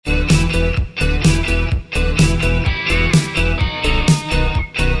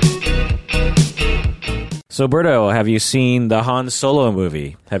So, Berto, have you seen the Han Solo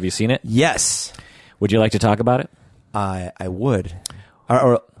movie? Have you seen it? Yes. Would you like to talk about it? I would.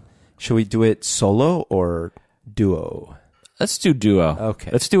 Or should we do it solo or duo? Let's do duo.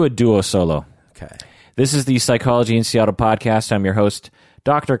 Okay. Let's do a duo solo. Okay. This is the Psychology in Seattle podcast. I'm your host,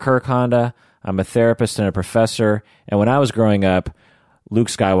 Dr. Kirk Honda. I'm a therapist and a professor. And when I was growing up, Luke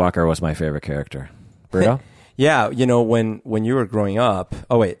Skywalker was my favorite character. Berto? Yeah, you know, when you were growing up...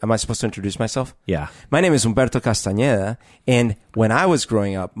 Oh, wait, am I supposed to introduce myself? Yeah. My name is Humberto Castañeda, and when I was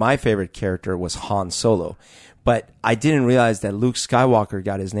growing up, my favorite character was Han Solo. But I didn't realize that Luke Skywalker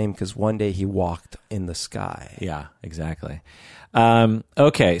got his name because one day he walked in the sky. Yeah, exactly.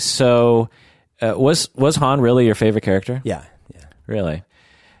 Okay, so was Han really your favorite character? Yeah. Really?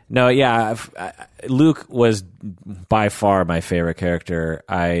 No, yeah. Luke was by far my favorite character.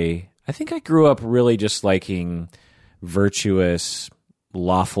 I think I grew up really just liking virtuous,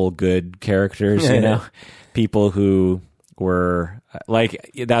 lawful, good characters, you know? People who were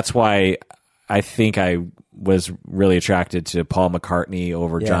like, that's why I think I was really attracted to Paul McCartney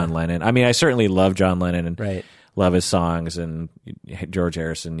over John Lennon. I mean, I certainly love John Lennon and love his songs, and George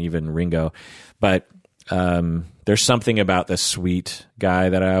Harrison, even Ringo. But there's something about the sweet guy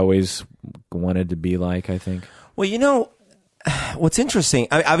that I always wanted to be like, I think. Well, you know, what's interesting,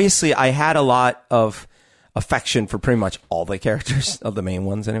 obviously I had a lot of affection for pretty much all the characters, of the main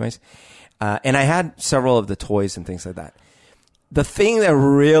ones anyways. And I had several of the toys and things like that. The thing that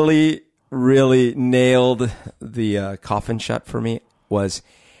really nailed the coffin shut for me was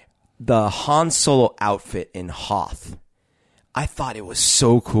the Han Solo outfit in Hoth. I thought it was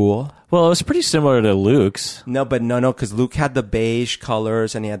so cool. Well, it was pretty similar to Luke's. No, because Luke had the beige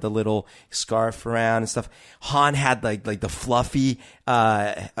colors and he had the little scarf around and stuff. Han had like the fluffy,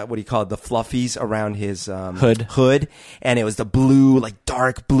 what do you call it? The fluffies around his hood, and it was the blue, like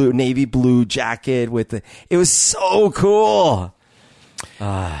dark blue, navy blue jacket it was so cool.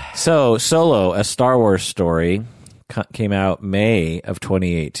 So Solo, a Star Wars story, came out May of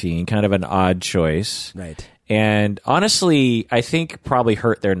 2018. Kind of an odd choice, right? And honestly, I think probably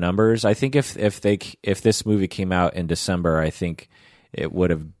hurt their numbers. I think if this movie came out in December, I think it would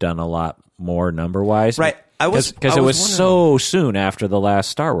have done a lot more number wise, right? Because it was so soon after the last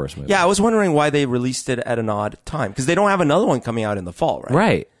Star Wars movie. Yeah, I was wondering why they released it at an odd time, because they don't have another one coming out in the fall,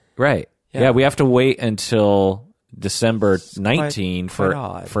 right? Right. Yeah, we have to wait until December 19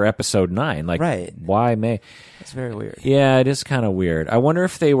 for episode 9. Like, why May? That's very weird. Yeah, it is kind of weird. I wonder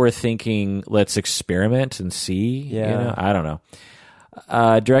if they were thinking, let's experiment and see. Yeah. You know? I don't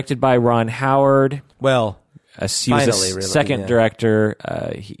know. Directed by Ron Howard. Well, he was a second director.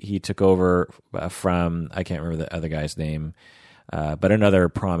 He took over from, I can't remember the other guy's name, but another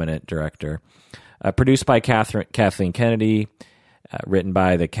prominent director. Produced by Kathleen Kennedy. Written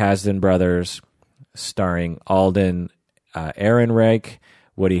by the Kasdan brothers. Starring Alden Ehrenreich,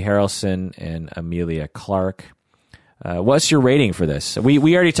 Woody Harrelson, and Amelia Clark. What's your rating for this?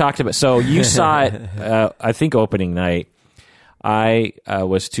 We already talked about. So you saw it, I think, opening night. I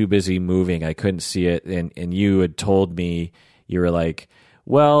was too busy moving; I couldn't see it. And you had told me, you were like,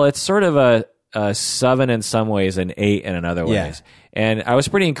 "Well, it's sort of a 7 in some ways, an 8 in other ways." And I was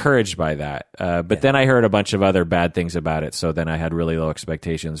pretty encouraged by that. But then I heard a bunch of other bad things about it, so then I had really low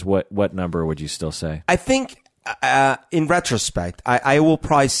expectations. What number would you still say? I think, in retrospect, I will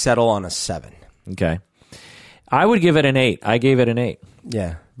probably settle on a 7. Okay. I would give it an 8. I gave it an 8.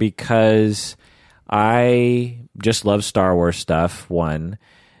 Yeah. Because I just love Star Wars stuff, one,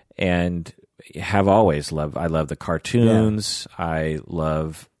 and have always loved. I love the cartoons. Yeah. I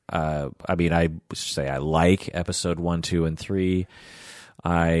love... I like episode 1, 2, and 3.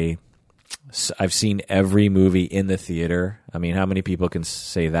 I've seen every movie in the theater. I mean, how many people can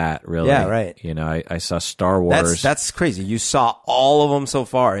say that, really? Yeah, right. You know, I saw Star Wars. That's crazy. You saw all of them so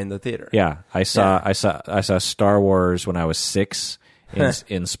far in the theater. Yeah, I saw Star Wars when I was 6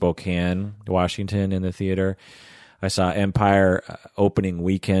 in Spokane, Washington, in the theater. I saw Empire opening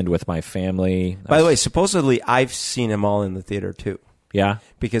weekend with my family. By the way, supposedly I've seen them all in the theater too. Yeah?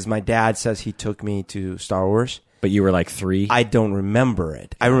 Because my dad says he took me to Star Wars. But you were like 3? I don't remember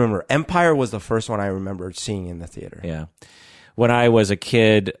it. I remember Empire was the first one I remember seeing in the theater. Yeah. When I was a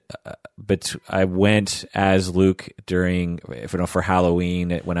kid, I went as Luke for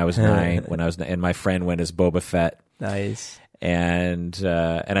Halloween when I was 9. And my friend went as Boba Fett. Nice. And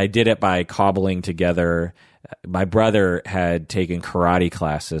I did it by cobbling together. My brother had taken karate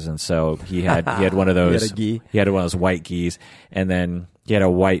classes, and so he had one of those. He had one of those white gis, and then he had a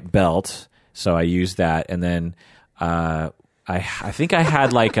white belt. So I used that, and then I think I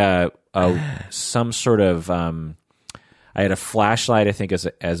had like some sort of I had a flashlight, I think, as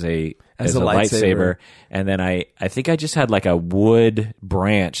a as a lightsaber. And then I think I just had like a wood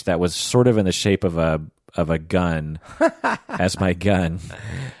branch that was sort of in the shape of a gun as my gun.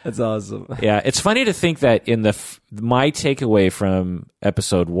 That's awesome. Yeah, it's funny to think that in my takeaway from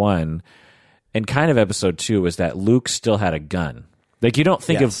episode 1 and kind of episode 2 was that Luke still had a gun. Like you don't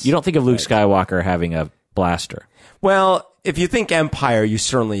think of Luke Skywalker having a blaster. Well, if you think Empire, you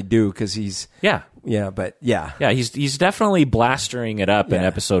certainly do because he's he's definitely blastering it up in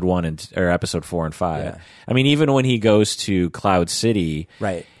episode 1 or episode 4 and 5. Yeah. I mean, even when he goes to Cloud City,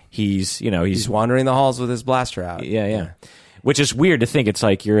 right? He's wandering the halls with his blaster out. Yeah. Which is weird to think. It's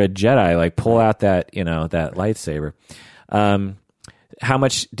like you're a Jedi. Like pull out that that lightsaber. How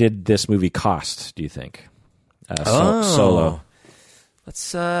much did this movie cost? Do you think? Solo. Let's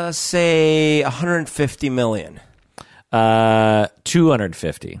say $150 million.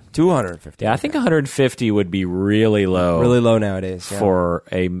 250. 250. Yeah, I think 150 would be really low. Really low nowadays for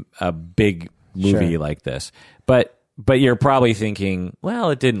a big movie like this. But you're probably thinking, well,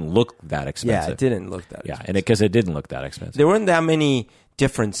 it didn't look that expensive. Yeah, it didn't look that expensive. Yeah, and because it didn't look that expensive. There weren't that many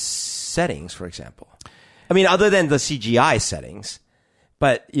different settings, for example. I mean, other than the CGI settings.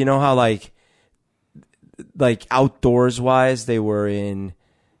 But you know how like outdoors wise they were in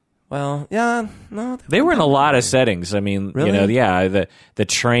they were in a lot of settings. I mean, really? The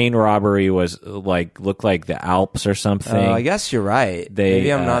train robbery was looked like the Alps or something. I guess you're right.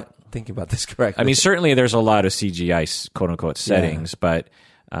 Maybe I'm not thinking about this correctly. I mean, certainly there's a lot of CGI quote unquote settings, but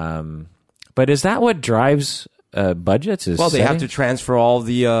is that what drives budgets? Is they have to transfer all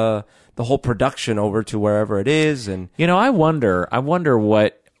the whole production over to wherever it is, and I wonder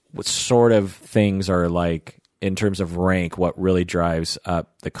what sort of things are like in terms of rank. What really drives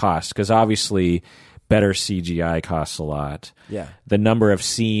up the cost? Because obviously, better CGI costs a lot. Yeah, the number of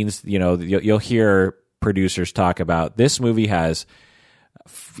scenes. You'll hear producers talk about this movie has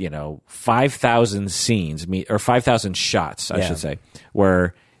 5,000 scenes or 5,000 shots, I should say,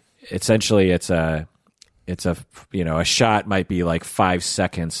 where essentially it's a shot might be like 5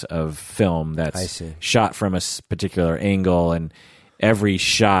 seconds of film that's shot from a particular angle, and every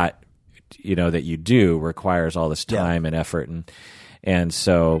shot that you do requires all this time and effort, and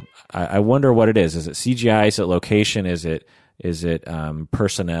so I wonder what it is. Is it CGI? Is it location? Is it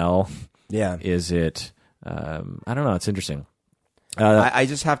personnel? Yeah. Is it I don't know. It's interesting. I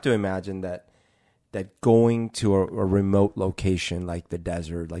just have to imagine that going to a remote location like the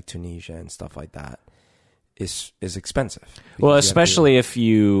desert, like Tunisia and stuff like that, is expensive. Well, especially if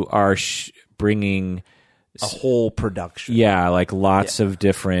you are bringing a whole production. Yeah, like lots of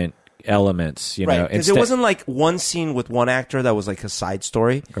different elements. Right, because it wasn't like one scene with one actor that was like a side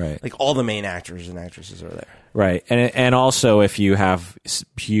story. Right, like all the main actors and actresses are there. Right, and also if you have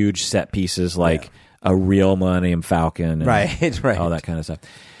huge set pieces like a real Millennium Falcon, and right, all that kind of stuff.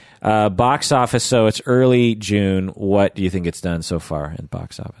 Box office. So it's early June. What do you think it's done so far in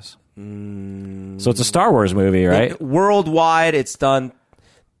box office? So it's a Star Wars movie, right? Worldwide, it's done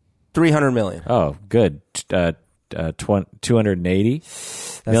 $300 million. Oh, good. 280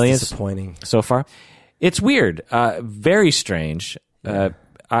 That's million disappointing so far. It's weird. Very strange. It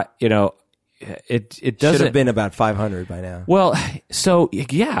doesn't should have been about 500 by now. Well, so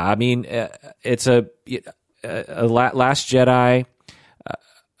yeah, I mean, it's a Last Jedi,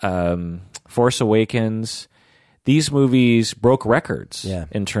 Force Awakens. These movies broke records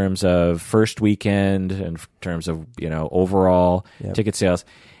in terms of first weekend and in terms of overall ticket sales,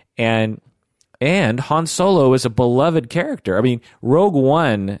 and Han Solo is a beloved character. I mean, Rogue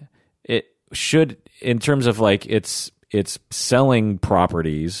One, it should, in terms of like its selling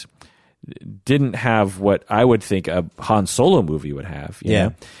properties, didn't have what I would think a Han Solo movie would have. You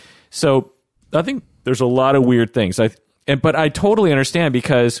know? So I think there's a lot of weird things. But I totally understand,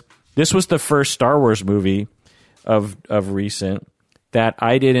 because this was the first Star Wars movie of recent that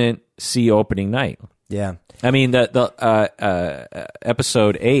I didn't see opening night. Yeah. I mean, the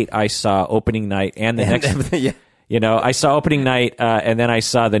episode 8, I saw opening night and the next. I saw opening night, and then I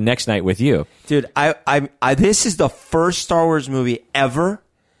saw the next night with you, dude. I this is the first Star Wars movie ever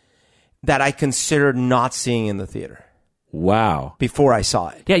that I considered not seeing in the theater. Wow! Before I saw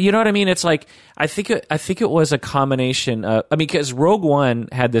it, yeah, you know what I mean. It's like I think it was a combination. Because Rogue One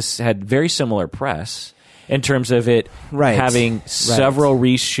had very similar press in terms of it having several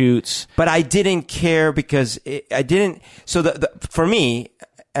reshoots. But I didn't care because I didn't. So for me,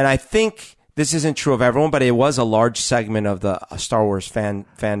 and I think this isn't true of everyone, but it was a large segment of the Star Wars fan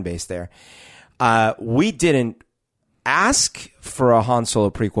base there. We didn't ask for a Han Solo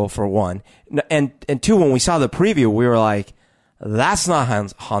prequel, for one, and two, when we saw the preview, we were like, that's not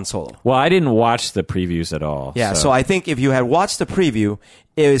Han Solo. Well, I didn't watch the previews at all. Yeah, so I think if you had watched the preview,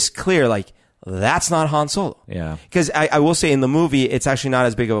 it was clear, like, that's not Han Solo. Yeah. Because I will say in the movie, it's actually not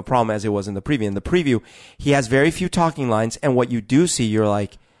as big of a problem as it was in the preview. In the preview, he has very few talking lines, and what you do see, you're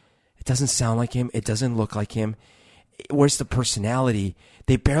like, it doesn't sound like him. It doesn't look like him. Where's the personality?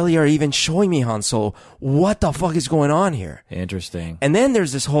 They barely are even showing me Han Solo. What the fuck is going on here? Interesting. And then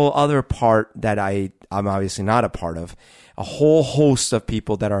there's this whole other part that I'm obviously not a part of. A whole host of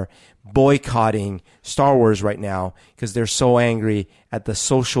people that are boycotting Star Wars right now because they're so angry at the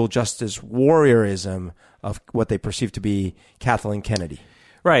social justice warriorism of what they perceive to be Kathleen Kennedy.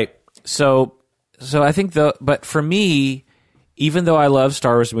 Right. So I think but for me, even though I love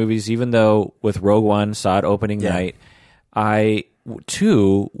Star Wars movies, even though with Rogue One saw it opening night, I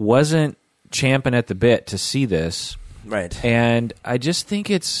too wasn't champing at the bit to see this. Right. And I just think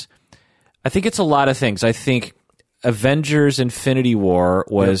it's a lot of things. I think Avengers Infinity War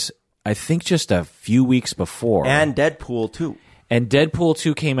was, I think, just a few weeks before. And Deadpool 2. And Deadpool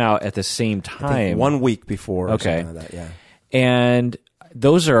 2 came out at the same time. I think 1 week before or okay. something like that, yeah. And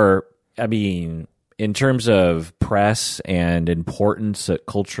those are, I mean, in terms of press and importance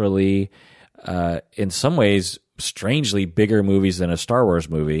culturally, in some ways, strangely bigger movies than a Star Wars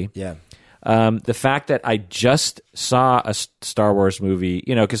movie. Yeah. The fact that I just saw a Star Wars movie,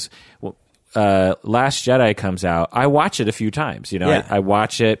 because Last Jedi comes out, I watch it a few times. I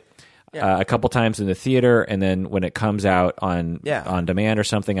watch it a couple times in the theater, and then when it comes out on demand or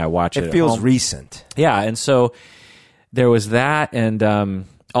something, I watch it. It feels at home. recent. Yeah, and so there was that, and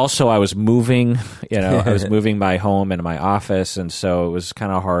also I was moving. I was moving my home and my office, and so it was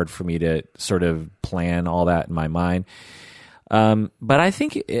kind of hard for me to sort of plan all that in my mind. But I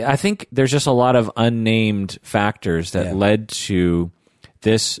think there's just a lot of unnamed factors that led to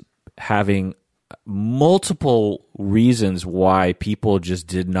this having multiple reasons why people just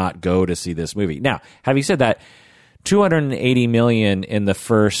did not go to see this movie. Now, having said that, 280 million in the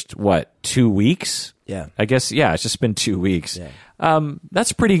first 2 weeks? Yeah. I guess it's just been 2 weeks. Yeah.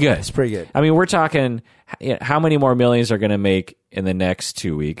 That's pretty good. It's pretty good. I mean, we're talking how many more millions are going to make in the next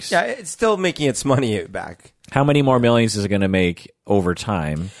 2 weeks? Yeah, it's still making its money back. How many more millions is it going to make over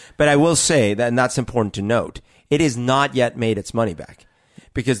time? But I will say that, and that's important to note, it has not yet made its money back.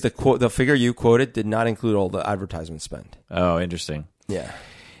 Because the figure you quoted did not include all the advertisement spend. Oh, interesting. Yeah.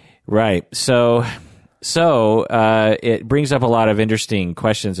 Right. So it brings up a lot of interesting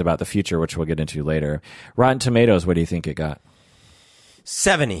questions about the future, which we'll get into later. Rotten Tomatoes, what do you think it got?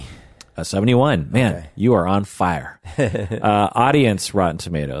 70. 71. Man, okay. You are on fire. Audience Rotten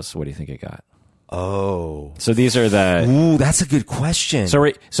Tomatoes, what do you think it got? Oh. So these are the... Ooh, that's a good question.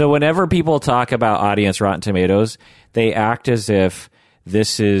 So whenever people talk about Audience Rotten Tomatoes, they act as if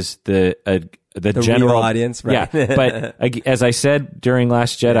this is the general real audience, right? Yeah, but as I said during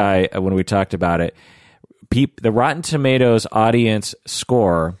Last Jedi when we talked about it, the Rotten Tomatoes audience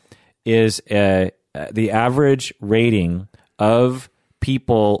score is the average rating of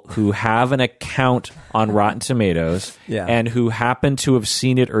people who have an account on Rotten Tomatoes and who happen to have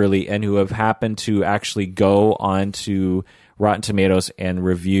seen it early and who have happened to actually go on to Rotten Tomatoes and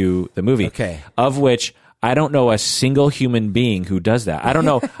review the movie. Okay. Of which I don't know a single human being who does that. I don't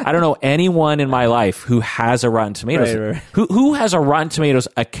know anyone in my life who has a Rotten Tomatoes. Right. Who has a Rotten Tomatoes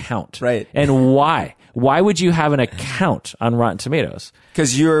account. Right. And why? Why would you have an account on Rotten Tomatoes?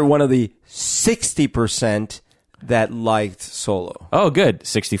 Because you're one of the 60% that liked Solo. Oh, good.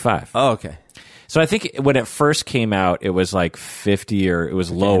 65. Oh, okay. So I think when it first came out, it was like 50 or it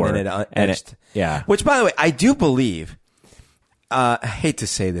was lower. And it yeah. Which, by the way, I do believe, I hate to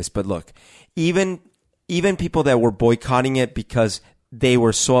say this, but look, even people that were boycotting it because they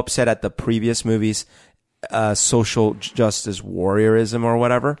were so upset at the previous movies, social justice warriorism or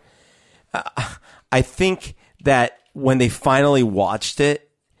whatever, I think that when they finally watched it,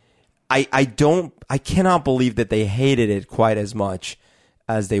 I cannot believe that they hated it quite as much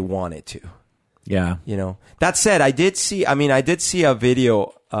as they wanted to. Yeah. That said, I did see a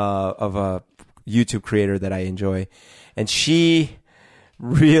video of a YouTube creator that I enjoy, and she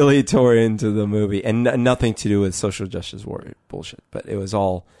really tore into the movie, and nothing to do with social justice warrior bullshit, but it was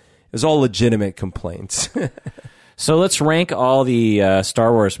all legitimate complaints. So let's rank all the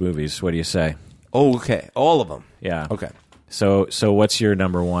Star Wars movies. What do you say? Oh, okay. All of them. Yeah. Okay. So what's your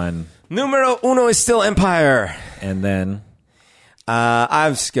number one? Numero uno is still Empire. And then?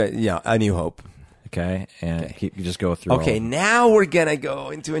 A New Hope. Okay. And you just go through Okay, now we're going to go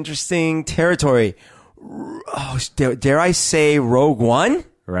into interesting territory. Oh, dare I say Rogue One?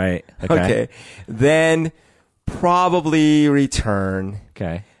 Right. Okay. Then probably Return.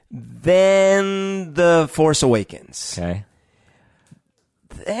 Okay. Then The Force Awakens. Okay.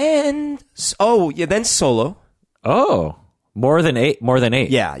 then Solo. Oh, more than 8.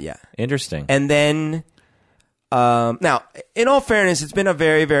 Yeah. Interesting. And then, now, in all fairness, it's been a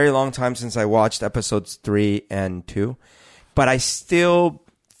very, very long time since I watched episodes 3 and 2, but I still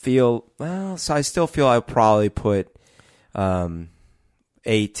feel I'll probably put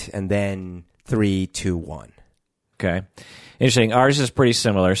 8 and then 3, 2, 1. Okay. Interesting. Ours is pretty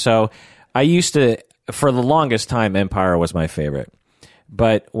similar. So I used to, for the longest time, Empire was my favorite.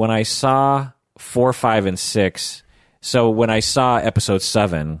 But when I saw 4, 5, and 6, so when I saw episode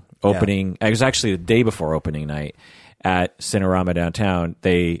 7 opening, it was actually the day before opening night at Cinerama downtown,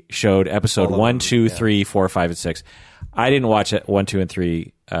 they showed episode 1, 2, 3, 4, 5, and 6. I didn't watch it 1, 2, and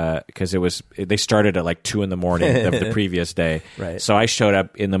 3 because they started at like 2 in the morning of the previous day. Right. So I showed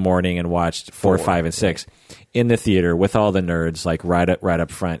up in the morning and watched 4, 5, and 6 in the theater with all the nerds, like right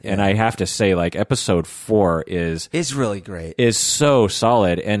up front. Yeah. And I have to say, like, episode 4 is really great. Is so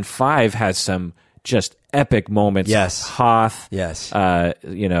solid, and 5 has some just epic moments. Yes. Hoth. Yes.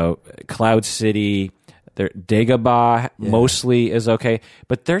 Cloud City. Dagobah mostly is okay,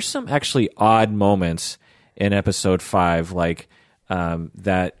 but there's some actually odd moments in episode 5, like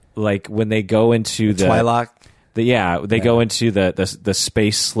that, like when they go into the Twi'lek. They go into the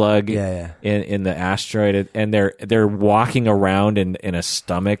space slug in the asteroid, and they're walking around in a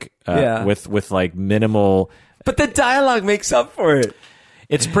stomach with like minimal. But the dialogue makes up for it.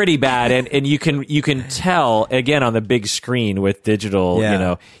 It's pretty bad, and you can tell again on the big screen with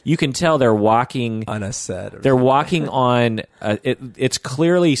digital. You can tell they're walking on a set. They're walking on. It's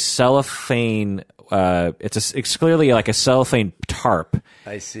clearly cellophane. It's clearly like a cellophane tarp.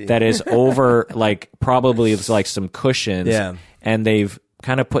 I see. That is over like probably it's like some cushions. Yeah. And they've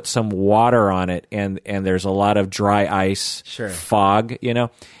kind of put some water on it, and there's a lot of dry ice, fog,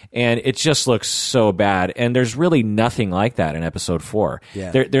 and it just looks so bad. And there's really nothing like that in episode 4.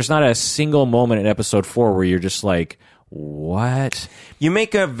 Yeah. There's not a single moment in episode 4 where you're just like, what? You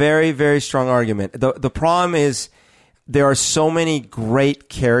make a very, very strong argument. The problem is there are so many great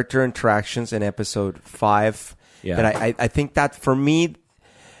character interactions in episode 5 that I think that for me,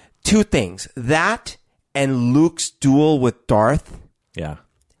 2 things. That and Luke's duel with Darth. Yeah.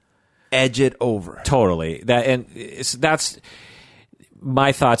 Edge it over. Totally. That's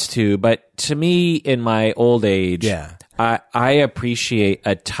my thoughts too. But to me, in my old age, I appreciate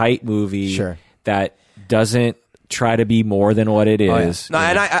a tight movie that doesn't try to be more than what it is. No,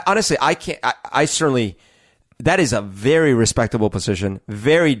 and I honestly, I can't. I certainly. That is a very respectable position,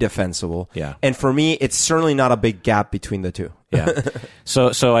 very defensible. Yeah. And for me, it's certainly not a big gap between the two. Yeah.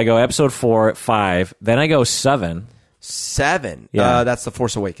 So I go episode 4, 5, then I go 7. 7. Yeah. That's The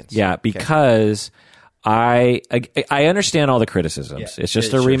Force Awakens. Yeah, because I understand all the criticisms. Yeah. It's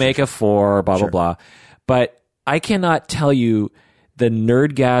just a remake of 4, blah, blah, blah. But I cannot tell you the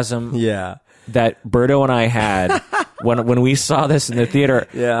nerdgasm that Berto and I had when we saw this in the theater.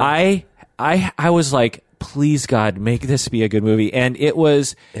 Yeah. I was like, please God, make this be a good movie. And it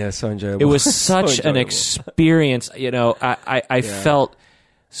was so enjoyable. It was such an experience. I felt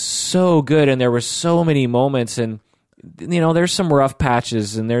so good, and there were so many moments, and there's some rough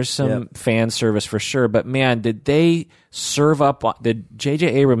patches and there's some fan service for sure, but man, did J.J.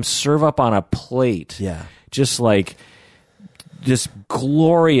 Abrams serve up on a plate? Yeah. Just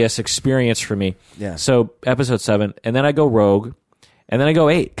glorious experience for me. Yeah. So episode 7, and then I go Rogue, and then I go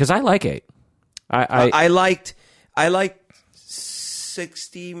 8 because I like 8. I liked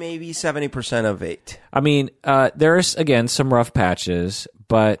 60, maybe 70% of 8. I mean, there's again some rough patches,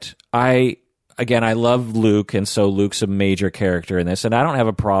 but I love Luke, and so Luke's a major character in this, and I don't have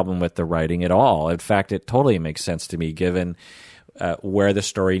a problem with the writing at all. In fact, it totally makes sense to me given where the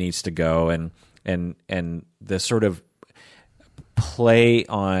story needs to go, and the sort of play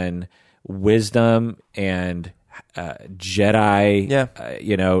on wisdom and Jedi,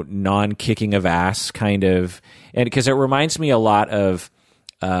 non-kicking of ass kind of, and because it reminds me a lot of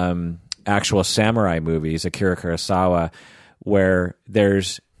actual samurai movies, Akira Kurosawa, where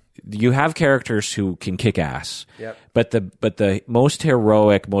you have characters who can kick ass, but the most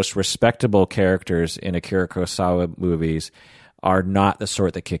heroic, most respectable characters in Akira Kurosawa movies are not the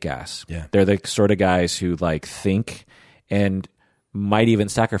sort that kick ass. Yeah. They're the sort of guys who like think and might even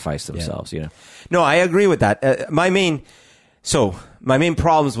sacrifice themselves. No, I agree with that. My main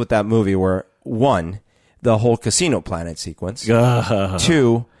problems with that movie were 1, the whole Casino Planet sequence.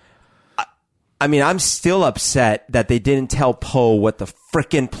 2, I mean, I'm still upset that they didn't tell Poe what the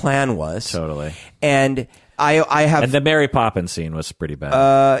frickin' plan was. Totally. And I have... And the Mary Poppins scene was pretty bad.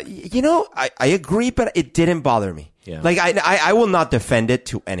 I agree, but it didn't bother me. Yeah. Like, I will not defend it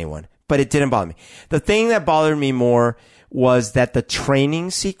to anyone, but it didn't bother me. The thing that bothered me more was that the training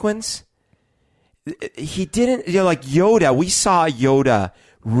sequence, he didn't, like Yoda, we saw Yoda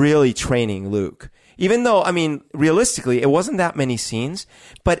really training Luke. Even though, I mean, realistically, it wasn't that many scenes,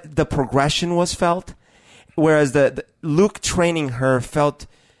 but the progression was felt. Whereas the Luke training her felt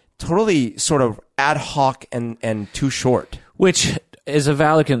totally sort of ad hoc and too short. Which is a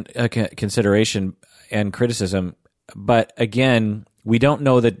valid consideration and criticism. But again, we don't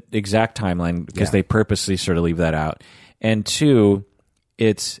know the exact timeline because they purposely sort of leave that out. And two,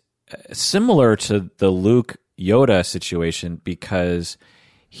 it's similar to the Luke Yoda situation because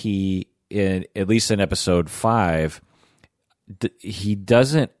he, at least in episode 5, he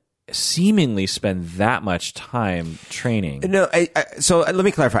doesn't seemingly spend that much time training. No, so let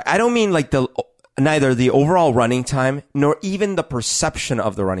me clarify. I don't mean like neither the overall running time nor even the perception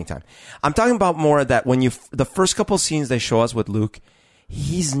of the running time. I'm talking about more that when the first couple scenes they show us with Luke,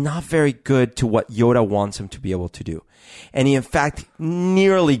 he's not very good to what Yoda wants him to be able to do. And he in fact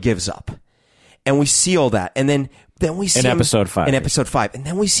nearly gives up. And we see all that. And then we see in episode 5. In episode 5. And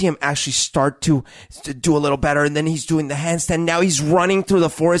then we see him actually start to do a little better. And then he's doing the handstand. Now he's running through the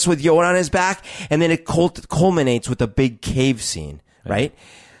forest with Yoda on his back. And then it culminates with a big cave scene, right?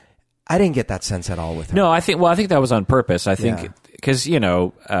 I didn't get that sense at all with him. No, I think that was on purpose. I think because,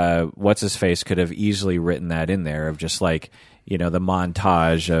 what's his face could have easily written that in there of just like, the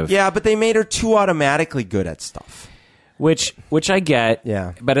montage of. Yeah, but they made her too automatically good at stuff. Which I get.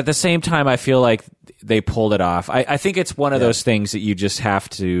 Yeah. But at the same time, I feel like they pulled it off. I think it's one of those things that you just have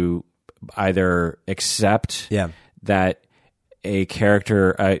to either accept that a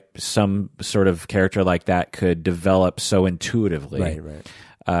character, some sort of character like that could develop so intuitively.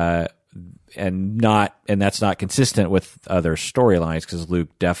 Right. And that's not consistent with other storylines because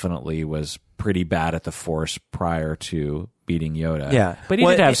Luke definitely was pretty bad at the Force prior to beating Yoda. Yeah. But he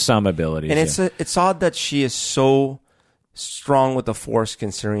did have some abilities. And it's odd that she is so strong with the Force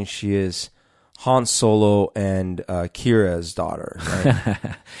considering she is Han Solo and Kira's daughter. Right?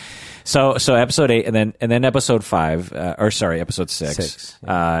 So episode 8 and then episode 5 episode 6.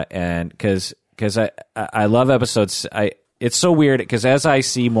 And because I love episodes. It's so weird because as I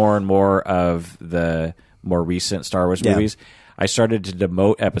see more and more of the more recent Star Wars movies, I started to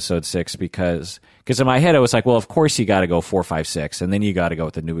demote episode 6 because in my head I was like, well, of course you got to go 4, 5, 6, and then you got to go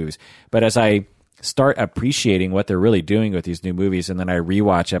with the new movies. But as I start appreciating what they're really doing with these new movies, and then I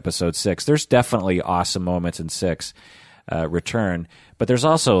rewatch episode 6, there's definitely awesome moments in 6, Return, but there's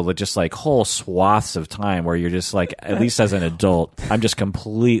also just like whole swaths of time where you're just like, at least as an adult, I'm just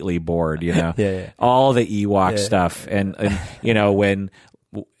completely bored, all the Ewok stuff. And when,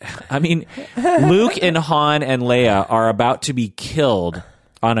 I mean, Luke and Han and Leia are about to be killed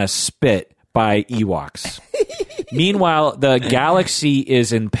on a spit by Ewoks. Meanwhile, the galaxy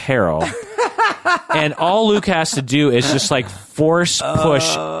is in peril. And all Luke has to do is just like force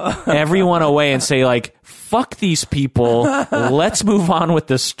push everyone away and say like, fuck these people. Let's move on with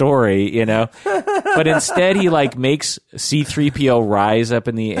the story, But instead he like makes C-3PO rise up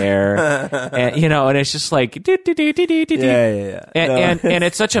in the air and and it's just like and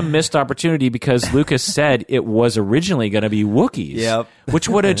it's such a missed opportunity because Lucas said it was originally going to be Wookiees, which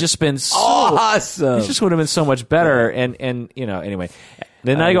would have just been so awesome. It just would have been so much better and anyway.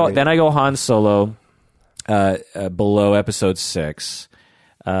 Then I go Han Solo below episode 6.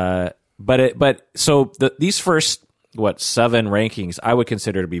 So these first 7 rankings I would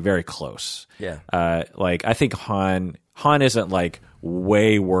consider to be very close. Yeah. Like I think Han isn't like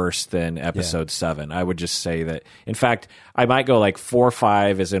way worse than episode 7. I would just say that. In fact, I might go like 4,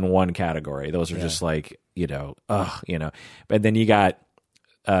 5 is in one category. Those are just like But then you got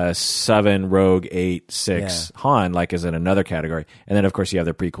 7 Rogue, 8, 6 Han like is in another category, and then of course you have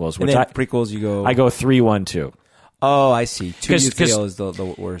the prequels. Which I go 3, 1, 2. Oh, I see. 2 you feel is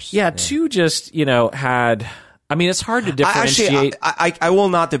the worst. Yeah, 2 just had. I mean, it's hard to differentiate. Actually, I will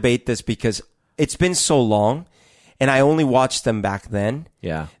not debate this because it's been so long, and I only watched them back then.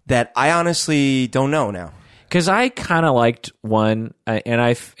 Yeah, that I honestly don't know now. Because I kind of liked 1,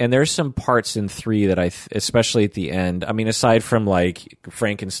 and there's some parts in 3 that especially at the end. I mean, aside from like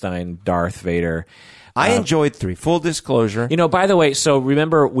Frankenstein, Darth Vader, I enjoyed 3. Full disclosure. By the way, so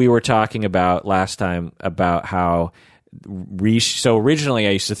remember we were talking about last time about how so originally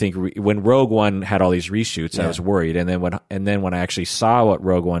I used to think when Rogue One had all these reshoots, I was worried, and then when I actually saw what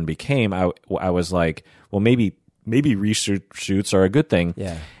Rogue One became, I was like, well, maybe reshoots are a good thing.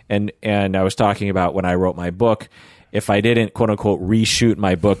 Yeah. And I was talking about when I wrote my book, if I didn't quote unquote reshoot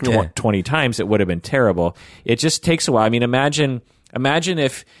my book 20 times, it would have been terrible. It just takes a while. I mean, imagine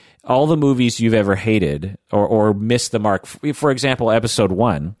if all the movies you've ever hated or missed the mark, for example, episode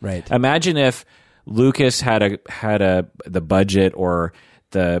 1. Right. Imagine if Lucas had the budget or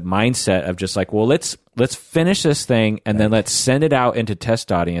the mindset of just like, well, let's finish this thing and then let's send it out into test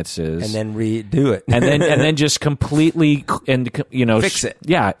audiences and then redo it and then just completely fix it.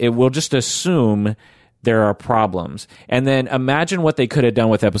 Yeah, it will just assume there are problems. And then imagine what they could have done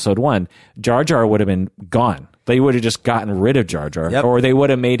with episode 1. Jar Jar would have been gone. They would have just gotten rid of Jar Jar, or they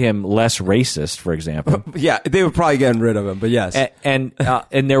would have made him less racist, for example. Yeah, they were probably getting rid of him, but yes. And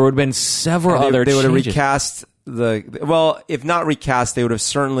there would have been several other They would have changes. recast if not recast, they would have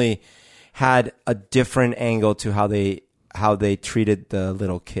certainly had a different angle to how they treated the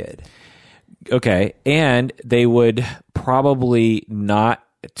little kid. Okay, and they would probably not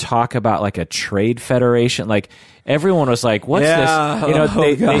talk about like a trade federation. Like everyone was like, "What's this?"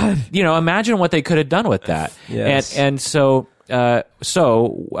 They imagine what they could have done with that. Yes. And so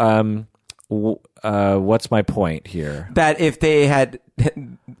what's my point here? That if they had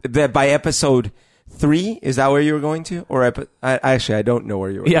that by episode 3, is that where you were going to? Or I don't know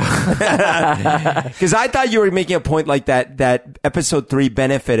where you were. Yeah, because I thought you were making a point like that episode 3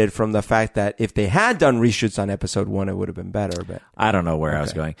 benefited from the fact that if they had done reshoots on episode 1, it would have been better. But I don't know where I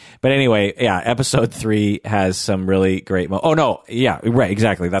was going. But anyway, yeah, episode 3 has some really great. Oh no, yeah, right,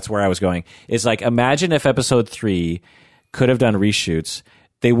 exactly. That's where I was going. It's like, imagine if episode 3 could have done reshoots.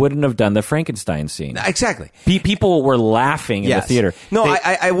 They wouldn't have done the Frankenstein scene. Exactly. People were laughing in the theater. No,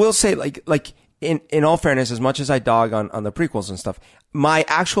 I will say like. In all fairness, as much as I dog on the prequels and stuff, my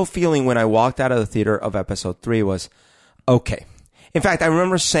actual feeling when I walked out of the theater of episode 3 was, okay. In fact, I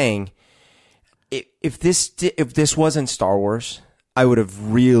remember saying, if this wasn't Star Wars, I would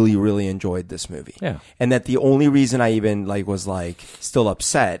have really, really enjoyed this movie. Yeah. And that the only reason I even was still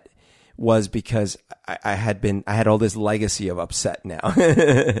upset was because I had all this legacy of upset now.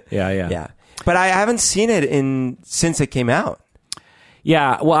 Yeah. But I haven't seen it since it came out.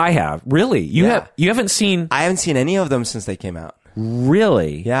 Yeah, well, I have. Really? You haven't seen... I haven't seen any of them since they came out.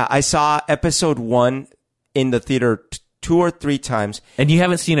 Really? Yeah, I saw episode 1 in the theater 2 or 3 times. And you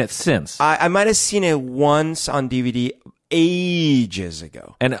haven't seen it since? I might have seen it once on DVD ages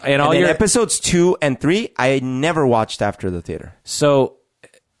ago. And all your... episodes 2 and 3, I never watched after the theater. So...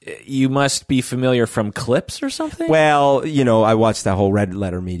 You must be familiar from clips or something? Well, I watched that whole Red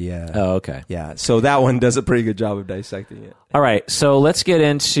Letter Media. Oh, okay. Yeah, so that one does a pretty good job of dissecting it. All right, so let's get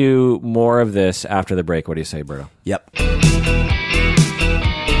into more of this after the break. What do you say, Berto? Yep.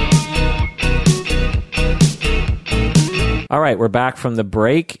 All right, we're back from the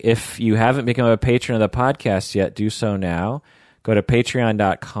break. If you haven't become a patron of the podcast yet, do so now. Go to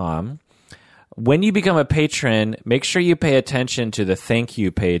patreon.com. When you become a patron, make sure you pay attention to the thank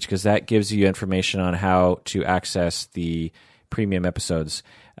you page because that gives you information on how to access the premium episodes.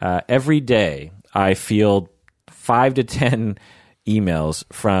 Every day, I field 5 to 10 emails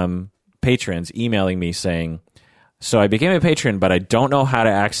from patrons emailing me saying, so I became a patron, but I don't know how to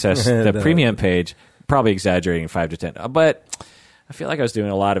access the premium page. Probably exaggerating 5 to 10. But I feel like I was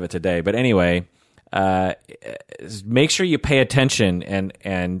doing a lot of it today. But anyway, make sure you pay attention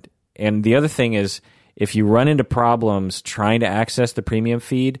and the other thing is, if you run into problems trying to access the premium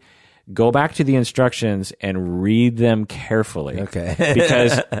feed, go back to the instructions and read them carefully. Okay.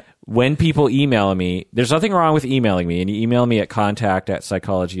 Because when people email me, there's nothing wrong with emailing me, and you email me at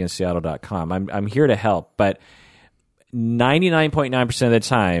contact@psychologyinseattle.com. I'm here to help, but 99.9% of the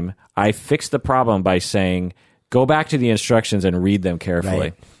time, I fix the problem by saying, go back to the instructions and read them carefully.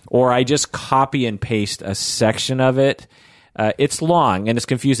 Right. Or I just copy and paste a section of it. It's long and it's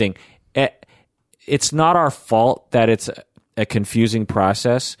confusing. It's not our fault that it's a confusing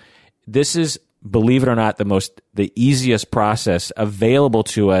process. This is, believe it or not, the easiest process available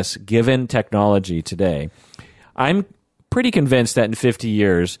to us given technology today. I'm pretty convinced that in 50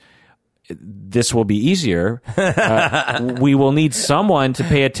 years, this will be easier. We will need someone to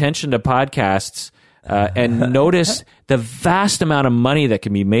pay attention to podcasts and notice the vast amount of money that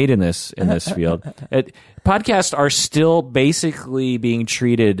can be made in this field. Podcasts are still basically being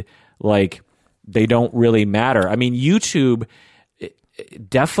treated like they don't really matter. I mean, YouTube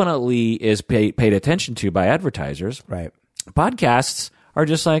definitely is paid attention to by advertisers. Right. Podcasts are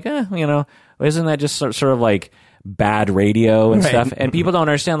just like, isn't that just sort of like bad radio and stuff? And people don't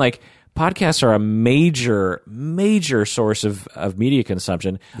understand, like, podcasts are a major, major source of media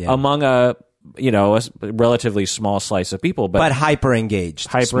consumption among a relatively small slice of people, but hyper engaged.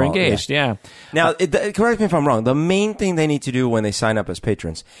 Yeah. Now, correct me if I'm wrong. The main thing they need to do when they sign up as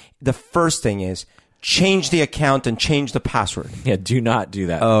patrons, the first thing is change the account and change the password. Yeah, do not do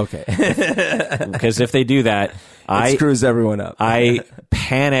that. Oh, okay. Because if they do that, it screws everyone up. I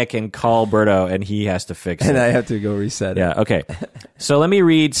panic and call Berto, and he has to fix it. And I have to go reset it. Yeah, okay. So let me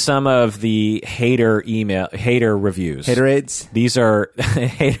read some of the hater reviews. Haterades? These are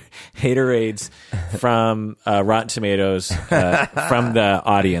haterades from Rotten Tomatoes, from the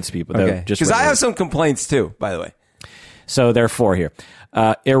audience people. Okay. Because I have some complaints too, by the way. So there are 4 here.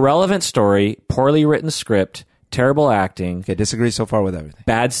 Irrelevant story, poorly written script, terrible acting. Okay, disagree so far with everything.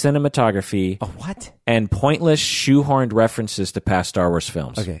 Bad cinematography. Oh, what? And pointless shoehorned references to past Star Wars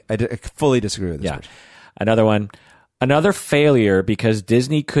films. Okay, I fully disagree with this. Yeah. Another one. Another failure because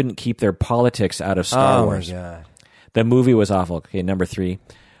Disney couldn't keep their politics out of Star Wars. Oh, my God. The movie was awful. Okay, number 3.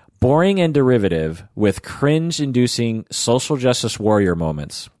 Boring and derivative with cringe-inducing social justice warrior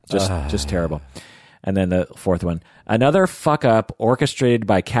moments. Just terrible. And then the 4th one. Another fuck-up orchestrated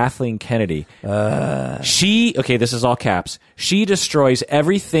by Kathleen Kennedy. This is all caps. She destroys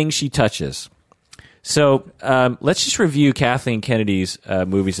everything she touches. So let's just review Kathleen Kennedy's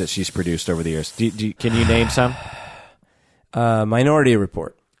movies that she's produced over the years. Can you name some? Minority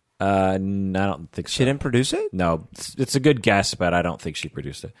Report. I don't think so. She didn't produce it? No. It's a good guess, but I don't think she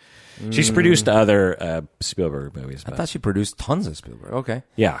produced it. She's produced other Spielberg movies. I thought she produced tons of Spielberg. Okay.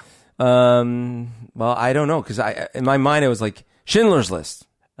 Yeah. Well, I don't know, because in my mind it was like Schindler's List.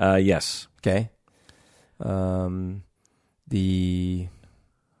 Yes. Okay. The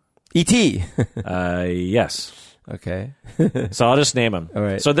E.T. Yes. Okay. So I'll just name them. All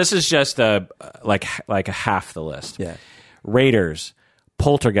right. So this is just like a half the list. Yeah. Raiders,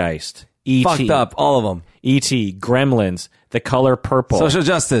 Poltergeist, E.T. Fucked up, all of them. E.T., Gremlins, The Color Purple, Social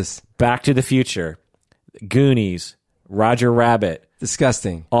Justice. Back to the Future, Goonies, Roger Rabbit,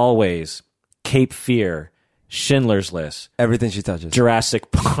 Disgusting. Always, Cape Fear, Schindler's List, Everything she touches.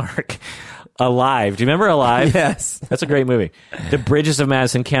 Jurassic Park, Alive. Do you remember Alive? Yes. That's a great movie. The Bridges of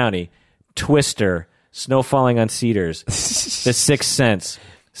Madison County, Twister, Snow Falling on Cedars, The Sixth Sense,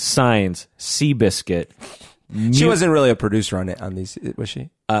 Signs, Seabiscuit. She wasn't really a producer on these, was she?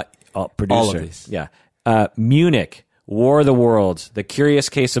 Producer. All of these. Yeah. Munich, War of the Worlds, The Curious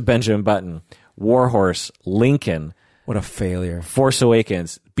Case of Benjamin Button, Warhorse, Lincoln. What a failure. Force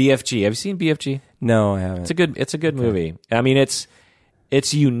Awakens, BFG. Have you seen BFG? No, I haven't. It's a good movie. I mean, it's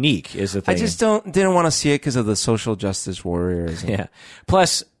unique is the thing. I just didn't want to see it because of the social justice warriors. Yeah.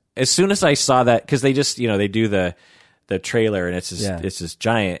 Plus, as soon as I saw that, because they just, they do the trailer and it's this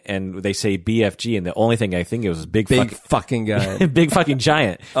giant, and they say BFG, and the only thing I think it was big fucking gun. big fucking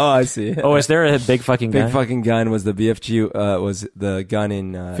giant. Oh, I see. Oh, is there a big fucking gun? Big fucking gun was the BFG, was the gun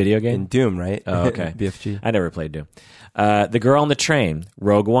in video game? In Doom, right? Oh, okay. BFG. I never played Doom. The Girl on the Train,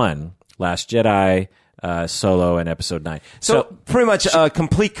 Rogue One, Last Jedi, Solo, and Episode 9. So pretty much a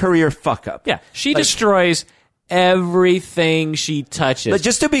complete career fuck up. Yeah. She destroys everything she touches. But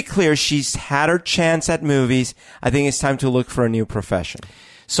just to be clear, she's had her chance at movies. I think it's time to look for a new profession.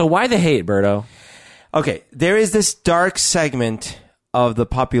 So why the hate, Berto? Okay, there is this dark segment of the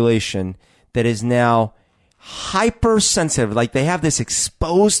population that is now hypersensitive. Like they have this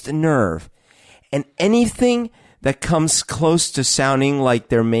exposed nerve, and anything that comes close to sounding like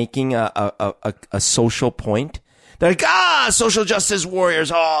they're making a social point, they're like, social justice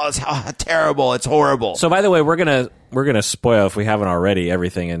warriors. Oh, it's terrible. It's horrible. So, by the way, we're gonna spoil, if we haven't already,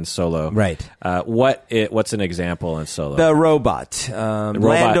 everything in Solo. Right. What's an example in Solo? The robot,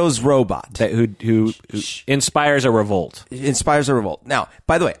 Lando's robot, who inspires a revolt. Inspires a revolt. Now,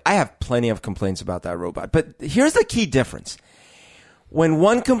 by the way, I have plenty of complaints about that robot, but here's the key difference: when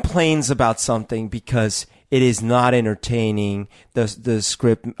one complains about something because it is not entertaining, the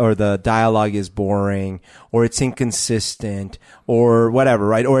script or the dialogue is boring, or it's inconsistent, or whatever,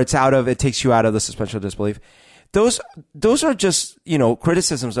 right? Or it takes you out of the suspension of disbelief. Those are just,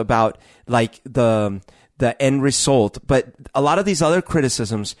 criticisms about like the end result. But a lot of these other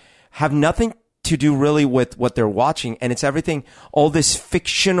criticisms have nothing to do really with what they're watching, and it's everything, all this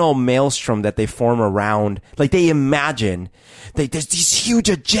fictional maelstrom that they form around, like they imagine there's these huge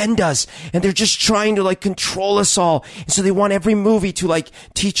agendas, and they're just trying to like control us all, and so they want every movie to like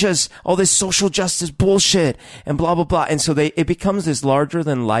teach us all this social justice bullshit and blah blah blah, and so it becomes this larger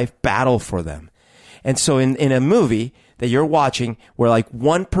than life battle for them. And so in a movie that you're watching, where like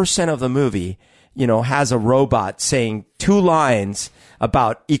 1% of the movie, has a robot saying 2 lines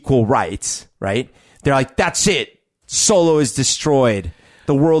about equal rights, right? They're like, that's it. Solo is destroyed.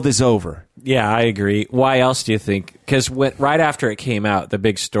 The world is over. Yeah, I agree. Why else do you think? Because right after it came out, the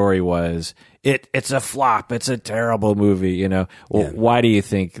big story was it's a flop. It's a terrible movie. Well, yeah. Why do you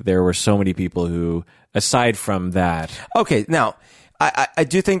think there were so many people who, aside from that? Okay, now I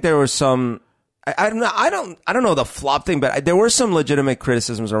do think there were some I don't know the flop thing, but there were some legitimate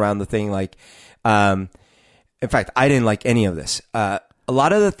criticisms around the thing. Like, in fact, I didn't like any of this. A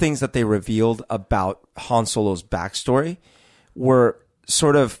lot of the things that they revealed about Han Solo's backstory were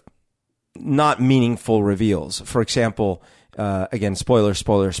sort of not meaningful reveals. For example, again, spoiler.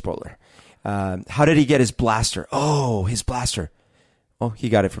 How did he get his blaster? Oh, his blaster. Oh, he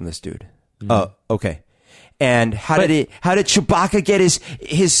got it from this dude. Oh, okay. And how did Chewbacca get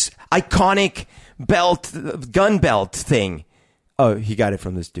his iconic gun belt thing? Oh, he got it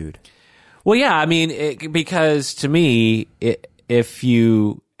from this dude. Well, yeah, I mean, because to me, if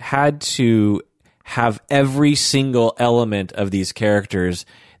you had to have every single element of these characters,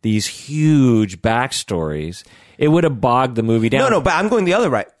 these huge backstories, it would have bogged the movie down. No, but I'm going the other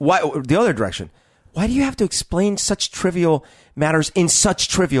direction. Why do you have to explain such trivial matters in such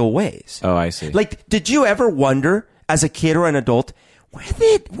trivial ways? Oh, I see. Like, did you ever wonder, as a kid or an adult,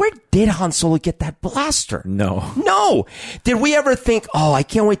 where did Han Solo get that blaster? No. Did we ever think, oh, I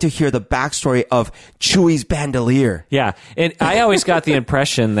can't wait to hear the backstory of Chewie's bandolier? Yeah, and I always got the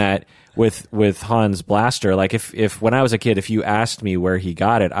impression that with Han's blaster, like if when I was a kid, if you asked me where he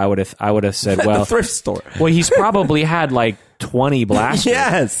got it, I would have said, well, the thrift store. Well, he's probably had like 20 blasters.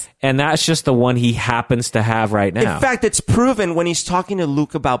 Yes. And that's just the one he happens to have right now. In fact, it's proven when he's talking to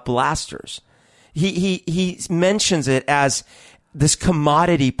Luke about blasters. He mentions it as this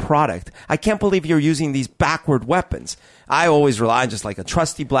commodity product. I can't believe you're using these backward weapons. I always rely on just like a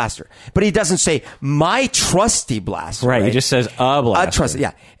trusty blaster. But he doesn't say my trusty blaster. Right. He just says a blaster. A trusty.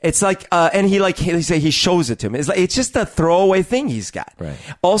 Yeah. It's like, and he shows it to him. It's just a throwaway thing he's got. Right.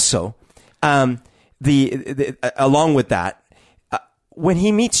 Also, along with that, when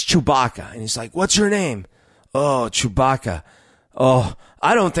he meets Chewbacca and he's like, what's your name? Oh, Chewbacca. Oh,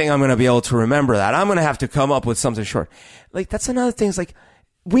 I don't think I'm going to be able to remember that. I'm going to have to come up with something short. Like, that's another thing. It's like,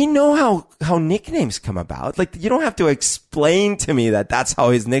 we know how nicknames come about. Like, you don't have to explain to me that that's how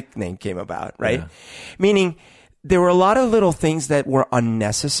his nickname came about, right? Yeah. Meaning, there were a lot of little things that were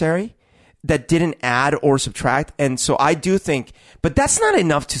unnecessary, that didn't add or subtract. And so I do think, but that's not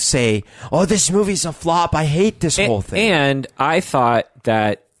enough to say, oh, this movie's a flop. I hate this whole thing. And I thought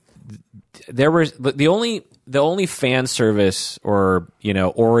that there was the only fan service or,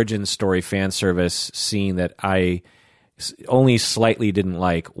 origin story fan service scene that I only slightly didn't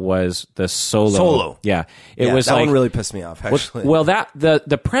like was the Solo. Yeah. It was that like, one really pissed me off, actually. Well,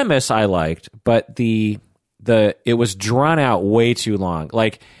 the premise I liked, but it was drawn out way too long.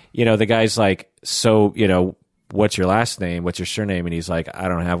 Like, the guy's like, so, what's your last name? What's your surname? And he's like, I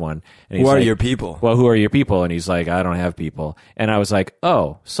don't have one. And he's who are like, your people? Well, who are your people? And he's like, I don't have people. And I was like,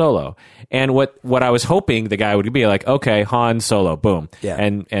 oh, Solo. And what I was hoping the guy would be like, okay, Han Solo, boom. Yeah.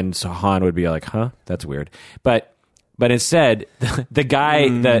 And so Han would be like, huh? That's weird. But instead, the guy,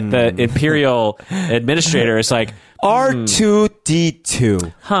 the Imperial administrator is like,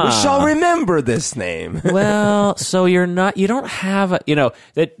 R2D2. Huh. We shall remember this name. Well, so you don't have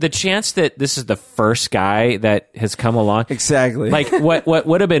the chance that this is the first guy that has come along. Exactly. Like what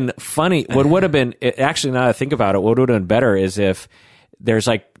would have been funny, actually, now that I think about it, what would have been better is if there's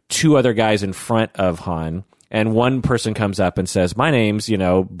like two other guys in front of Han, and one person comes up and says, my name's,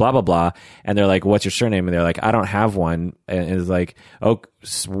 blah, blah, blah. And they're like, what's your surname? And they're like, I don't have one. And it's like, oh,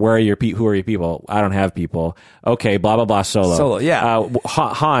 who are your people? I don't have people. Okay, blah, blah, blah, Solo. Yeah.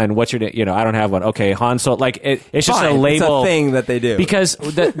 Han, what's your name? I don't have one. Okay, Han Solo. Like, it's just a label. It's a thing that they do. Because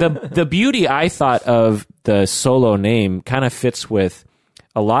the beauty, I thought, of the Solo name kind of fits with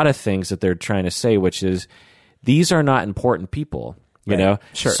a lot of things that they're trying to say, which is these are not important people.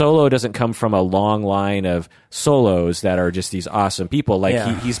 Sure. Solo doesn't come from a long line of Solos that are just these awesome people.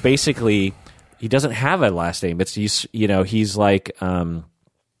 Like he's basically, he doesn't have a last name. He's like,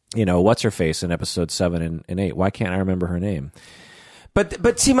 what's her face in episode 7 and 8? Why can't I remember her name?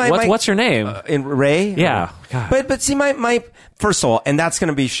 But see, what's her name? In Rey? Yeah. God. But see, my first of all, and that's going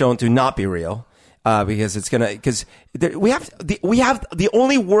to be shown to not be real. Because we have the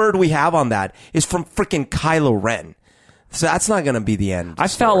only word we have on that is from freaking Kylo Ren. So that's not going to be the end. I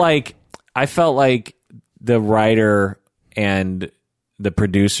felt like the writer and the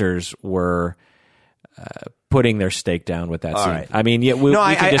producers were putting their stake down with that scene. Right. I mean,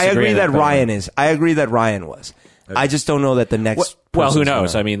 I agree that Ryan is. I agree that Ryan was. Okay. I just don't know that the next. Well, who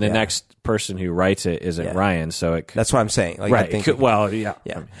knows? I mean, the next person who writes it isn't Ryan, so that's what I'm saying. Like, right? I think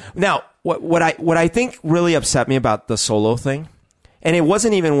yeah. Now, what I think really upset me about the Solo thing. And it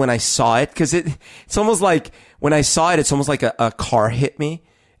wasn't even when I saw it, because it's almost like when I saw it, it's almost like a car hit me.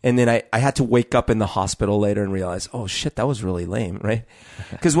 And then I had to wake up in the hospital later and realize, oh shit, that was really lame, right?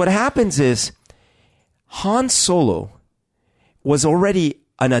 Because what happens is Han Solo was already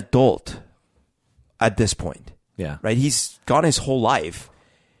an adult at this point. Yeah. Right? He's gone his whole life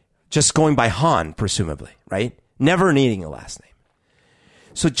just going by Han, presumably, right? Never needing a last name.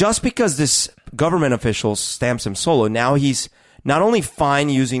 So just because this government official stamps him Solo, now he's not only fine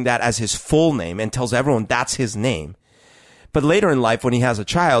using that as his full name and tells everyone that's his name, but later in life when he has a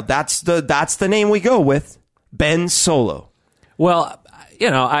child, that's the name we go with, Ben Solo. Well,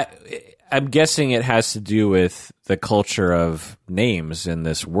 I'm guessing it has to do with the culture of names in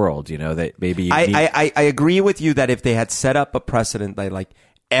this world, that maybe I agree with you that if they had set up a precedent that like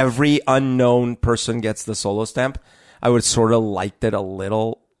every unknown person gets the Solo stamp, I would sort of liked it a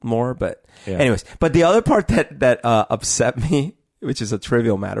little more. But anyways, but the other part that upset me, which is a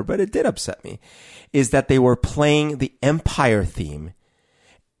trivial matter, but it did upset me, is that they were playing the Empire theme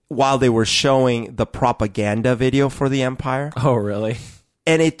while they were showing the propaganda video for the Empire. Oh, really?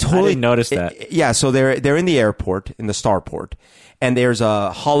 And it totally... I didn't notice that. Yeah, so they're in the airport, in the starport, and there's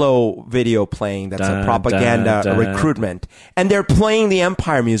a holo video playing that's a propaganda recruitment, and they're playing the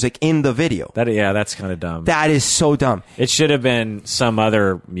Empire music in the video. That's kind of dumb. That is so dumb. It should have been some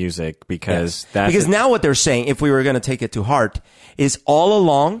other music because now what they're saying, if we were going to take it to heart, is all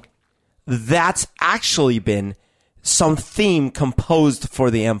along that's actually been some theme composed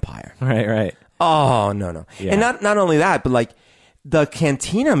for the Empire. Right. Oh, no. Yeah. And not only that, but like the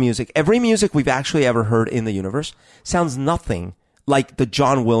Cantina music, every music we've actually ever heard in the universe sounds nothing like the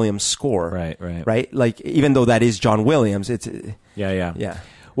John Williams score. Right? Like, even though that is John Williams, it's... Yeah.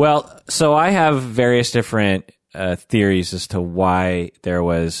 Well, so I have various different theories as to why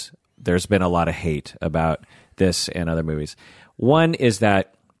there's been a lot of hate about this and other movies. One is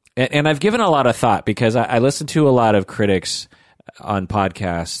that, and I've given a lot of thought because I listen to a lot of critics on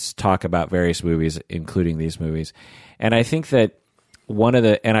podcasts talk about various movies, including these movies. And I think that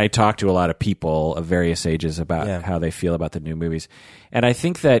and I talk to a lot of people of various ages about how they feel about the new movies. And I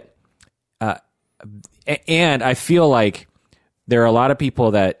think that, and I feel like there are a lot of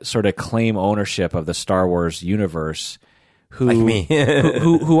people that sort of claim ownership of the Star Wars universe who, like me.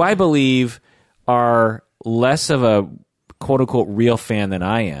 who I believe are less of a quote unquote real fan than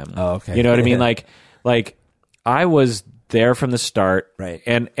I am. Oh, okay. You know what I mean? Like I was there from the start. Right.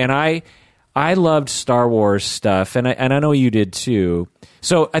 And I loved Star Wars stuff, and I know you did too.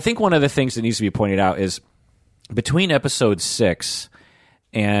 So I think one of the things that needs to be pointed out is between Episode 6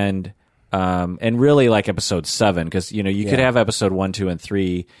 and really like Episode 7, because you could have Episode 1, 2, and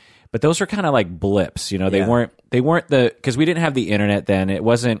 3, but those were kind of like blips. They weren't because we didn't have the internet then. It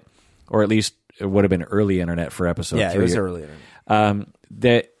wasn't, or at least it would have been early internet for Episode 3. Yeah, it was early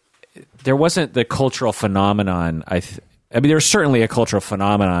internet. There wasn't the cultural phenomenon. I mean, there's certainly a cultural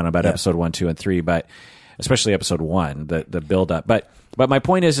phenomenon about Episode 1, 2, and 3, but especially Episode 1, the build up. But my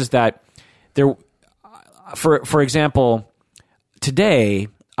point is that there, for example, today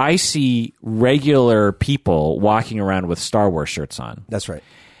I see regular people walking around with Star Wars shirts on. That's right.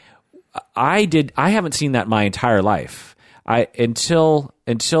 I haven't seen that my entire life. Until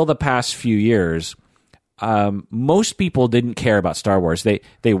the past few years, most people didn't care about Star Wars.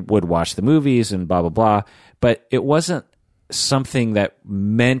 They would watch the movies and blah blah blah, but it wasn't something that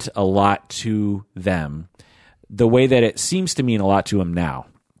meant a lot to them the way that it seems to mean a lot to them now.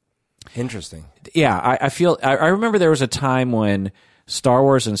 Interesting. Yeah, I remember there was a time when Star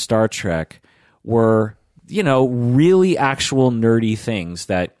Wars and Star Trek were, really actual nerdy things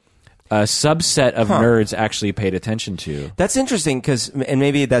that a subset of nerds actually paid attention to. That's interesting and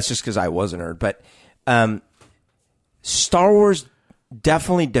maybe that's just because I was a nerd, but Star Wars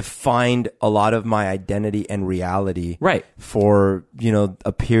definitely defined a lot of my identity and reality. Right. For,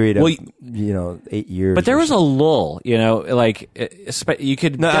 a period of, 8 years. But there was a lull, like you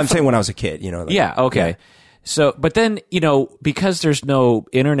could... No, I'm saying when I was a kid, Yeah, okay. Yeah. So, but then, because there's no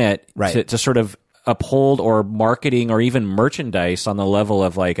internet to sort of uphold or marketing or even merchandise on the level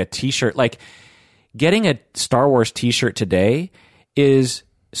of like a t-shirt, like getting a Star Wars t-shirt today is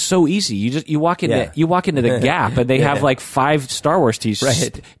so easy. You walk into the Gap and they have like 5 Star Wars t-shirts.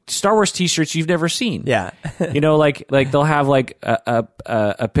 Right. Star Wars t-shirts you've never seen. Yeah. Like they'll have like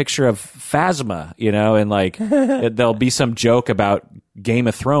a picture of Phasma, and like there'll be some joke about Game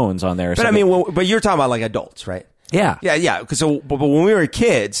of Thrones on there. But I mean, but you're talking about like adults, right? Yeah. Yeah. But when we were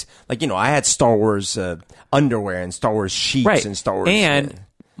kids, like, I had Star Wars underwear and Star Wars sheets and Star Wars. And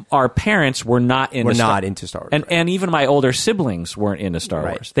our parents were not into Star Wars. And even my older siblings weren't into Star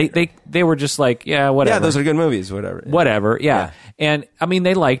Wars. They were just like, yeah, whatever. Yeah, those are good movies, whatever. Whatever, yeah. And I mean,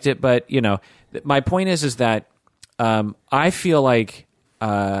 they liked it, but, my point is that I feel like,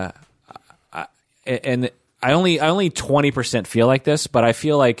 and I only 20% feel like this, but I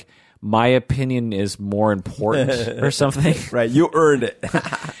feel like my opinion is more important or something. Right, you earned it.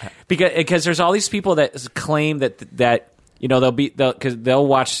 because there's all these people that claim that they'll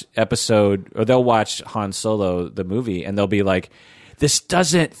watch they'll watch Han Solo the movie, and they'll be like, this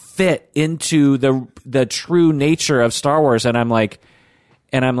doesn't fit into the true nature of Star Wars, and I'm like,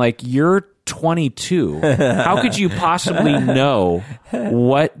 you're 22. How could you possibly know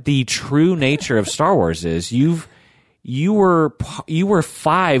what the true nature of Star Wars is? You were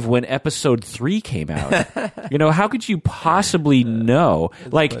 5 when Episode 3 came out. How could you possibly know?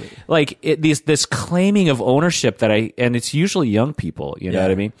 This claiming of ownership and it's usually young people. You know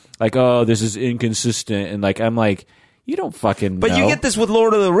what I mean? Like, oh, this is inconsistent, and I'm like, you don't fucking know. But you get this with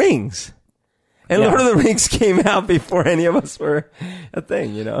Lord of the Rings. And Lord of the Rings came out before any of us were a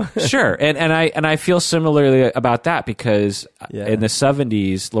thing, Sure, and I feel similarly about that because in the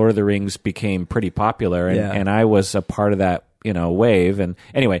 70s, Lord of the Rings became pretty popular, and I was a part of that, wave. And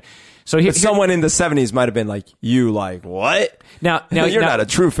anyway, so someone in the 70s might have been like, "You like what?" Now you're not a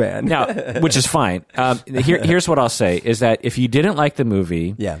true fan. Now, which is fine. Here's what I'll say: is that if you didn't like the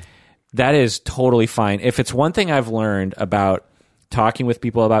movie, that is totally fine. If it's one thing I've learned about talking with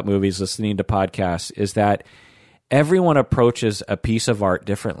people about movies, listening to podcasts, is that everyone approaches a piece of art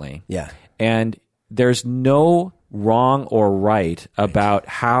differently. Yeah. And there's no wrong or right about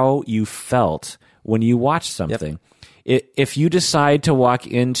how you felt when you watched something. If you decide to walk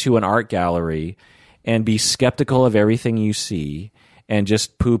into an art gallery and be skeptical of everything you see and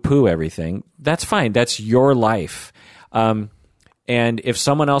just poo-poo everything, that's fine. That's your life. And if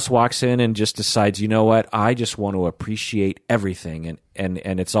someone else walks in and just decides, you know what, I just want to appreciate everything, and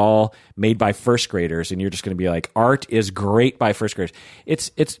it's all made by first graders, and you're just going to be like, art is great by first graders. It's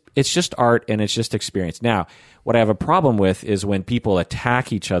just art, and it's just experience. Now, what I have a problem with is when people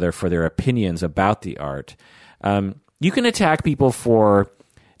attack each other for their opinions about the art. You can attack people for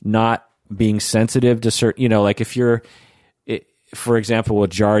not being sensitive to certain, like if you're, for example, with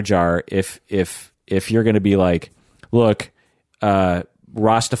Jar Jar, if you're going to be like, look,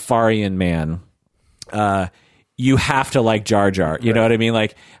 Rastafarian man, you have to like Jar Jar. You know what I mean?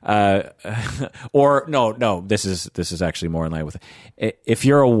 Like, or no, this is actually more in line with it. If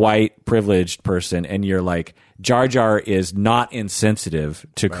you're a white privileged person and you're like, Jar Jar is not insensitive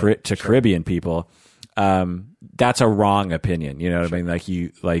to Caribbean people, that's a wrong opinion. You know what I mean?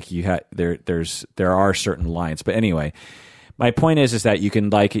 There are certain lines, but anyway, my point is that you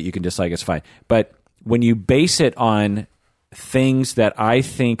can like it, you can dislike it, it's fine. But when you base it on things that I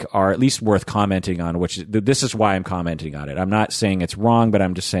think are at least worth commenting on, this is why I'm commenting on it. I'm not saying it's wrong, but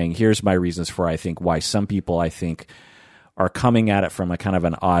I'm just saying here's my reasons for why some people I think are coming at it from a kind of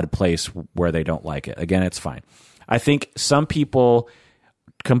an odd place where they don't like it. Again, it's fine. I think some people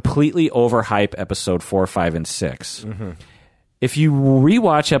completely overhype episode 4, 5, and 6. Mm-hmm. If you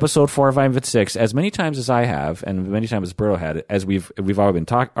rewatch episode 4, 5, and 6 as many times as I have, and many times as Berto had, as we've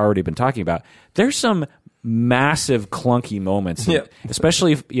already been talking about, there's some massive clunky moments,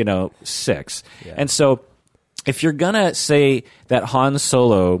 especially 6. Yeah. And so if you're gonna say that Han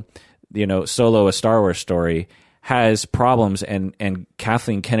Solo, Solo a Star Wars story, has problems and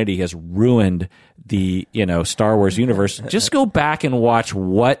Kathleen Kennedy has ruined the Star Wars universe, just go back and watch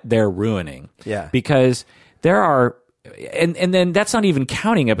what they're ruining. Yeah. Because there are, and then that's not even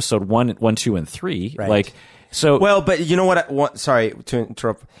counting episode 1, 2, and 3. Right. But you know what? Sorry to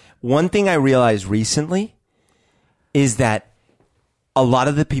interrupt. One thing I realized recently is that a lot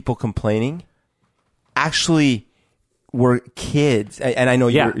of the people complaining actually were kids, and I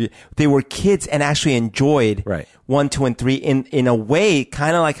know they were kids and actually enjoyed 1, 2, and 3 in a way,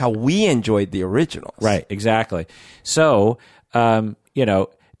 kind of like how we enjoyed the originals. Right, exactly. So, to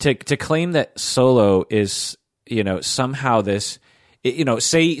claim that Solo is, somehow this,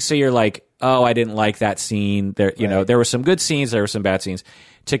 say you're like, oh, I didn't like that scene. There, there were some good scenes, there were some bad scenes.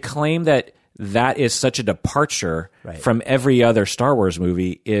 To claim that is such a departure from every other Star Wars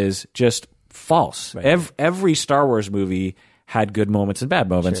movie is just false. Right. Every Star Wars movie had good moments and bad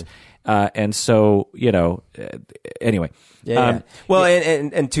moments. Sure. And so, anyway. Yeah. Well,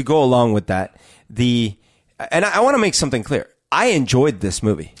 and to go along with that, and I want to make something clear. I enjoyed this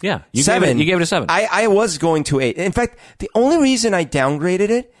movie. Yeah. You gave it a 7. I was going to 8. In fact, the only reason I downgraded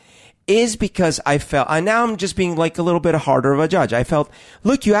it is because I felt, and now I'm just being like a little bit harder of a judge. I felt,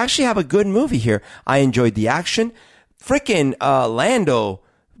 look, you actually have a good movie here. I enjoyed the action. Frickin' Lando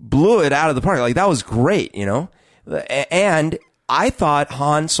blew it out of the park. Like, that was great, And I thought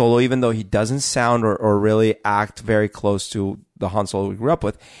Han Solo, even though he doesn't sound or really act very close to the Han Solo we grew up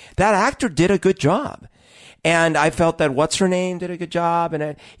with, that actor did a good job. And I felt that What's-Her-Name did a good job.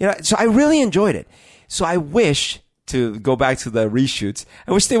 And so I really enjoyed it. So I wish to go back to the reshoots.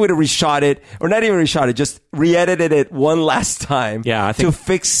 I wish they would have reshot it, or not even reshot it, just re-edited it one last time. Yeah, I think, to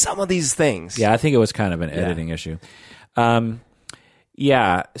fix some of these things. Yeah, I think it was kind of an editing issue.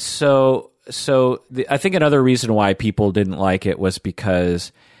 Yeah, so I think another reason why people didn't like it was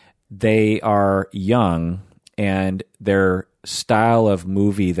because they are young and their style of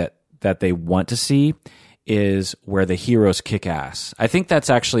movie that they want to see is where the heroes kick ass. I think that's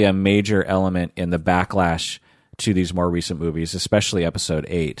actually a major element in the backlash to these more recent movies, especially Episode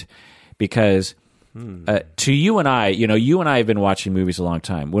 8, because to you and I, you and I have been watching movies a long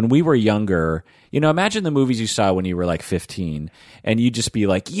time. When we were younger, imagine the movies you saw when you were like 15, and you'd just be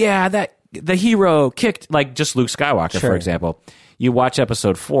like, yeah, that the hero kicked, like just Luke Skywalker, for example. You watch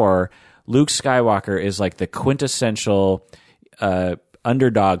Episode 4, Luke Skywalker is like the quintessential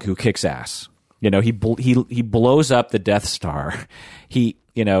underdog who kicks ass. He blows up the Death Star.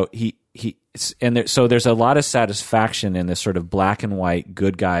 So there's a lot of satisfaction in this sort of black and white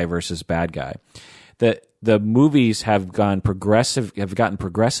good guy versus bad guy. The movies have gotten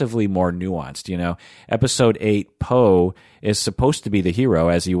progressively more nuanced. Episode 8, Poe is supposed to be the hero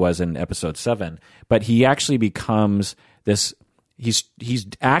as he was in Episode 7, but he actually becomes this. He's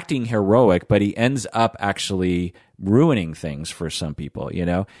acting heroic, but he ends up actually ruining things for some people.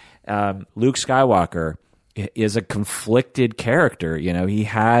 Luke Skywalker is a conflicted character. He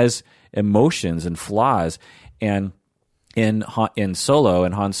has emotions and flaws, and in Han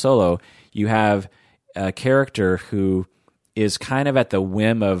Solo, you have a character who is kind of at the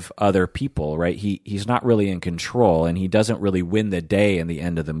whim of other people, right? He's not really in control, and he doesn't really win the day in the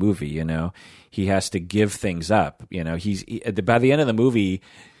end of the movie. He has to give things up. By the end of the movie,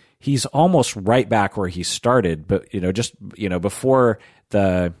 he's almost right back where he started, but before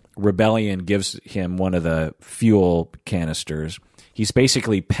the rebellion gives him one of the fuel canisters, he's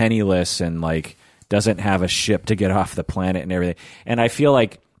basically penniless and like doesn't have a ship to get off the planet and everything. And I feel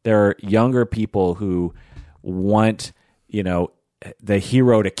like there are younger people who want, the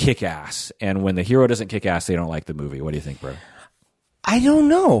hero to kick ass, and when the hero doesn't kick ass, they don't like the movie. What do you think, bro? I don't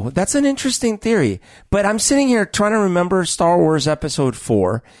know. That's an interesting theory. But I'm sitting here trying to remember Star Wars Episode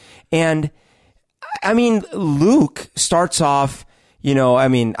 4. And, I mean, Luke starts off,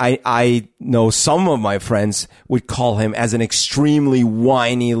 I know some of my friends would call him as an extremely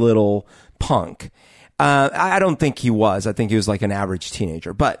whiny little punk. I don't think he was. I think he was like an average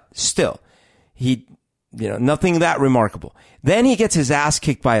teenager. But still, nothing that remarkable. Then he gets his ass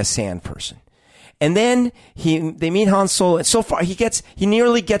kicked by a sand person. And then they meet Han Solo, and so far he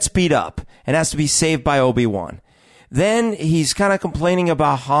nearly gets beat up and has to be saved by Obi-Wan. Then he's kind of complaining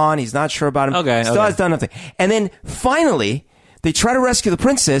about Han. He's not sure about him. Still has done nothing. And then finally, they try to rescue the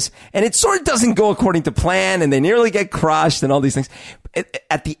princess, and it sort of doesn't go according to plan, and they nearly get crushed and all these things.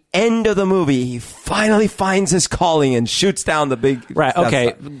 At the end of the movie, he finally finds his calling and shoots down the big... Right,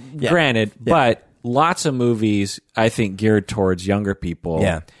 okay, granted, but lots of movies, I think, geared towards younger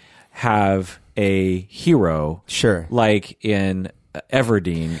people have a hero. Sure. Like in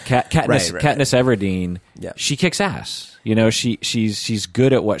Everdeen, Katniss Everdeen, she kicks ass. She's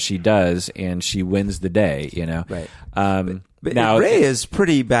good at what she does, and she wins the day, Right. But now Rey is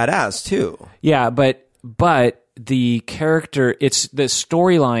pretty badass too. Yeah, but the character, the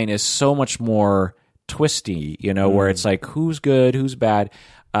storyline is so much more twisty, where it's like who's good, who's bad.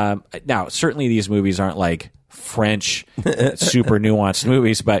 Now, certainly these movies aren't like French super nuanced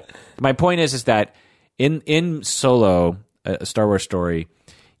movies, but my point is that in Solo, a Star Wars story,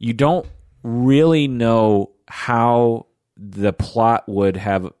 you don't really know how the plot would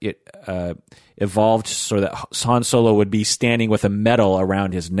have evolved so that Han Solo would be standing with a medal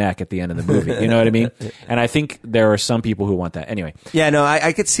around his neck at the end of the movie. You know what I mean? And I think there are some people who want that. Anyway. Yeah, no,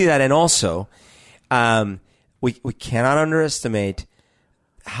 I could see that. And also, we cannot underestimate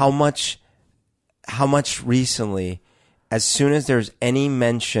how much recently, as soon as there's any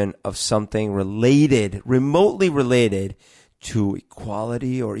mention of something remotely related to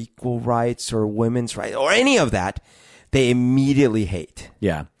equality or equal rights or women's rights or any of that, they immediately hate.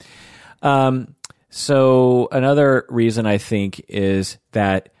 Yeah. So another reason I think is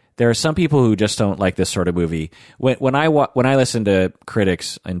that there are some people who just don't like this sort of movie. When I listen to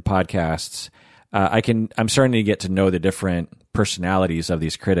critics and podcasts, I'm starting to get to know the different personalities of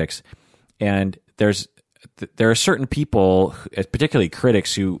these critics, and there are certain people, particularly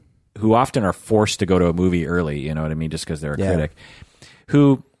critics, who often are forced to go to a movie early. You know what I mean? Just because they're a critic,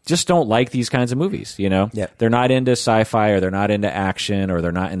 who just don't like these kinds of movies. They're not into sci-fi, or they're not into action, or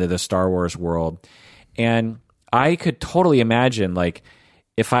they're not into the Star Wars world. And I could totally imagine, like,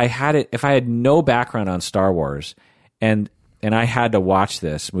 if I had no background on Star Wars, and and I had to watch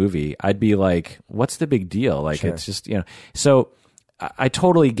this movie, I'd be like, "What's the big deal?" Like, it's just, So I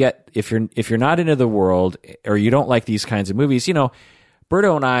totally get if you're not into the world or you don't like these kinds of movies.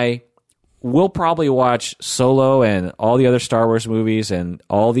 Berto and I will probably watch Solo and all the other Star Wars movies and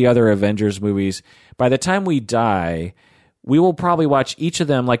all the other Avengers movies. By the time we die, we will probably watch each of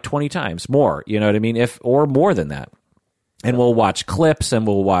them like 20 times more. You know what I mean? Or more than that. And we'll watch clips and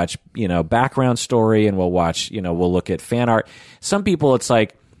we'll watch, background story and we'll watch, we'll look at fan art. Some people, it's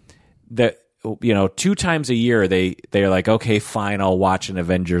like that, 2 times a year they're like, okay, fine, I'll watch an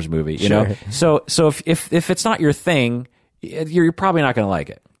Avengers movie, know? So if it's not your thing, you're probably not going to like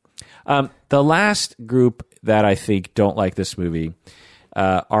it. The last group that I think don't like this movie,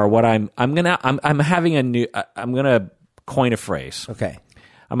 are what I'm gonna coin a phrase. Okay.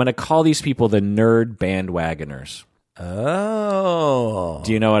 I'm gonna call these people the nerd bandwagoners. Oh.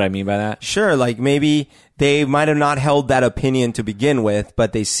 Do you know what I mean by that? Sure. Like maybe they might have not held that opinion to begin with,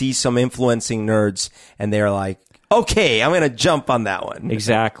 but they see some influencing nerds and they're like, okay, I'm going to jump on that one.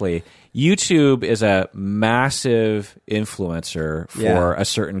 Exactly. YouTube is a massive influencer for a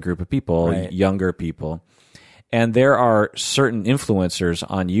certain group of people, younger people. And there are certain influencers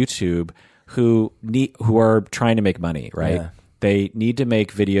on YouTube who are trying to make money, right? Yeah. They need to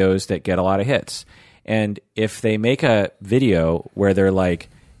make videos that get a lot of hits. And if they make a video where they're like,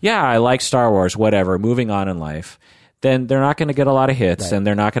 yeah, I like Star Wars, whatever, moving on in life, then they're not going to get a lot of hits and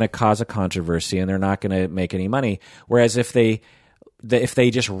they're not going to cause a controversy and they're not going to make any money. Whereas if they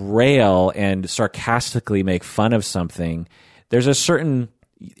just rail and sarcastically make fun of something, there's a certain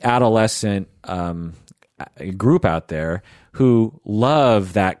adolescent group out there who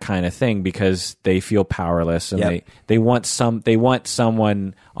love that kind of thing because they feel powerless and they want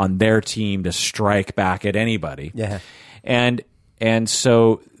someone on their team to strike back at anybody. Yeah. And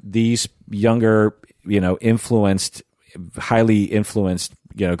so these younger, highly influenced,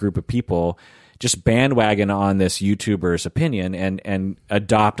 group of people just bandwagon on this YouTuber's opinion and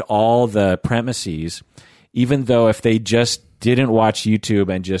adopt all the premises, even though if they just didn't watch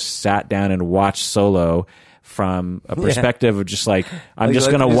YouTube and just sat down and watched Solo from a perspective of just like, I'm just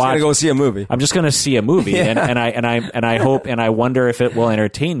going to go see a movie. I'm just going to see a movie, and I hope and I wonder if it will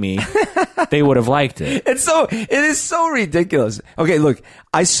entertain me. They would have liked it. It is so ridiculous. Okay, look,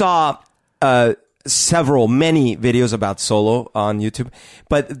 I saw many videos about Solo on YouTube,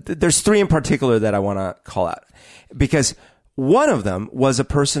 but there's 3 in particular that I want to call out because one of them was a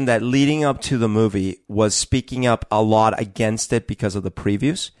person that leading up to the movie was speaking up a lot against it because of the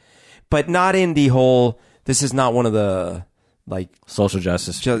previews, but not in the whole, this is not one of the like social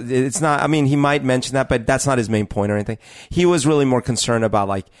justice. It's not, I mean, he might mention that, but that's not his main point or anything. He was really more concerned about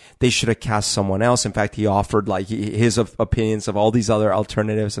like, they should have cast someone else. In fact, he offered like his opinions of all these other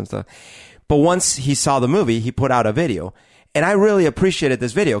alternatives and stuff. But once he saw the movie, he put out a video. And I really appreciated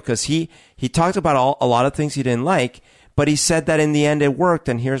this video because he talked about a lot of things he didn't like, but he said that in the end it worked,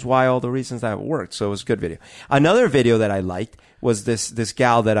 and here's why, all the reasons that it worked. So it was a good video. Another video that I liked was this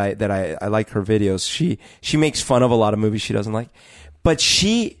gal that I like her videos. She makes fun of a lot of movies she doesn't like, but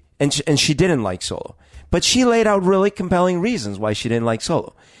she didn't like Solo, but she laid out really compelling reasons why she didn't like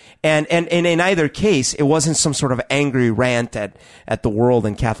Solo. And in either case, it wasn't some sort of angry rant at the world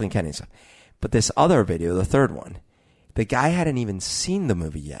and Kathleen Kennedy stuff. But this other video, the third one, the guy hadn't even seen the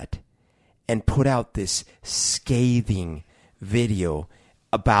movie yet and put out this scathing video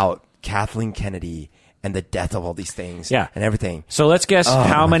about Kathleen Kennedy and the death of all these things and everything. So let's guess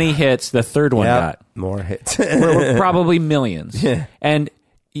how many hits the third one got. More hits. We're probably millions. Yeah. And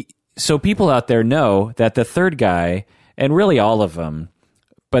so people out there know that the third guy, and really all of them,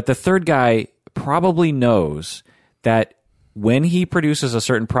 but the third guy probably knows that when he produces a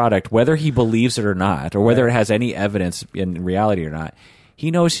certain product, whether he believes it or not, or whether it has any evidence in reality or not, he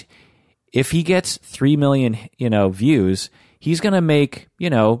knows if he gets 3 million, views, he's going to make,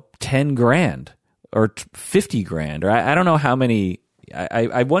 10 grand or 50 grand, or I don't know how many.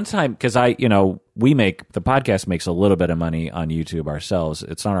 I one time, because the podcast makes a little bit of money on YouTube ourselves.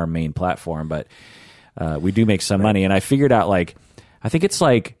 It's not our main platform, but we do make some money. And I figured out I think it's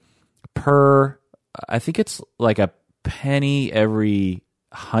like a penny every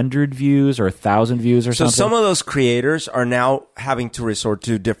 100 views or 1,000 views or something. So some of those creators are now having to resort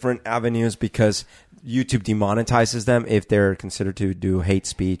to different avenues because YouTube demonetizes them if they're considered to do hate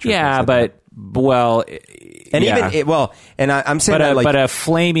speech. Or I'm saying but a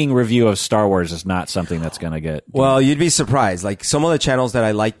flaming review of Star Wars is not something that's going to get. Well, you'd be surprised. Like some of the channels that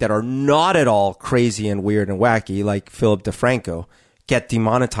I like that are not at all crazy and weird and wacky, like Philip DeFranco, get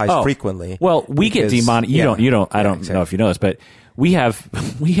demonetized frequently. Well, we get demonetized. I don't know if you know this, but we have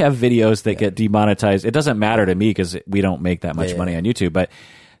videos that get demonetized. It doesn't matter to me because we don't make that much money on YouTube, but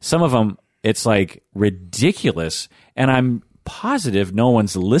some of them, it's like ridiculous, and I'm positive no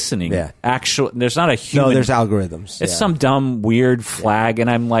one's listening. Actually, there's not a human. No, there's algorithms. It's some dumb weird flag, and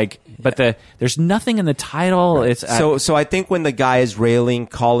I'm like, but there's nothing in the title. Right. It's so I think when the guy is railing,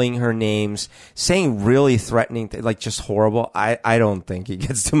 calling her names, saying really threatening, like just horrible, I don't think he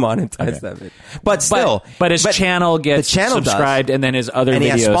gets demonetized that bit. But still, but his channel gets subscribed, does. And then his other and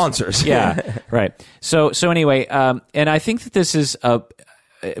videos. He has sponsors. Yeah, right. So anyway, and I think that this is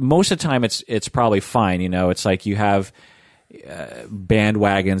most of the time it's probably fine. You know, it's like you have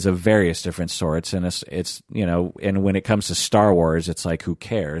bandwagons of various different sorts, and it's you know, and when it comes to Star Wars, it's like, who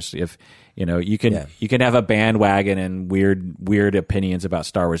cares if you know, you can have a bandwagon and weird opinions about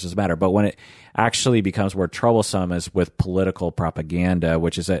Star Wars, doesn't matter. But when it actually becomes more troublesome is with political propaganda,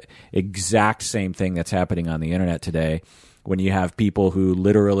 which is the exact same thing that's happening on the internet today, when you have people who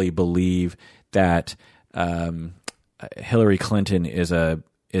literally believe that Hillary Clinton is a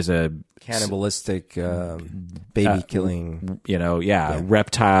cannibalistic, baby killing,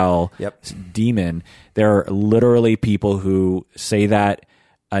 reptile demon. There are literally people who say that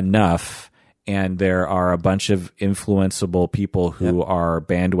enough, and there are a bunch of influenceable people who are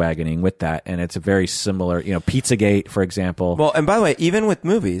bandwagoning with that, and it's a very similar, you know, Pizzagate, for example. Well, and by the way, even with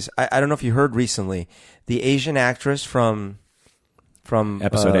movies, I don't know if you heard recently, the Asian actress from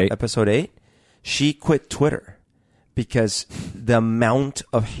Episode 8, she quit Twitter. Because the amount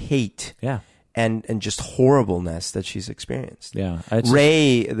of hate and just horribleness that she's experienced. Yeah.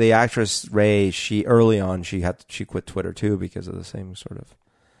 Ray, the actress Ray, she early on she quit Twitter too because of the same sort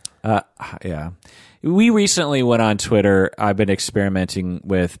of. We recently went on Twitter. I've been experimenting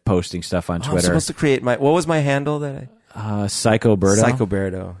with posting stuff on Twitter. I'm supposed to create what was my handle that Psycho Birdo. Psycho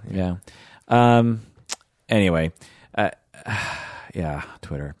Birdo. Yeah. Anyway,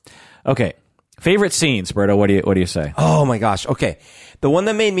 Twitter. Okay. Favorite scenes, Berto? What do you say? Oh my gosh! Okay, the one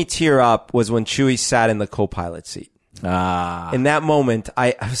that made me tear up was when Chewie sat in the co-pilot seat. In that moment,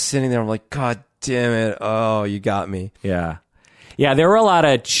 I was sitting there. I'm like, God damn it! Oh, you got me. Yeah. There were a lot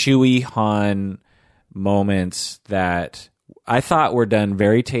of Chewie Han moments that I thought were done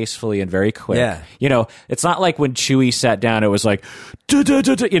very tastefully and very quick. Yeah. You know, it's not like when Chewie sat down, it was like,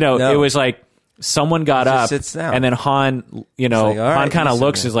 you know, it was like. Someone got up, sits down. And then Han, you know, like, Han kind of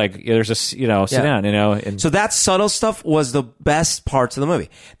looks is like, there's a, you know, sit down, you know. And so that subtle stuff was the best parts of the movie.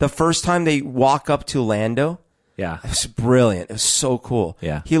 The first time they walk up to Lando, it was brilliant. It was so cool.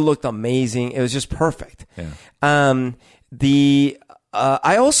 Yeah, he looked amazing. It was just perfect. Yeah. I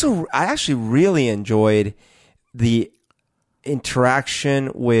actually really enjoyed the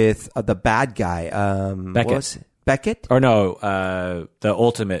interaction with the bad guy. Beckett. What was it? Beckett? Or no, the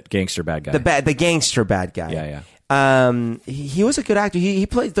ultimate gangster bad guy. The gangster bad guy. Yeah. He was a good actor. He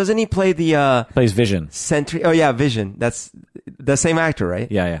plays. Doesn't he play the plays Vision? Sentry. Oh yeah, Vision. That's the same actor,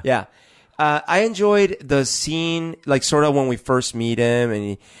 right? Yeah. I enjoyed the scene, like sort of when we first meet him,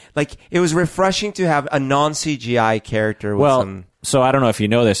 and it was refreshing to have a non-CGI character. With so I don't know if you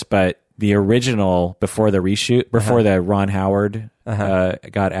know this, but the original before the reshoot, before the Ron Howard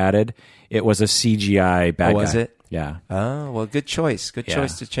got added. It was a CGI bad guy. Was it? Yeah. Oh, well, good choice. Good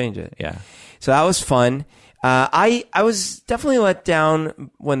choice to change it. Yeah. So that was fun. I was definitely let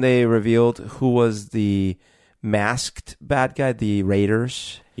down when they revealed who was the masked bad guy, the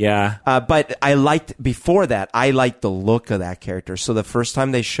Raiders. Yeah. But I liked the look of that character. So the first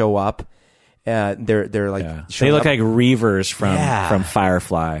time they show up, they're like... Yeah. They look like Reavers from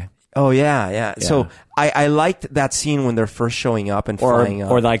Firefly. Oh, yeah. So I liked that scene when they're first showing up and flying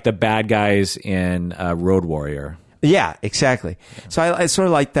up. Or like the bad guys in Road Warrior. Yeah, exactly. Yeah. So I sort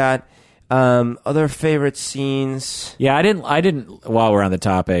of like that. Other favorite scenes? Yeah, I didn't, while we're on the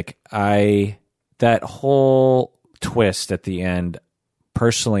topic, that whole twist at the end,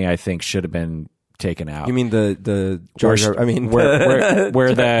 personally, I think should have been taken out. You mean the Jar Jar? I mean, where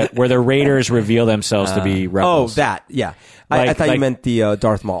the Raiders reveal themselves to be rebels. Oh, that, yeah. I thought you meant the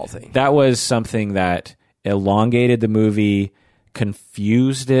Darth Maul thing. That was something that elongated the movie,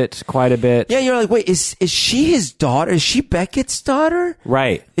 confused it quite a bit. Yeah, you're like, wait, is she his daughter? Is she Beckett's daughter?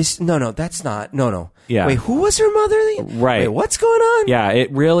 Right. No, that's not. No. Yeah. Wait, who was her mother? Right. Wait, what's going on? Yeah,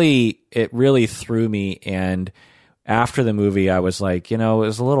 it really threw me. And after the movie, I was like, you know, it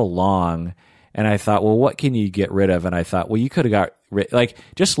was a little long. And I thought, well, what can you get rid of? And I thought, well, you could have got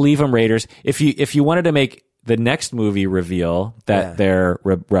just leave them Raiders. If you wanted to make the next movie reveal that they're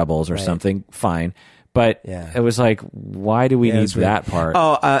rebels or something, fine. But it was like, why do we need that part?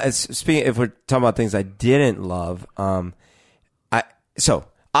 Oh, speaking, if we're talking about things I didn't love, so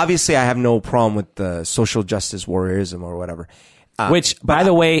obviously I have no problem with the social justice warriorism or whatever. Which, by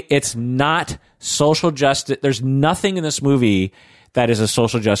the way, it's not social justice. There's nothing in this movie that is a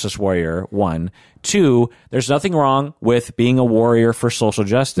social justice warrior, 1. 2, there's nothing wrong with being a warrior for social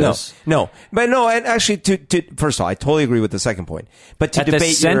justice. No. But no, and actually, first of all, I totally agree with the second point. But to At the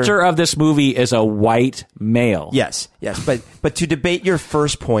center of this movie is a white male. Yes. But to debate your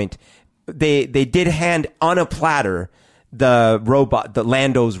first point, they did hand on a platter the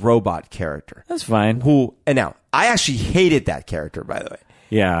Lando's robot character. That's fine. And now, I actually hated that character, by the way.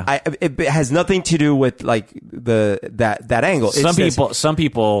 Yeah. It has nothing to do with like that angle. Some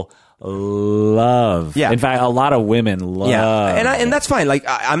people love. Yeah. In fact, a lot of women love. Yeah. And that's fine. Like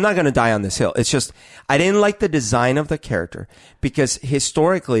I'm not going to die on this hill. It's just I didn't like the design of the character because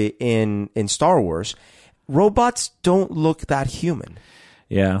historically in Star Wars, robots don't look that human.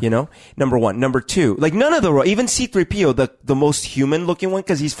 Yeah. You know, number 1. Number 2, like none of even C-3PO, the most human looking one,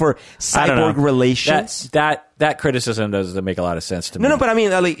 because he's for cyborg relations. That criticism doesn't make a lot of sense to me. No, but I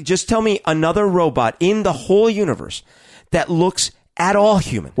mean, like, just tell me another robot in the whole universe that looks at all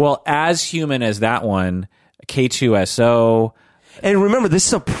human. Well, as human as that one, K2SO. And remember, this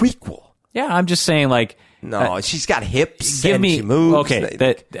is a prequel. Yeah, I'm just saying, like. No, she's got hips. Give me she moves.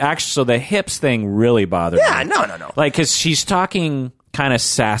 Okay, so the hips thing really bothered me. Yeah, no. Like, because she's talking kind of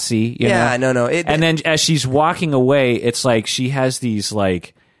sassy. You know? No. And then as she's walking away, it's like she has these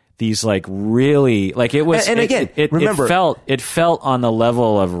really like it was. And again, remember, it felt on the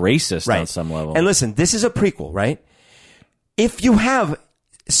level of racist on some level. And listen, this is a prequel, right? If you have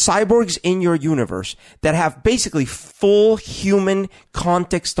cyborgs in your universe that have basically full human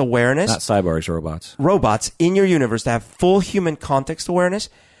context awareness, not cyborgs, robots in your universe that have full human context awareness,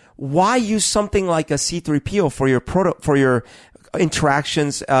 why use something like a C-3PO for your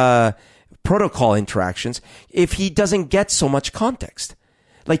interactions, protocol interactions, if he doesn't get so much context?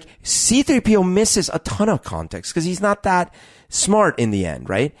 Like C-3PO misses a ton of context because he's not that smart in the end,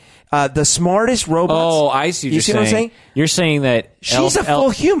 right? The smartest robots. Oh, I see. You see what I'm saying? You're saying that she's a full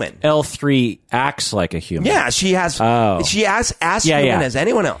human. L3 acts like a human. Yeah, she has. She as human as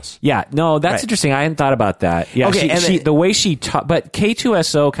anyone else. Yeah, no, that's interesting. I hadn't thought about that. Yeah, okay, the way she taught, but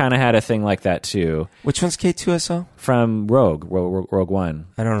K2SO kind of had a thing like that too. Which one's K2SO? From Rogue One.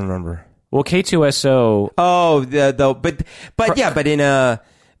 I don't remember. Well, K2SO. Oh,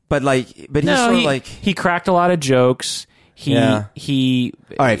 He cracked a lot of jokes. He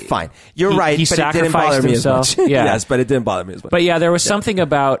all right, fine. You're right. He but sacrificed it didn't bother himself. Me as much. Yeah. Yes, but it didn't bother me as much. But yeah, there was something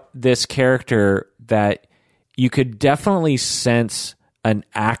about this character that you could definitely sense an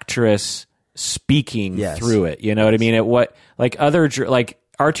actress speaking through it. You know what I mean? Like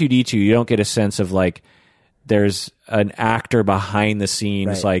R2-D2, you don't get a sense of like there's an actor behind the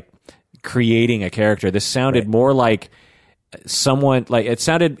scenes like creating a character. This sounded more like someone like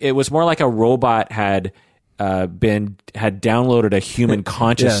it was more like a robot had downloaded a human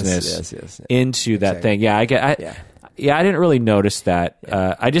consciousness into that thing. Yeah, I didn't really notice that.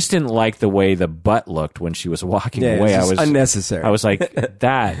 I just didn't like the way the butt looked when she was walking away. It was unnecessary. I was like,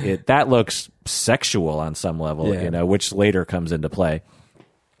 that looks sexual on some level, you know, which later comes into play.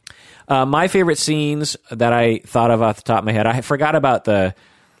 My favorite scenes that I thought of off the top of my head, I forgot about the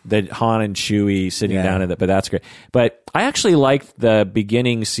Han and Chewie sitting down in it, but that's great. But I actually liked the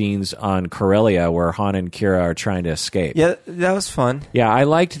beginning scenes on Corellia where Han and Kira are trying to escape. Yeah, that was fun. Yeah, I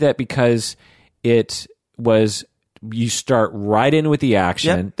liked that because it was, you start right in with the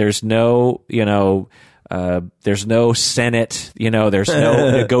action. Yep. There's no, there's no Senate, there's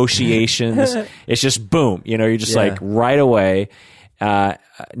no negotiations. It's just boom, you're just like right away. Now,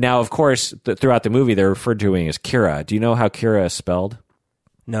 of course, throughout the movie, they're referred to as Kira. Do you know how Kira is spelled?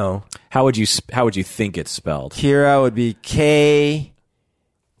 No. How would you think it's spelled? Kira would be Kira,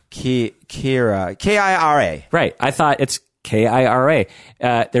 Kira. Right. I thought it's Kira.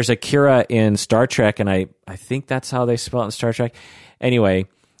 There's a Kira in Star Trek, and I think that's how they spell it in Star Trek. Anyway,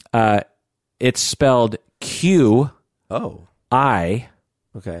 it's spelled Q. Oh. I.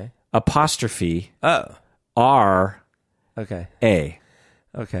 Okay. Apostrophe. Oh. R. Okay. A.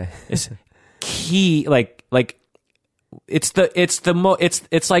 Okay. It's key like. It's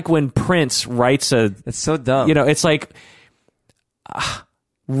like when Prince writes it's so dumb. It's like,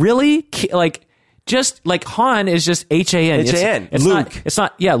 really? Like, just like Han is just HAN. HAN. It's Luke.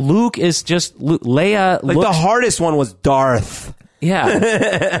 Luke is just Luke. Leia. Like the hardest one was Darth.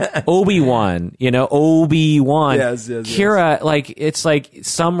 Yeah. Obi-Wan, Obi-Wan. Yes. Kira, like, it's like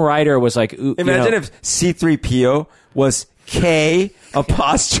some writer was like, imagine if C-3PO was K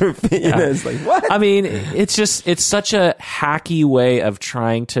apostrophe. It's like, what? I mean, it's such a hacky way of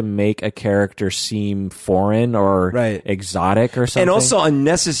trying to make a character seem foreign or exotic or something. And also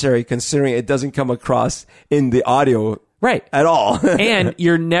unnecessary considering it doesn't come across in the audio right at all. And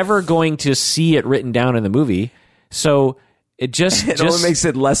you're never going to see it written down in the movie, so it only makes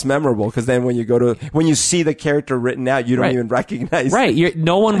it less memorable, because then when you see the character written out, you don't even recognize it.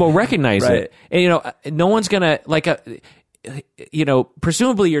 No one will recognize it, and no one's gonna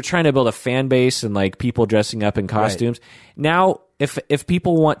presumably you're trying to build a fan base and like people dressing up in costumes. Now, if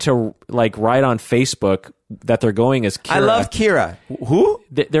people want to like write on Facebook that they're going as Kira, I love Kira. Who?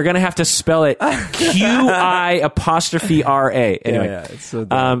 They're going to have to spell it QI''RA. Anyway, it's so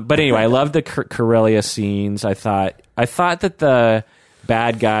dumb. but anyway, I love the Corellia scenes. I thought that the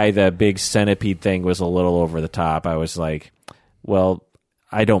bad guy, the big centipede thing, was a little over the top. I was like, well,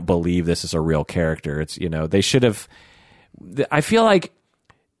 I don't believe this is a real character. It's they should have. I feel like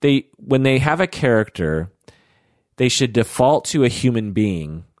when they have a character, they should default to a human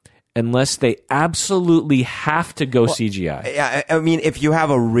being unless they absolutely have to go CGI. Yeah, I mean, if you have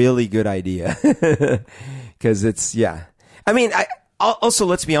a really good idea, because it's I mean, also,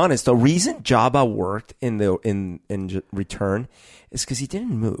 let's be honest. The reason Jabba worked in Return is because he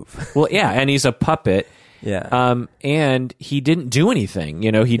didn't move. Well, yeah, and he's a puppet. Yeah. And he didn't do anything.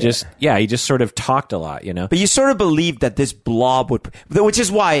 He just sort of talked a lot. But you sort of believed that this blob would, which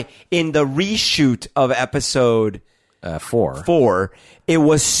is why in the reshoot of episode 4, it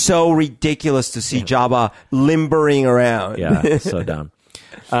was so ridiculous to see Jabba limbering around. Yeah, so dumb.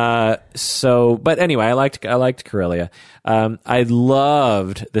 But anyway, I liked Corellia. I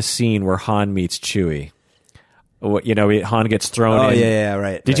loved the scene where Han meets Chewie. Han gets thrown in. Yeah,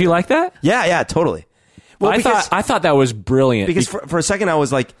 right. Did you like that? Yeah, totally. Well, I thought that was brilliant. Because for a second I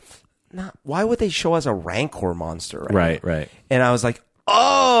was like, why would they show us a Rancor monster? Right. And I was like,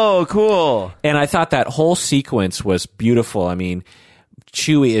 oh, cool. And I thought that whole sequence was beautiful. I mean,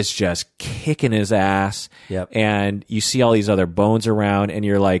 Chewie is just kicking his ass. Yep. And you see all these other bones around, and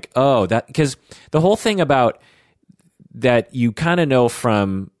you're like, oh, that, because the whole thing about that you kind of know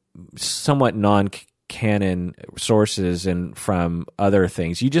from somewhat non-canon sources and from other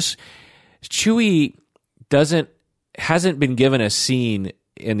things. Chewie hasn't been given a scene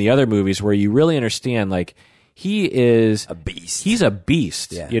in the other movies where you really understand, like, he is a beast. He's a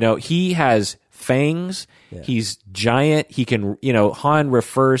beast. Yeah. He has fangs. Yeah. He's giant. He can, Han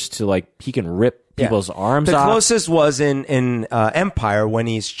refers to, like, he can rip people's arms off. The closest was in Empire when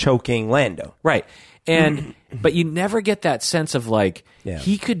he's choking Lando. Right. And but you never get that sense of like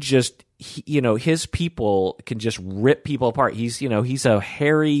he could just his people can just rip people apart. He's a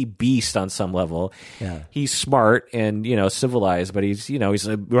hairy beast on some level. Yeah. He's smart and civilized, but he's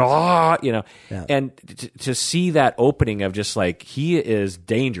a and to see that opening of just like he is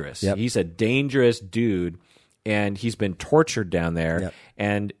dangerous. Yep. He's a dangerous dude, and he's been tortured down there. Yep.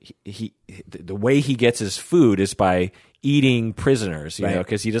 And the way he gets his food is by eating prisoners,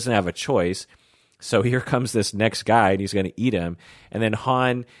 because he doesn't have a choice. So here comes this next guy, and he's going to eat him. And then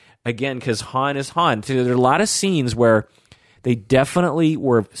Han, again, because Han is Han. There are a lot of scenes where they definitely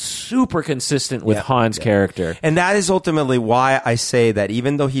were super consistent with Han's character. And that is ultimately why I say that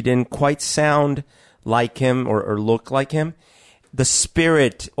even though he didn't quite sound like him or look like him, the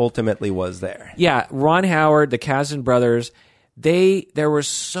spirit ultimately was there. Yeah, Ron Howard, the Kazan brothers, there were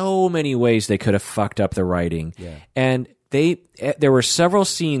so many ways they could have fucked up the writing. Yeah. And there were several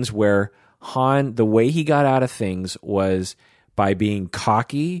scenes where Han, the way he got out of things was by being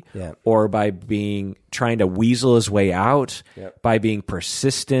cocky or by trying to weasel his way out, by being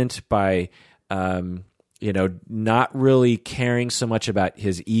persistent, by not really caring so much about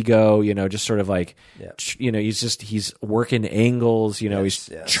his ego, just sort of like he's working angles, he's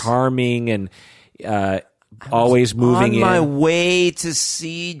charming and always moving on my way to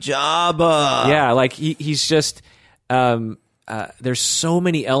see Jabba. Yeah, like he's just there's so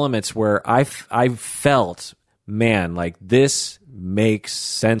many elements where I felt, man, like this makes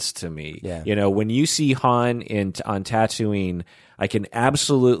sense to me. Yeah. When you see Han on Tatooine, I can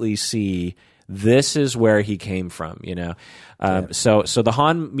absolutely see this is where he came from. So the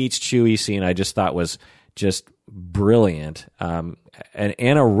Han meets Chewie scene I just thought was just brilliant, and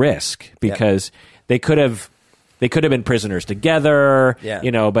a risk because they could have been prisoners together.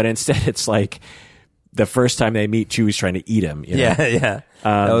 But instead it's like, the first time they meet, Chewie's trying to eat him. That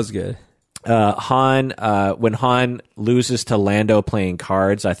was good. When Han loses to Lando playing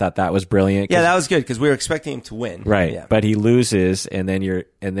cards, I thought that was brilliant. Yeah, that was good because we were expecting him to win. Right, but he loses, and then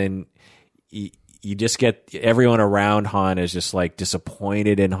you just get everyone around Han is just like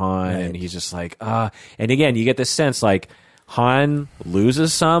disappointed in Han, and he's just like and again you get this sense like Han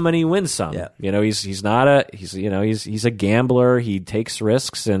loses some and he wins some. Yeah. He's a gambler. He takes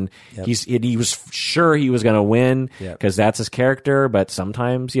risks, and he was sure he was going to win because that's his character. But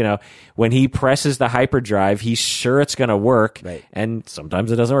sometimes, when he presses the hyperdrive, he's sure it's going to work, and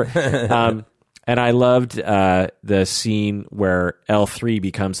sometimes it doesn't work. And I loved the scene where L3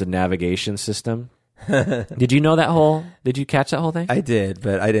 becomes the navigation system. Did you catch that whole thing? I did,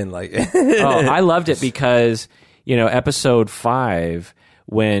 but I didn't like it. I loved it because episode 5,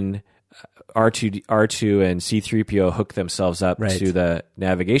 when R2 and C-3PO hook themselves up to the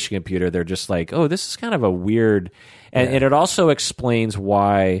navigation computer, they're just like, oh, this is kind of a weird, and it also explains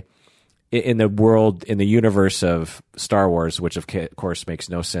why in the universe of Star Wars, which of course makes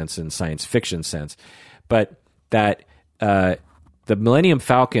no sense in science fiction sense, but that the Millennium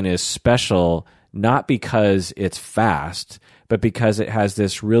Falcon is special not because it's fast, but because it has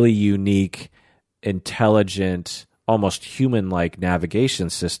this really unique, intelligent, almost human-like navigation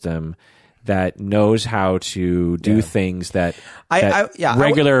system that knows how to do things that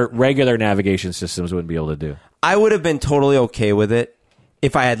regular navigation systems wouldn't be able to do. I would have been totally okay with it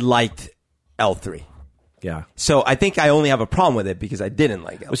if I had liked L3. Yeah. So I think I only have a problem with it because I didn't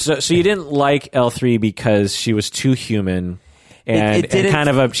like L3. So you didn't like L3 because she was too human and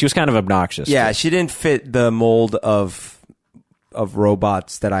she was kind of obnoxious. Yeah, she didn't fit the mold of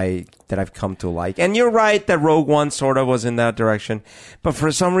robots that I've come to like. And you're right that Rogue One sort of was in that direction, but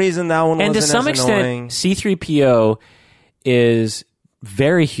for some reason that one wasn't as annoying. And to some extent, C-3PO is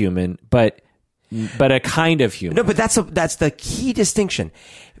very human, but a kind of human. No, but that's the key distinction.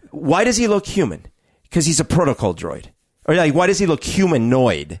 Why does he look human? Because he's a protocol droid. Or why does he look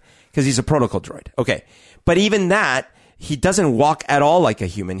humanoid? Because he's a protocol droid. Okay, but even that. He doesn't walk at all like a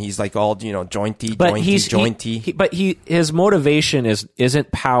human. He's like all, jointy. But his motivation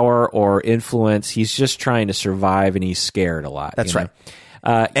isn't power or influence. He's just trying to survive, and he's scared a lot. That's right.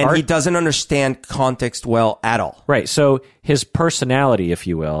 And he doesn't understand context well at all. Right. So his personality, if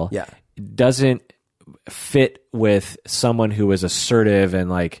you will, doesn't fit with someone who is assertive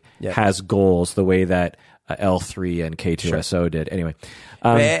and has goals the way that L3 and K2SO did. Anyway.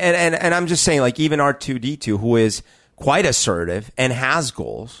 And I'm just saying, even R2-D2, who is quite assertive and has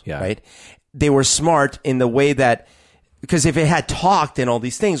goals, right? They were smart in the way that, because if it had talked and all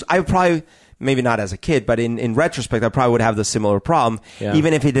these things, I would probably, maybe not as a kid, but in retrospect, I probably would have the similar problem,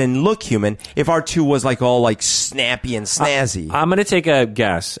 even if it didn't look human, if R2 was all snappy and snazzy. I'm going to take a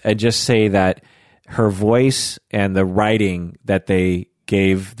guess and just say that her voice and the writing that they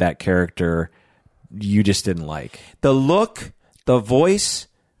gave that character, you just didn't like. The look, the voice,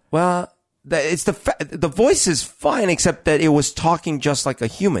 well... the voice is fine, except that it was talking just like a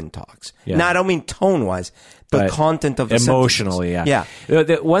human talks. Yeah. Now, I don't mean tone-wise, but content of the emotionally, sentences. Yeah.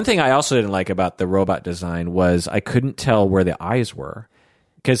 The one thing I also didn't like about the robot design was I couldn't tell where the eyes were.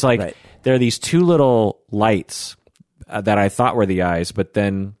 Because, there are these two little lights that I thought were the eyes, but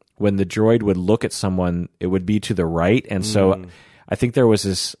then when the droid would look at someone, it would be to the right. And so I think there was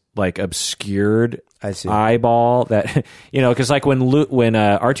this, obscured eyeball that, because when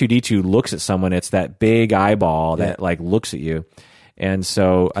R2-D2 looks at someone, it's that big eyeball that looks at you. And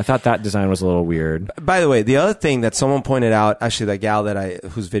so I thought that design was a little weird. By the way, the other thing that someone pointed out, actually that gal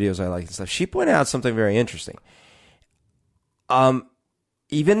whose videos I like and stuff, she pointed out something very interesting.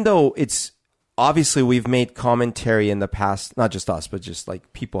 Even though it's obviously we've made commentary in the past, not just us, but just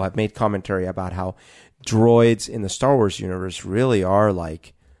people have made commentary about how droids in the Star Wars universe really are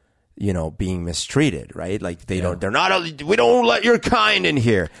being mistreated, right? We don't let your kind in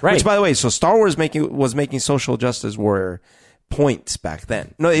here. Right. Which, by the way, so Star Wars was making social justice warrior points back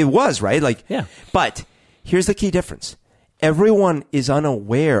then. No, it was, right? But here's the key difference. Everyone is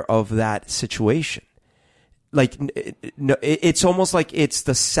unaware of that situation. It's almost like it's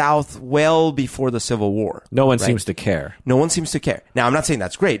the South well before the Civil War. No one seems to care. No one seems to care. Now, I'm not saying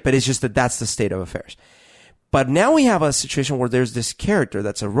that's great, but it's just that that's the state of affairs. But now we have a situation where there's this character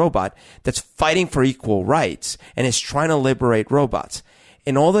that's a robot that's fighting for equal rights and is trying to liberate robots.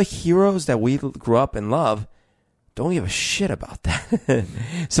 And all the heroes that we grew up and love don't give a shit about that.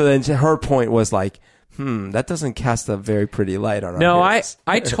 So then her point was that doesn't cast a very pretty light on our heroes.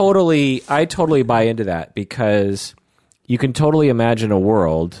 I totally buy into that, because you can totally imagine a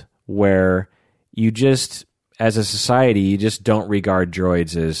world where you just, as a society, you just don't regard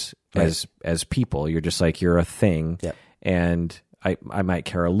droids as people. You're just you're a thing, and I might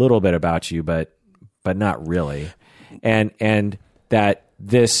care a little bit about you, but not really. And that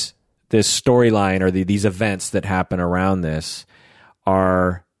this storyline or these events that happen around this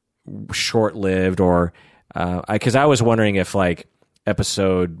are short-lived, or because I was wondering if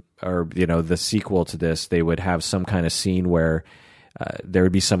episode or the sequel to this, they would have some kind of scene where there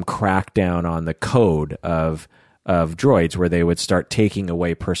would be some crackdown on the code of droids, where they would start taking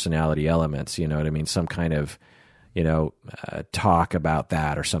away personality elements. You know what I mean? Some kind of talk about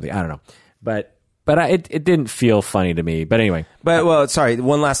that or something. I don't know, but it didn't feel funny to me. But anyway, sorry.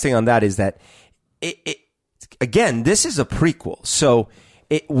 One last thing on that is that again, this is a prequel, so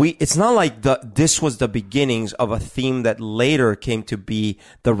it's not like this was the beginnings of a theme that later came to be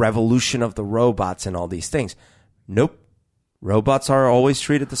the revolution of the robots and all these things. Nope, robots are always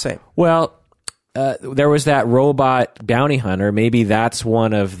treated the same. Well, there was that robot bounty hunter. Maybe that's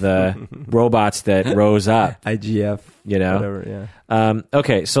one of the robots that rose up. IGF, whatever. Yeah.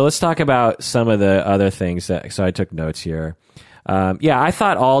 Okay, so let's talk about some of the other things. So I took notes here. I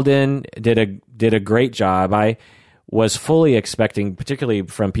thought Alden did a great job. I was fully expecting, particularly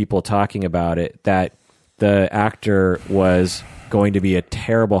from people talking about it, that the actor was going to be a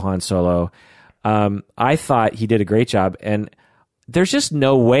terrible Han Solo. I thought he did a great job, and there's just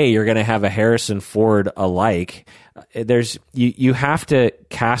no way you're going to have a Harrison Ford alike. You have to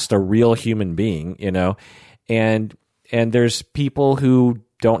cast a real human being, and there's people who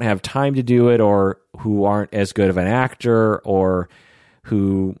don't have time to do it, or who aren't as good of an actor, or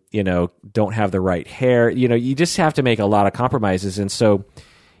who don't have the right hair. You just have to make a lot of compromises, and so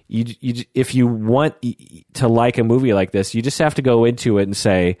if you want to like a movie like this, you just have to go into it and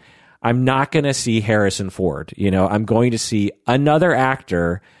say, I'm not going to see Harrison Ford. I'm going to see another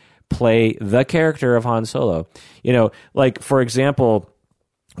actor play the character of Han Solo. Like, for example,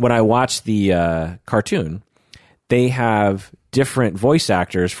 when I watched the cartoon, they have different voice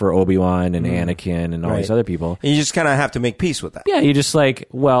actors for Obi-Wan and Anakin and all these other people. And you just kind of have to make peace with that. Yeah, you just like,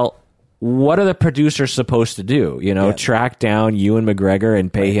 well, what are the producers supposed to do? Track down Ewan McGregor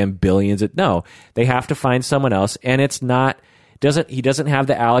and pay him billions? No, they have to find someone else, and it's not... He doesn't have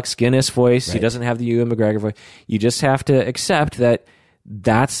the Alex Guinness voice. Right. He doesn't have the Ewan McGregor voice. You just have to accept that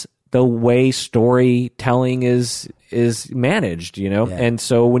that's the way storytelling is managed, Yeah. And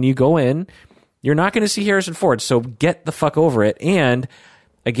so when you go in, you're not going to see Harrison Ford. So get the fuck over it. And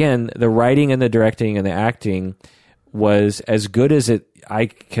again, the writing and the directing and the acting was as good as I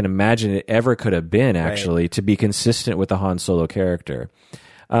can imagine it ever could have been, actually, to be consistent with the Han Solo character.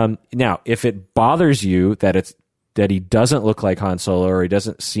 Now, if it bothers you that he doesn't look like Han Solo, or he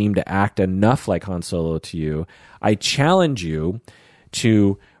doesn't seem to act enough like Han Solo to you, I challenge you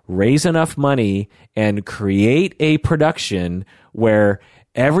to raise enough money and create a production where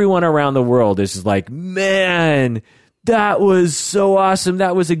everyone around the world is like, man, that was so awesome.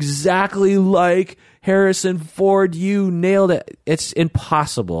 That was exactly like Harrison Ford. You nailed it. It's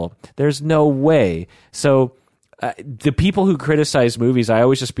impossible. There's no way. So the people who criticize movies, I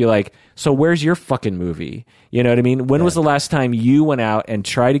always just be like, so where's your fucking movie? You know what I mean? When was the last time you went out and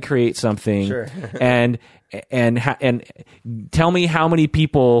tried to create something? Sure. and tell me how many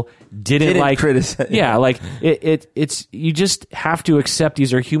people didn't like criticize? Yeah, like it's you just have to accept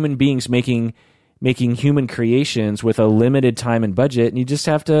these are human beings making human creations with a limited time and budget, and you just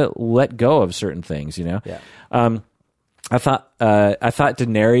have to let go of certain things. Yeah. I thought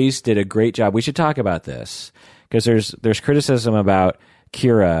Daenerys did a great job. We should talk about this, because there's criticism about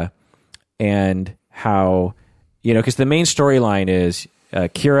Kira and how, because the main storyline is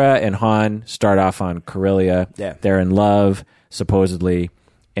Kira and Han start off on Corellia. Yeah. They're in love, supposedly,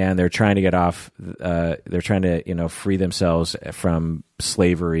 and they're trying to get off. They're trying to free themselves from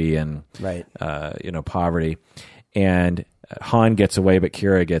slavery and poverty. And Han gets away, but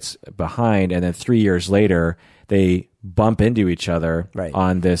Kira gets behind. And then 3 years later, they bump into each other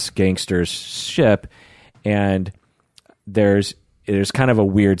on this gangster's ship. And there's kind of a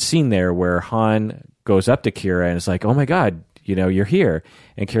weird scene there where Han goes up to Kira and is like, "Oh my God, you're here."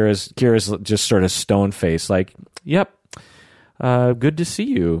 And Kira's just sort of stone faced, like, "Yep, good to see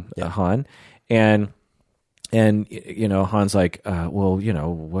you, Han." And Han's like, "Well,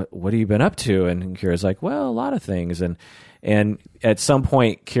 what have you been up to?" And Kira's like, "Well, a lot of things." And at some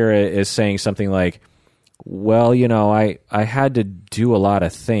point, Kira is saying something like, "Well, I had to do a lot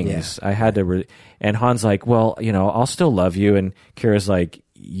of things. I had to." And Han's like, "Well, I'll still love you." And Kira's like,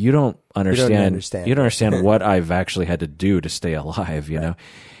 "You don't understand. You don't understand what I've actually had to do to stay alive, know."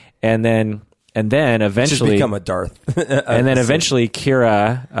 And then eventually just become a Darth. And then eventually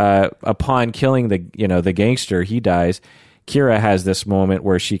Kira, upon killing the gangster, he dies. Kira has this moment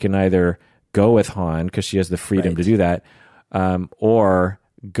where she can either go with Han because she has the freedom to do that, or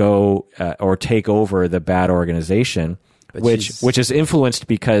go or take over the bad organization, which is influenced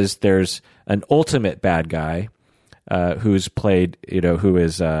because there's an ultimate bad guy who's played, who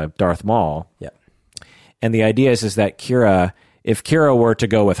is Darth Maul. Yeah. And the idea is that Kira if Kira were to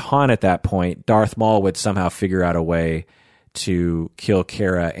go with Han at that point, Darth Maul would somehow figure out a way to kill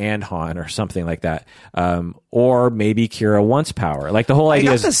Kira and Han or something like that. Or maybe Kira wants power. Like the whole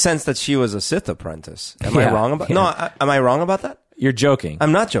idea is... I got the sense that she was a Sith apprentice. Am I wrong about No, am I wrong about that? You're joking.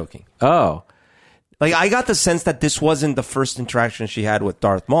 I'm not joking. Oh. Like, I got the sense that this wasn't the first interaction she had with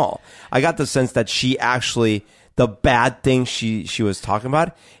Darth Maul. I got the sense that she actually... The bad thing she was talking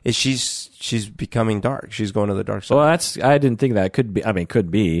about is she's becoming dark. She's going to the dark side. Well, I didn't think that. Could be. I mean,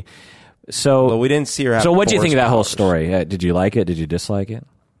 could be. So, but we didn't see her have So what do you think of that whole powers. story? Did you like it? Did you dislike it?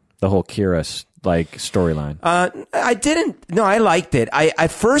 The whole Kira storyline. I didn't. No, I liked it.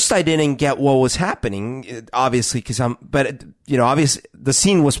 At first I didn't get what was happening, obviously, but obviously the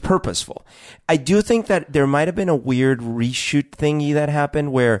scene was purposeful. I do think that there might have been a weird reshoot thingy that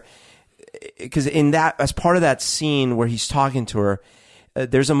happened where, because as part of that scene where he's talking to her,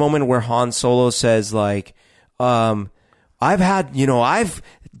 there's a moment where Han Solo says like, I've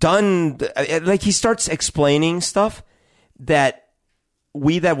done, like he starts explaining stuff that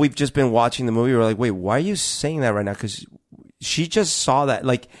we've just been watching the movie. We're like, wait, why are you saying that right now? Because she just saw that.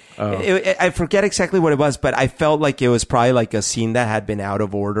 Like, I forget exactly what it was, but I felt like it was probably like a scene that had been out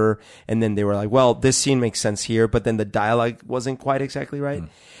of order. And then they were like, well, this scene makes sense here, but then the dialogue wasn't quite exactly right.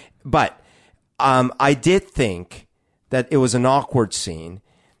 But I did think that it was an awkward scene.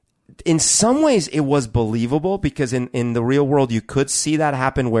 In some ways, it was believable because in the real world, you could see that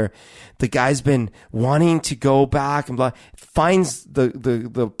happen where the guy's been wanting to go back and blah, finds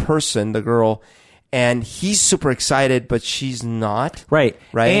the person, the girl, and he's super excited, but she's not. Right.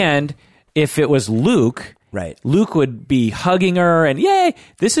 And if it was Luke, Luke would be hugging her and, yay,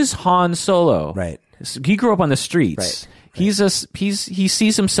 this is Han Solo. Right. He grew up on the streets. He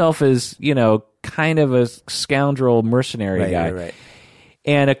sees himself as, kind of a scoundrel mercenary guy. Right.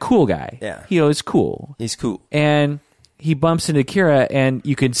 And a cool guy. Yeah. He's cool. He's cool. And he bumps into Kira, and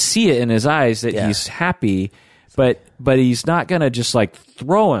you can see it in his eyes that he's happy, but he's not going to just like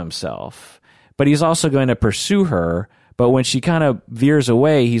throw himself. But he's also going to pursue her. But when she kind of veers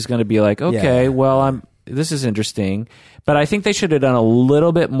away, he's going to be like, okay, well, this is interesting. But I think they should have done a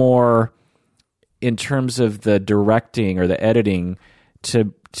little bit more in terms of the directing or the editing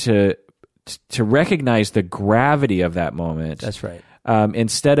to recognize the gravity of that moment. That's right.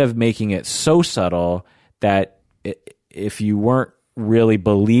 Instead of making it so subtle that if you weren't really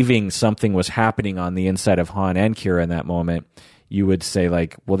believing something was happening on the inside of Han and Kira in that moment, you would say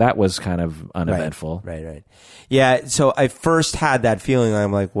like, well, that was kind of uneventful. Right. Yeah. So I first had that feeling.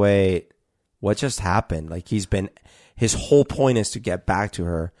 I'm like, wait, what just happened? Like his whole point is to get back to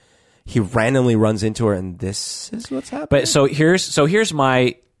her. He randomly runs into her, and this is what's happening. But so here's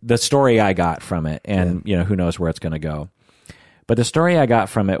the story I got from it, and who knows where it's going to go. But the story I got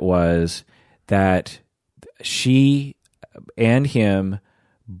from it was that she and him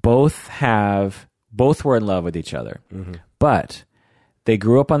both were in love with each other, but they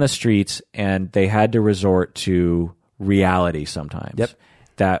grew up on the streets and they had to resort to reality sometimes. Yep.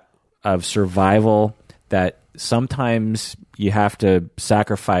 That of survival, that sometimes you have to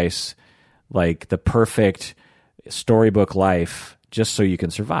sacrifice like the perfect storybook life just so you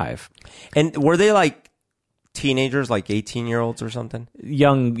can survive. And were they like teenagers, like 18-year-olds or something?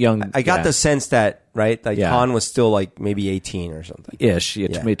 Young. I got the sense that, right? Like Han was still like maybe 18 or something. Ish,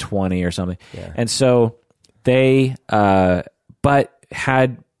 maybe 20 or something. Yeah. And so they, but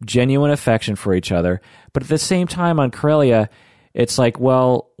had genuine affection for each other. But at the same time on Corellia, it's like,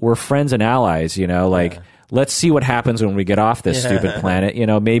 well, we're friends and allies, let's see what happens when we get off this stupid planet.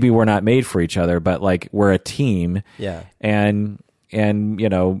 Maybe we're not made for each other, but like we're a team. Yeah. And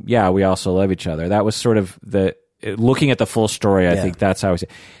we also love each other. That was sort of looking at the full story. I think that's how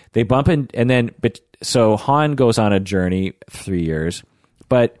they bump in, and then, so Han goes on a journey 3 years,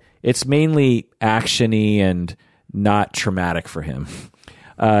 but it's mainly actiony and not traumatic for him.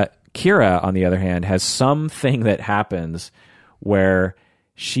 Kira, on the other hand, has something that happens where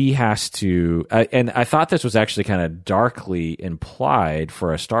she has to, and I thought this was actually kind of darkly implied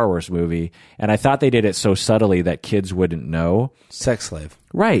for a Star Wars movie, and I thought they did it so subtly that kids wouldn't know. Sex slave.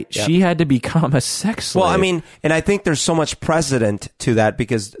 Right. Yep. She had to become a sex slave. Well, I mean, and I think there's so much precedent to that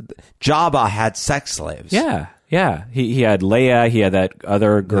because Jabba had sex slaves. Yeah. He had Leia, he had that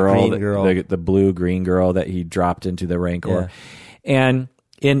other girl, the blue-green girl that he dropped into the Rancor, and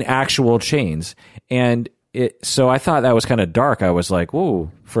in actual chains. And so I thought that was kind of dark. I was like, whoa,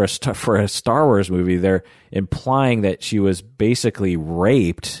 for a Star Wars movie, they're implying that she was basically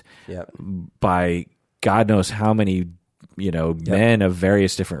raped by God knows how many, men of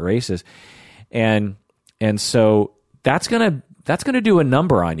various different races. And so that's gonna do a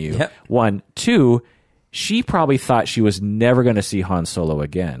number on you. Yep. 1, 2, she probably thought she was never going to see Han Solo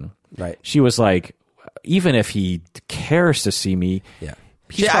again. Right. She was like, even if he cares to see me,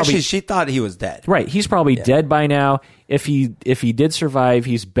 she thought he was dead. Right. He's probably dead by now. If he did survive,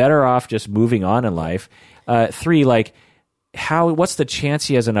 he's better off just moving on in life. 3, like, what's the chance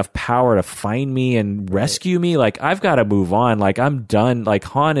he has enough power to find me and rescue me? Like, I've got to move on. Like, I'm done. Like,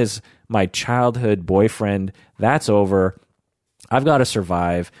 Han is my childhood boyfriend. That's over. I've got to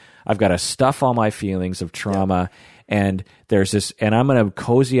survive. I've got to stuff all my feelings of trauma. And there's this, and I'm going to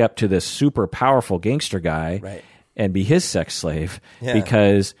cozy up to this super powerful gangster guy and be his sex slave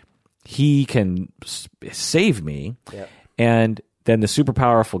because he can save me. Yeah. And then the super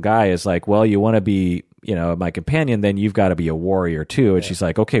powerful guy is like, well, you want to be, my companion, then you've got to be a warrior too. And she's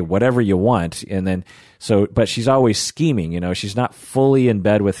like, okay, whatever you want. And then, but she's always scheming, she's not fully in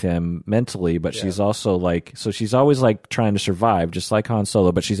bed with him mentally, but she's also like, so she's always like trying to survive, just like Han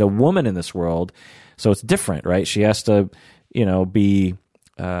Solo, but she's a woman in this world. So it's different, right? She has to, be,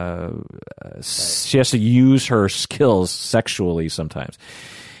 she has to use her skills sexually sometimes.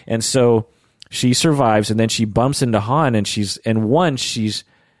 And so she survives, and then she bumps into Han, and she's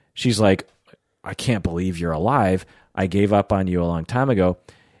like, I can't believe you're alive. I gave up on you a long time ago.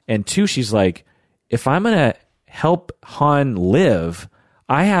 And 2, she's like, if I'm going to help Han live,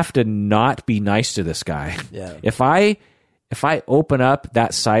 I have to not be nice to this guy. Yeah. If I open up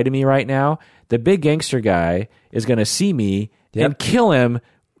that side of me right now, the big gangster guy is going to see me and kill him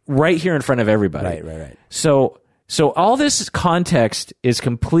right here in front of everybody. Right. So all this context is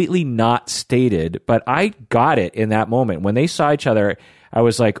completely not stated, but I got it in that moment. When they saw each other, I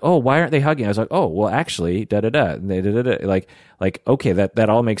was like, oh, why aren't they hugging? I was like, oh, well, actually, da-da-da. And they da-da-da. Like, okay, that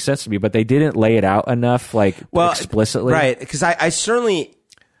all makes sense to me, but they didn't lay it out enough, explicitly. Right, because I certainly,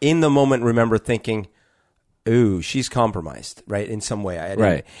 in the moment, remember thinking, ooh, she's compromised, right, in some way.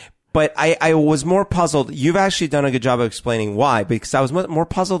 Right. But I was more puzzled. You've actually done a good job of explaining why, because I was more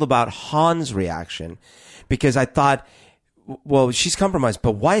puzzled about Han's reaction, because I thought, well, she's compromised,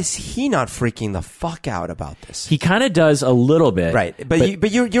 but why is he not freaking the fuck out about this? He kind of does a little bit. Right.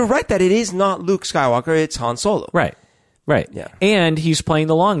 But you're right that it is not Luke Skywalker, it's Han Solo. Right. Yeah. And he's playing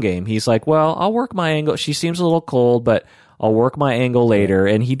the long game. He's like, well, I'll work my angle. She seems a little cold, but I'll work my angle later.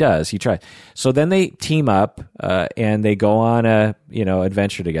 And he does. He tries. So then they team up and they go on a,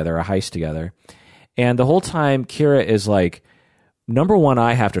 adventure together, a heist together. And the whole time, Kira is like, number one,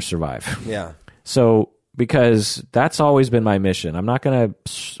 I have to survive. Yeah. So because that's always been my mission. I'm not gonna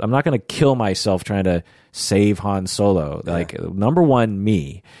kill myself trying to save Han Solo. Yeah. Like, number one,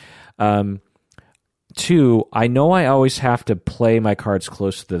 me. 2, I know I always have to play my cards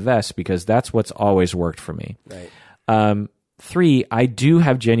close to the vest because that's what's always worked for me. Right. 3, I do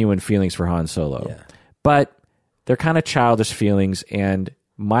have genuine feelings for Han Solo, but they're kind of childish feelings, and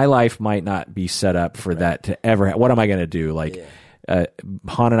my life might not be set up for that to ever. What am I going to do?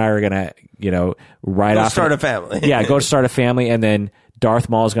 Han and I are going to, ride off. Start a family. Go start a family, and then Darth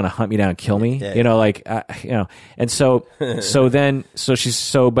Maul is going to hunt me down and kill me. And so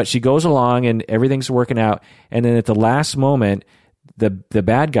she goes along and everything's working out. And then at the last moment, the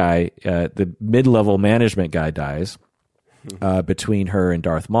bad guy, the mid-level management guy dies between her and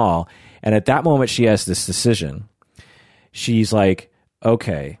Darth Maul. And at that moment, she has this decision. She's like,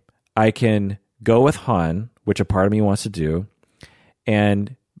 okay, I can go with Han, which a part of me wants to do,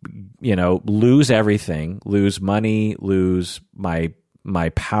 and lose everything, lose money, lose my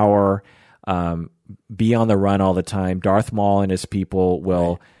power, be on the run all the time. Darth Maul and his people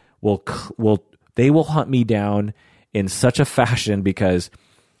will hunt me down in such a fashion because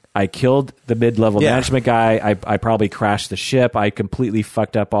I killed the mid-level management guy. I probably crashed the ship. I completely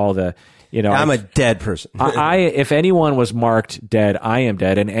fucked up all the. I'm a dead person. If anyone was marked dead, I am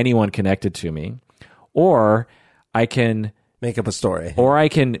dead, and anyone connected to me, or I can make up a story, or I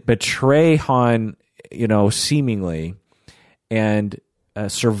can betray Han, seemingly, and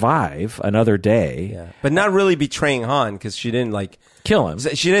survive another day. But not really betraying Han because she didn't kill him.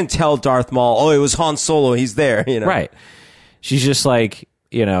 She didn't tell Darth Maul, "Oh, it was Han Solo. He's there." Right. She's just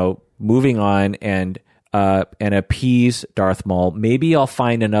moving on and appease Darth Maul. Maybe I'll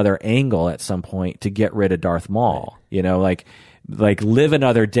find another angle at some point to get rid of Darth Maul. Right. Like live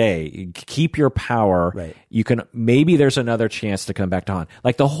another day, keep your power. Right. You can, maybe there's another chance to come back to Han.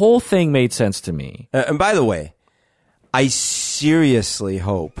 Like, the whole thing made sense to me. And by the way, I seriously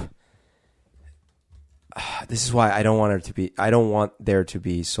hope, this is why I don't want there to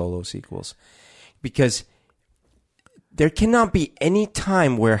be Solo sequels, because there cannot be any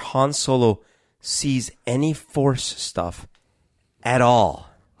time where Han Solo sees any Force stuff at all.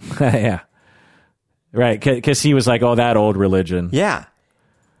 Yeah. Right, because he was like, oh, that old religion. Yeah.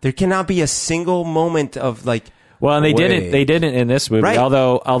 There cannot be a single moment of like. Well, and they didn't in this movie. Right.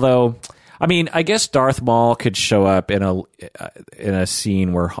 Although, I mean, I guess Darth Maul could show up in a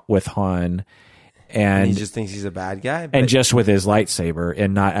scene with Han, and he just thinks he's a bad guy, and just with his lightsaber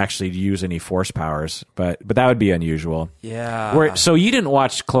and not actually use any Force powers. But that would be unusual. Yeah. So you didn't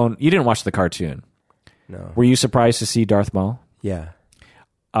watch the cartoon? No. Were you surprised to see Darth Maul? Yeah.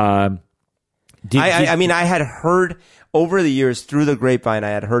 I mean, I had heard over the years through the grapevine, I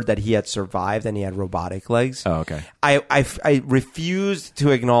had heard that he had survived and he had robotic legs. Oh, okay. I refused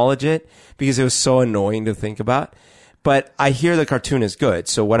to acknowledge it because it was so annoying to think about. But I hear the cartoon is good,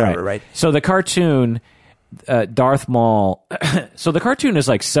 so whatever, right? So the cartoon, Darth Maul. So the cartoon is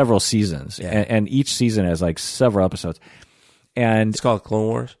like several seasons, and each season has like several episodes. And it's called Clone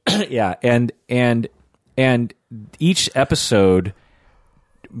Wars. Yeah, and each episode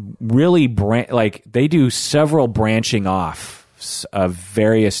really they do several branching off of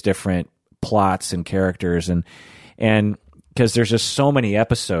various different plots and characters, and because there's just so many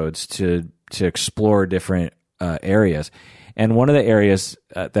episodes to explore different areas. And one of the areas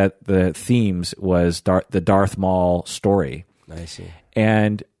that the themes was the Darth Maul story. I see.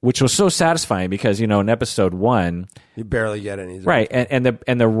 And which was so satisfying because, in episode 1, you barely get any. Right. And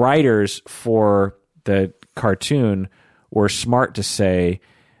the writers for the cartoon were smart to say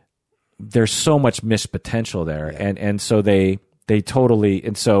there's so much missed potential there. Yeah. And so they totally,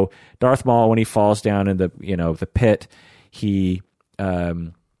 and so Darth Maul, when he falls down in the pit, he,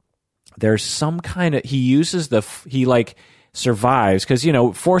 there's some kind of, he uses he survives because,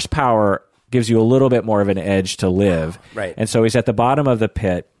 Force power gives you a little bit more of an edge to live. Right. And so he's at the bottom of the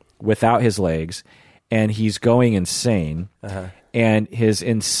pit without his legs, and he's going insane. Uh-huh. And his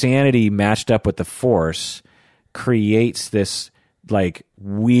insanity matched up with the Force creates this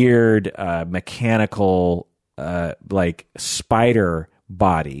weird mechanical spider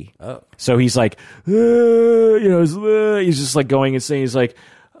body. Oh. So he's he's just going insane. He's like,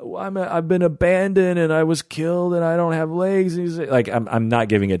 I've been abandoned and I was killed and I don't have legs. And he's like, I'm not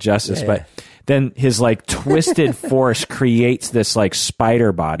giving it justice, but then his twisted Force creates this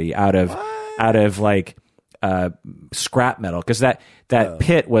spider body out of scrap metal, because that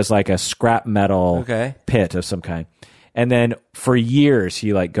pit was like a scrap metal pit of some kind. And then for years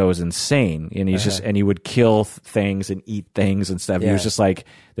he goes insane, and he's and he would kill things and eat things and stuff. Yeah. He was just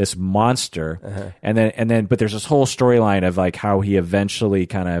this monster. And then but there's this whole storyline of how he eventually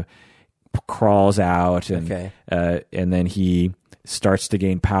kind of crawls out and then he starts to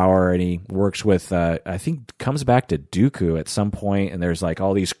gain power, and he works with I think comes back to Dooku at some point, and there's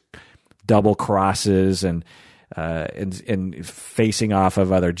all these double crosses and facing off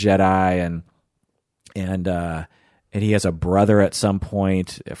of other Jedi, and he has a brother at some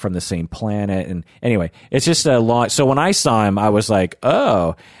point from the same planet. And anyway, it's just a long. So when I saw him, I was like,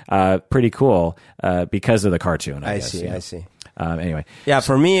 "Oh, pretty cool," because of the cartoon. I guess, I see. Anyway, yeah,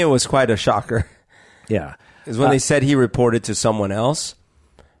 for me it was quite a shocker. Yeah, because when they said he reported to someone else,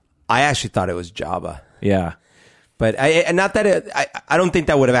 I actually thought it was Jabba. Yeah. But I don't think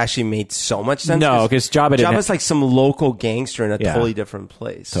that would have actually made so much sense. No, because Jabba's like some local gangster in a totally different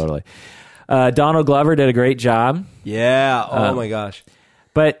place. Totally. Donald Glover did a great job. Yeah. Oh my gosh.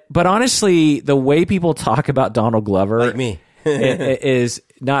 But honestly, the way people talk about Donald Glover, like me, is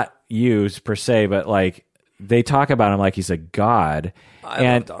not you per se, but they talk about him like he's a god. I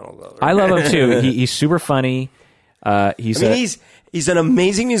love Donald Glover. I love him too. He's super funny. He's an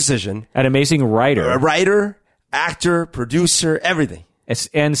amazing musician, an amazing writer. Actor, producer, everything.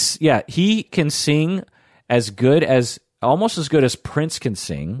 And yeah, he can sing almost as good as Prince can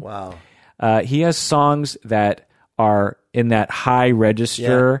sing. Wow. He has songs that are in that high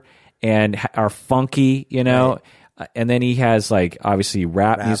register and are funky, Right. And then he has obviously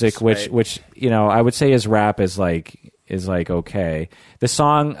rap music, which I would say his rap is okay. The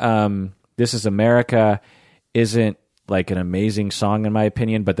song "This Is America" isn't an amazing song in my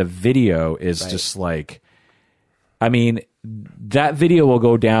opinion, but the video is just I mean, that video will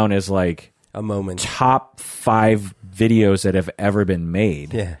go down as a moment. Top 5 videos that have ever been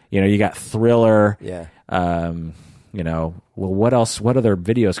made. Yeah. You got Thriller. Yeah. Well, what else? What other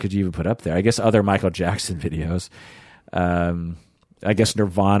videos could you even put up there? I guess other Michael Jackson videos. I guess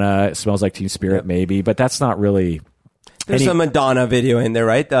Nirvana, Smells Like Teen Spirit, maybe, but that's not really. There's a Madonna video in there,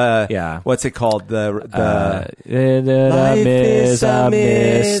 right? Yeah. What's it called? Life is a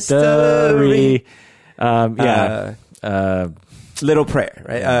mystery. Little Prayer,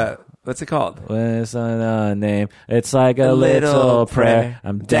 right? What's it called? What's a name? It's like a little prayer.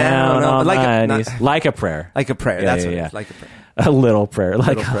 I'm down on my knees. Like a prayer. Like a prayer. That's what it is. Like a prayer. A little prayer.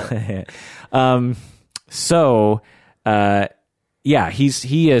 Little prayer. yeah,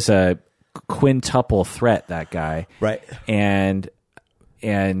 he is a quintuple threat, that guy. Right. And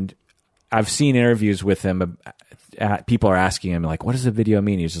I've seen interviews with him. People are asking him, like, what does the video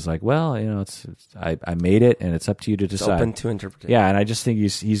mean? He's just like, well, I made it, and it's up to you to decide. It's open to interpretation. Yeah, and I just think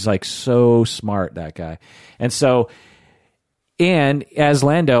he's like so smart, that guy. And so, and as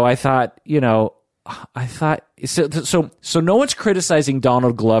Lando, I thought so no one's criticizing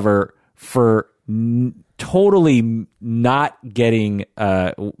Donald Glover for totally not getting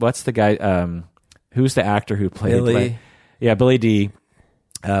what's the guy who's the actor who played Billy D.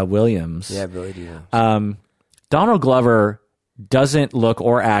 Williams. Yeah, Billy D. Williams. Donald Glover doesn't look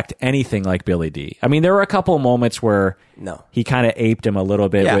or act anything like Billy D. I mean, there were a couple of moments where he kind of aped him a little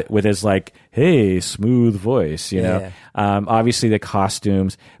bit with his like, hey, smooth voice, you know. Yeah. Obviously the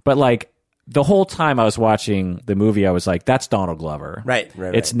costumes, but like the whole time I was watching the movie, I was like, that's Donald Glover. Right.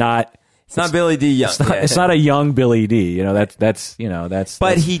 It's not Billy D. Young. It's not a young Billy D. You know, that's.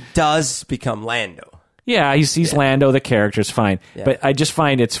 But he does become Lando. Yeah, he's Lando. The character's fine, but I just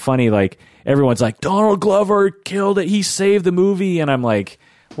find it's funny. Like everyone's like, Donald Glover killed it. He saved the movie, and I'm like,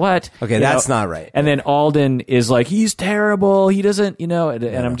 what? Okay, that's not right. And then Alden is like, he's terrible. He doesn't, and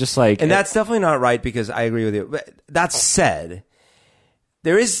I'm just like, and that's definitely not right because I agree with you. But that said,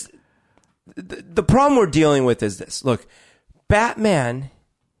 there is the problem we're dealing with is this. Look, Batman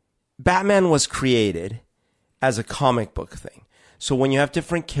was created as a comic book thing. So when you have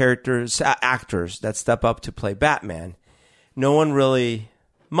different characters, actors that step up to play Batman, no one really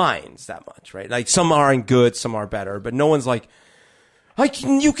minds that much, right? Like some aren't good, some are better, but no one's like,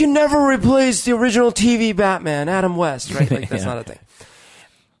 you can never replace the original TV Batman, Adam West, right? Like that's not a thing.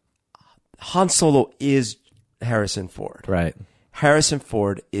 Han Solo is Harrison Ford. Right. Harrison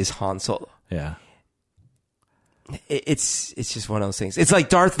Ford is Han Solo. Yeah. It's just one of those things. It's like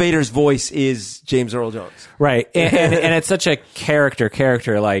Darth Vader's voice is James Earl Jones. Right. And it's such a character.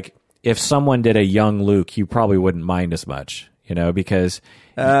 Like if someone did a young Luke, you probably wouldn't mind as much, because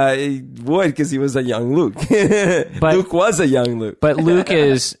he would, because he was a young Luke. But Luke was a young Luke. But Luke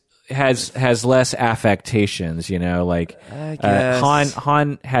has less affectations, like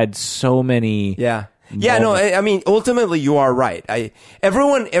Han had so many. Yeah. Yeah, no, I mean, ultimately you are right.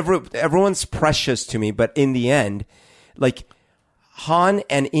 Everyone's precious to me, but in the end, like Han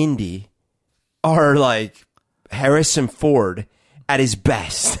and Indy are like Harrison Ford at his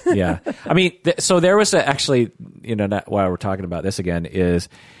best. Yeah. I mean, so there was actually, while we're talking about this again, is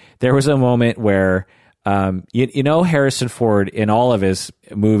there was a moment where, Harrison Ford in all of his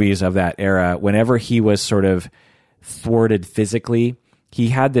movies of that era, whenever he was sort of thwarted physically, he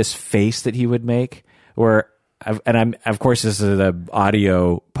had this face that he would make. Of course this is an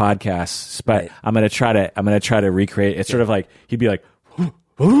audio podcast, but right. I'm gonna try to recreate. It's sort of like he'd be like,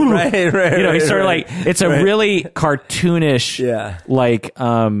 right. He's sort of like it's a really cartoonish, like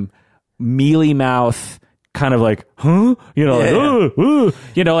mealy mouth kind of like,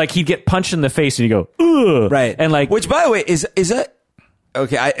 like he'd get punched in the face and you go, right, and like, which by the way is that.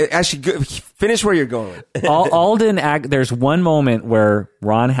 Okay, I actually finish where you're going with. Alden. There's one moment where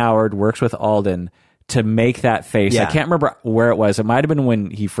Ron Howard works with Alden to make that face. I can't remember where it was. It might have been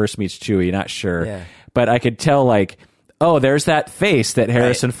when he first meets Chewie. Not sure. Yeah. But I could tell, like, oh, there's that face that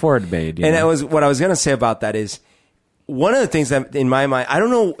Harrison Ford made. That was what I was going to say about that is one of the things that in my mind, I don't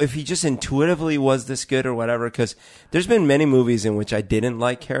know if he just intuitively was this good or whatever, because there's been many movies in which I didn't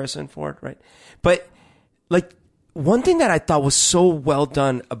like Harrison Ford, right? But like one thing that I thought was so well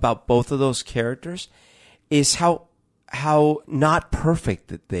done about both of those characters is how not perfect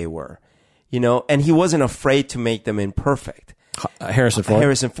that they were. And he wasn't afraid to make them imperfect. Harrison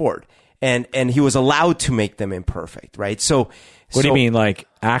Ford. And he was allowed to make them imperfect, right? So what do you mean, like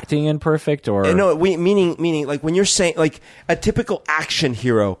acting imperfect or? No, meaning like when you're saying like a typical action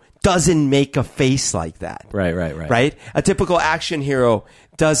hero doesn't make a face like that. Right. Right? A typical action hero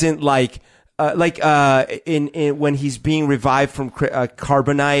doesn't when he's being revived from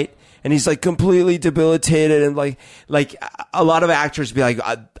carbonite, and he's like completely debilitated, and like a lot of actors be like,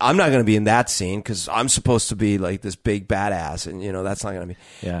 I'm not going to be in that scene because I'm supposed to be like this big badass, and that's not going to be.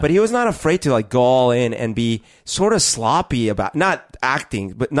 Yeah. But he was not afraid to like go all in and be sort of sloppy about not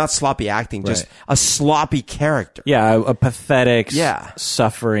acting, but not sloppy acting, just a sloppy character. Yeah, a pathetic,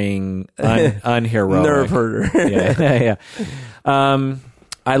 suffering, unheroic nerve herder. Yeah.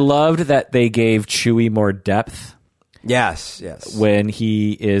 I loved that they gave Chewie more depth. Yes. When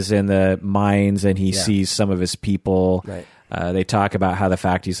he is in the mines and he sees some of his people, right. They talk about how the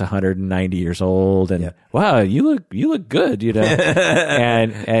fact he's 190 years old and wow, you look good,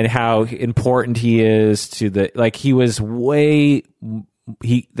 and how important he is to the he was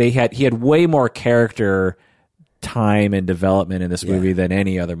he had way more character time and development in this movie than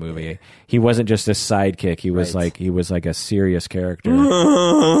any other movie. He wasn't just a sidekick. He was like a serious character.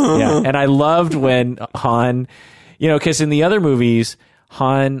 Yeah, and I loved when Han, because in the other movies,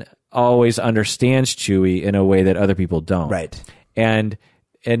 Han always understands Chewie in a way that other people don't. Right. And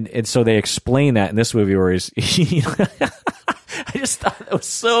so they explain that in this movie where he's. I just thought it was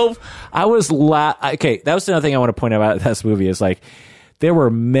so. Okay, that was another thing I want to point out about this movie is like. There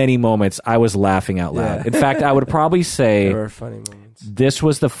were many moments I was laughing out loud. Yeah. In fact, I would probably say there were funny moments. This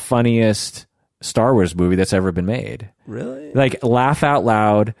was the funniest Star Wars movie that's ever been made. Really? Like laugh out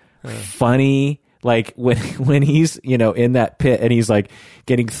loud, funny. Like when he's in that pit and he's like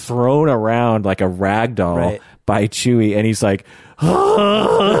getting thrown around like a rag doll by Chewie, and he's like,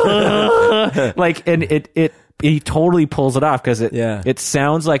 like, and he totally pulls it off because it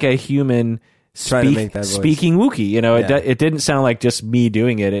sounds like a human. Speaking Wookiee, it didn't sound like just me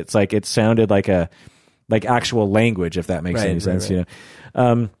doing it. It's like it sounded like actual language, if that makes any sense.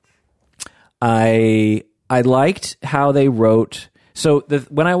 Right. I liked how they wrote. So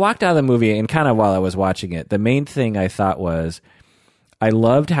when I walked out of the movie, and kind of while I was watching it, the main thing I thought was I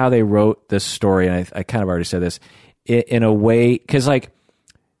loved how they wrote this story, and I kind of already said this in a way because like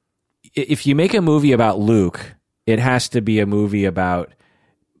if you make a movie about Luke, it has to be a movie about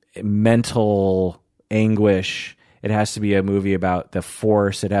mental anguish. It has to be a movie about the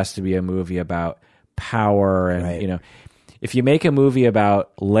Force. It has to be a movie about power. And if you make a movie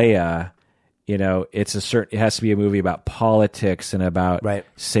about Leia, it has to be a movie about politics and about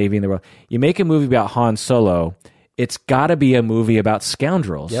saving the world. You make a movie about Han Solo, it's got to be a movie about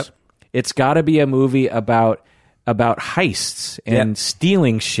scoundrels. Yep. It's got to be a movie about heists and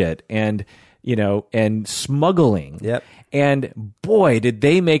stealing shit and and smuggling. Yep. And boy, did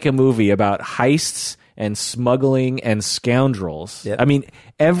they make a movie about heists and smuggling and scoundrels. Yep. I mean,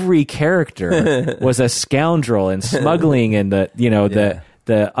 every character was a scoundrel and smuggling and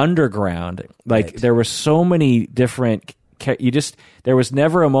the underground. Like there were so many different there was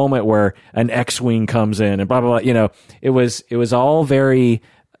never a moment where an X-wing comes in and blah blah blah, it was all very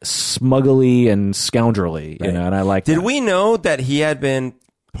smuggly and scoundrelly, and I like that. Did we know that he had been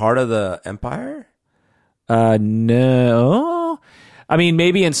part of the Empire? No. I mean,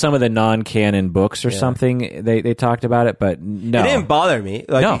 maybe in some of the non-canon books or something, they talked about it, but no. It didn't bother me,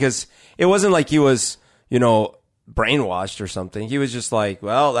 because it wasn't like he was, brainwashed or something. He was just like,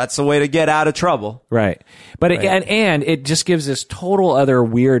 well, that's the way to get out of trouble. Right. But and it just gives this total other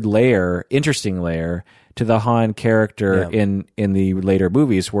weird interesting layer to the Han character in the later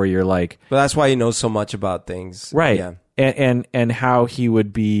movies where you're like... But that's why he knows so much about things. Right. Yeah. And how he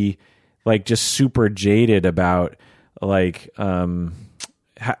would be like just super jaded about like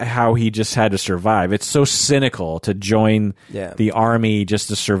how he just had to survive. It's so cynical to join the army just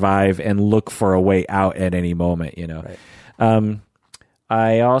to survive and look for a way out at any moment, Right.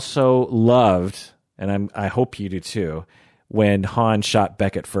 I also loved, and I hope you do too, when Han shot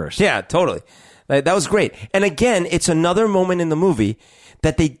Beckett first. Yeah, totally. That was great. And again, it's another moment in the movie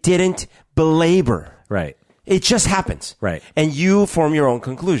that they didn't belabor. Right. It just happens. Right. And you form your own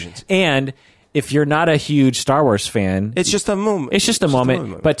conclusions. And if you're not a huge Star Wars fan... It's just a moment. It's just a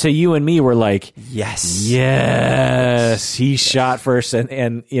moment. But to you and me, we're like... Yes. Yes. He shot first.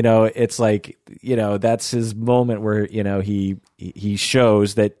 And it's like, that's his moment where, he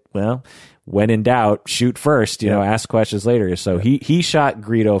shows that, well, when in doubt, shoot first, ask questions later. So he shot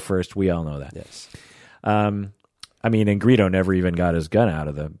Greedo first. We all know that. Yes. I mean, and Greedo never even got his gun out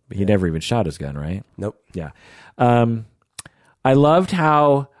of he never even shot his gun, right? Nope. Yeah. I loved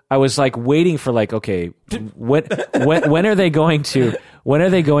how I was like waiting for like, okay, when are they going to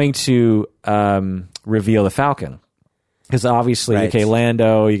reveal the Falcon? Because obviously, okay,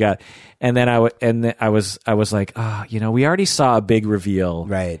 Lando, you got, and then I was like, we already saw a big reveal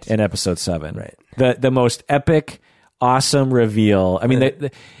in Episode 7, right? The most epic, awesome reveal. I mean,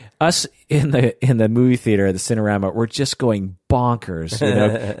 us in the movie theater, the Cinerama, we're just going bonkers,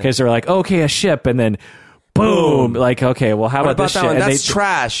 because they're like, okay, a ship, and then boom, like, okay, well, how about this shit? That's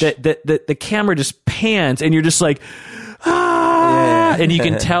trash. The camera just pans, and you're just like, and you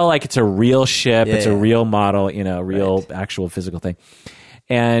can tell like it's a real ship, it's a real model, real actual physical thing.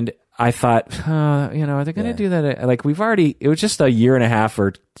 And I thought, are they going to do that? Like it was just a year and a half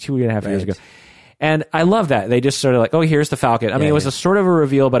or 2.5 years ago. And I love that. They just sort of like, oh, here's the Falcon. I mean, it was a sort of a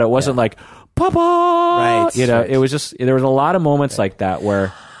reveal, but it wasn't like, Papa! Right. It was just, there was a lot of moments like that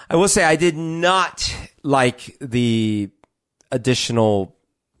where... I will say I did not like the additional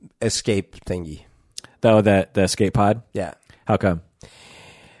escape thingy. Though the escape pod? Yeah. How come?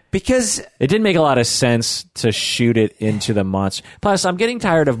 Because it didn't make a lot of sense to shoot it into the monster. Plus, I'm getting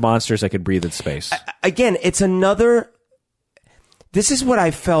tired of monsters that could breathe in space. Again, it's another... This is what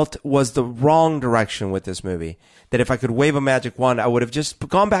I felt was the wrong direction with this movie. That if I could wave a magic wand, I would have just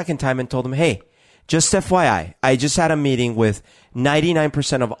gone back in time and told them, hey, just FYI, I just had a meeting with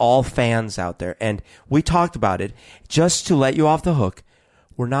 99% of all fans out there, and we talked about it. Just to let you off the hook,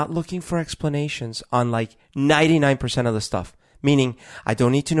 we're not looking for explanations on like 99% of the stuff. Meaning, I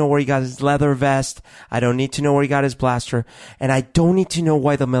don't need to know where he got his leather vest. I don't need to know where he got his blaster. And I don't need to know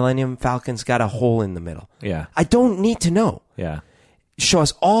why the Millennium Falcon's got a hole in the middle. Yeah. I don't need to know. Yeah. Show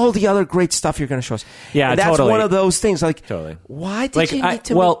us all the other great stuff you're going to show us. Yeah, and that's totally. one of those things. Like, totally. Why did you need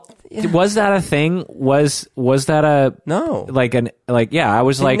to... Was that a thing? Was that a... No. I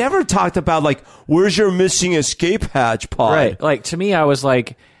was like... never talked about, like, where's your missing escape hatch pod? Right. Like, to me, I was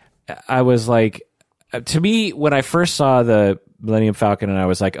like... To me, when I first saw the Millennium Falcon and I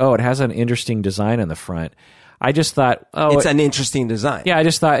was like, oh, it has an interesting design in the front, I just thought, it's an interesting design. Yeah, I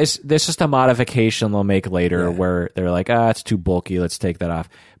just thought this just a modification they'll make later where they're like, it's too bulky, let's take that off.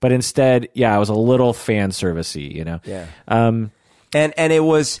 But instead, it was a little fan servicey, you know? Yeah. And it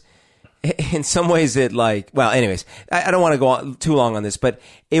was, in some ways, anyways, I don't want to go on too long on this, but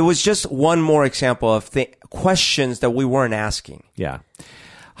it was just one more example of questions that we weren't asking. Yeah.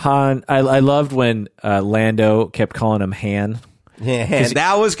 Han, I loved when Lando kept calling him Han. Yeah, Han.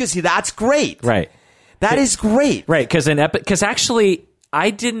 That was good. See, that's great. Right. That is great. Right, because actually I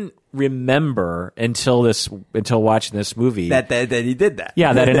didn't remember until watching this movie that he did that.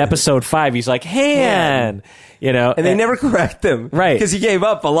 Yeah, that in episode 5 he's like Han, you know, and they never correct him, right? Because he gave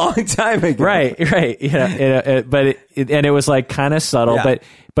up a long time ago. Right. But it was like kind of subtle,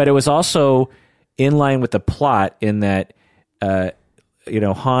 but it was also in line with the plot in that.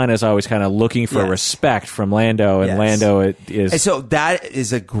 Han is always kind of looking for respect from Lando, and Lando is. And so that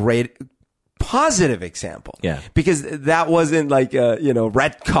is a great positive example. Yeah. Because that wasn't like a,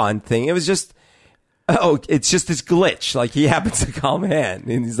 retcon thing. It was just, it's just this glitch. Like he happens to call him Han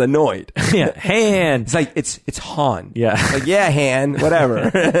and he's annoyed. Yeah. Han. It's like, it's Han. Yeah. Like, yeah, Han,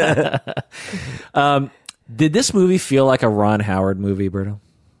 whatever. Did this movie feel like a Ron Howard movie, Berto?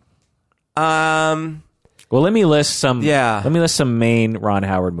 Well, let me list some. Yeah. Let me list some main Ron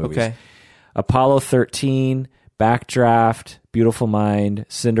Howard movies. Okay. Apollo 13, Backdraft, Beautiful Mind,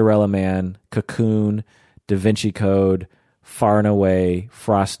 Cinderella Man, Cocoon, Da Vinci Code, Far and Away,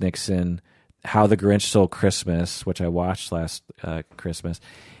 Frost Nixon, How the Grinch Stole Christmas, which I watched last Christmas,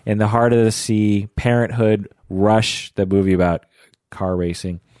 In the Heart of the Sea, Parenthood, Rush, the movie about car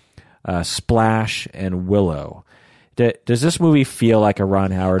racing, Splash, and Willow. Does this movie feel like a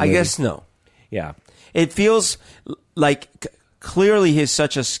Ron Howard movie? I guess no. Yeah. It feels like clearly he's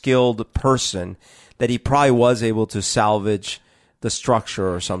such a skilled person that he probably was able to salvage the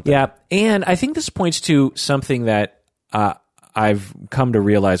structure or something. Yeah, and I think this points to something that I've come to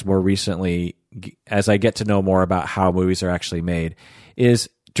realize more recently as I get to know more about how movies are actually made, is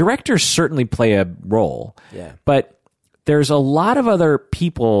directors certainly play a role. Yeah. But there's a lot of other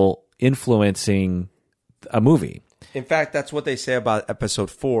people influencing a movie. In fact, that's what they say about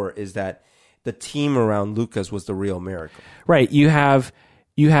episode 4 is that the team around Lucas was the real miracle. Right. You have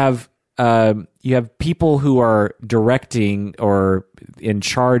people who are directing or in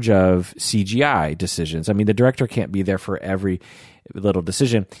charge of CGI decisions. I mean, the director can't be there for every little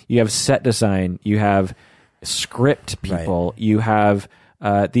decision. You have set design. You have script people. Right. You have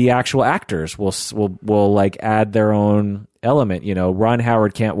the actual actors will like add their own element. Ron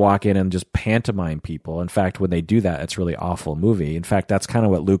Howard can't walk in and just pantomime people. In fact, when they do that, it's really awful movie. In fact, that's kind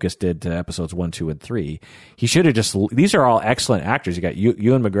of what Lucas did to episodes 1, 2, and 3. He should have just. These are all excellent actors. You got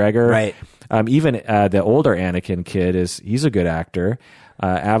Ewan McGregor, right? Even the older Anakin kid he's a good actor.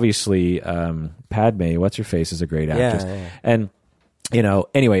 Obviously, Padme, what's her face, is a great actress. Yeah. And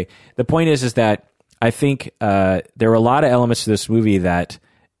anyway, the point is that I think there were a lot of elements to this movie that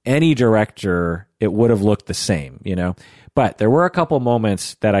any director, it would have looked the same, But there were a couple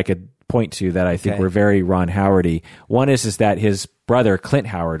moments that I could point to that I think were very Ron Howardy. One is that his brother Clint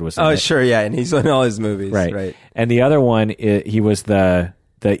Howard was in it. Sure, yeah, and he's in all his movies, right? And the other one, he was the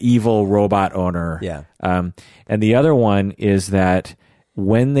evil robot owner. Yeah. And the other one is that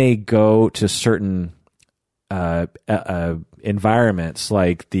when they go to certain environments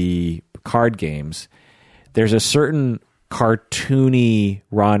like the card games, there's a certain cartoony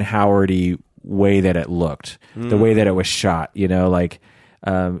Ron Howardy way that it looked, the way that it was shot.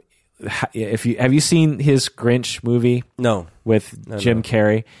 Have you seen his Grinch movie? No, with Jim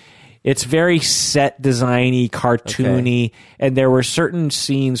Carrey? it's very set designy, cartoony, and there were certain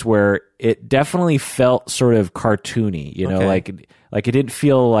scenes where it definitely felt sort of cartoony. You know, like it didn't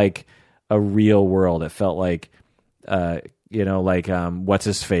feel like a real world. It felt like, what's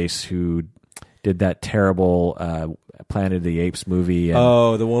his face who did that terrible Planet of the Apes movie?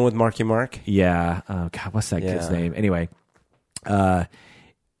 And, the one with Marky Mark. Yeah. God, what's that kid's name? Anyway,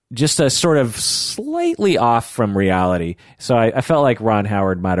 just a sort of slightly off from reality. So I felt like Ron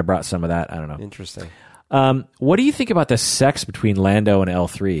Howard might have brought some of that. I don't know. Interesting. What do you think about the sex between Lando and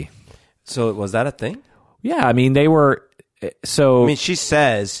L3? So was that a thing? Yeah, I mean, they were... So I mean, she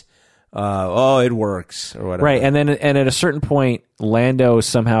says, it works, or whatever. Right, and at a certain point, Lando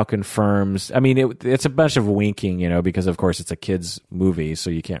somehow confirms... I mean, it's a bunch of winking, because, of course, it's a kid's movie, so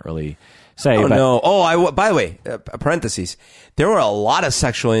you can't really... say. No. By the way, parentheses. There were a lot of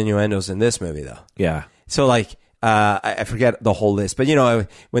sexual innuendos in this movie, though. Yeah. So, like, I forget the whole list, but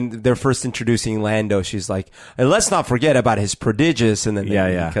when they're first introducing Lando, she's like, and let's not forget about his prodigious, and then he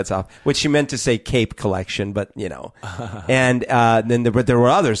cuts off, which she meant to say cape collection, but and then there were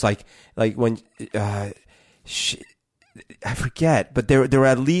others like when I forget, but there were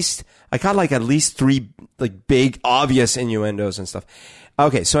at least I got like at least 3 like big obvious innuendos and stuff.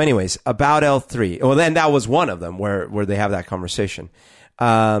 Okay, so anyways, about L3. Well, then that was one of them where they have that conversation.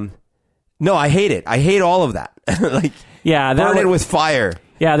 No, I hate it. I hate all of that. Burn it with fire.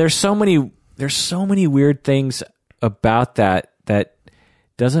 Yeah, there's so many weird things about that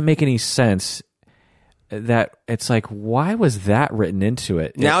doesn't make any sense. That it's like, why was that written into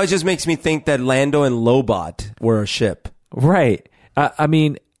it? Now it just makes me think that Lando and Lobot were a ship. Right. I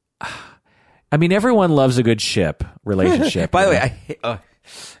mean, everyone loves a good ship relationship. By the way, I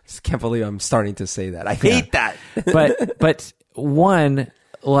can't believe I'm starting to say that. I hate that. but one,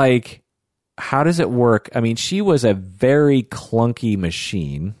 like, how does it work? I mean, she was a very clunky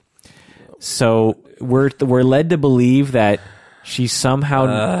machine, so we're led to believe that she somehow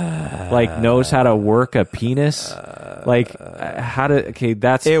knows how to work a penis. That's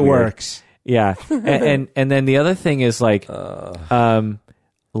it weird. Works. Yeah, and then the other thing is like,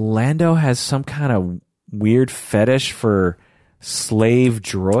 Lando has some kind of weird fetish for slave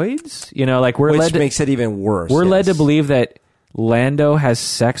droids. Which makes it even worse. We're led to believe that Lando has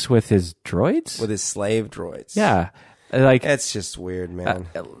sex with his droids, with his slave droids. Yeah, like it's just weird, man.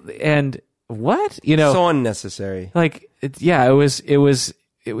 And what so unnecessary. Like, it was.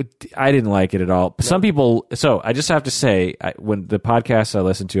 I didn't like it at all. No. Some people. So I just have to say, when the podcasts I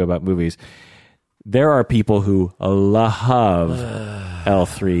listen to about movies, there are people who love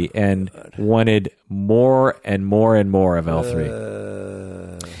L3 and wanted more and more and more of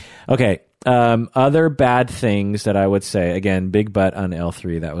L3. Okay. Other bad things that I would say, again, big butt on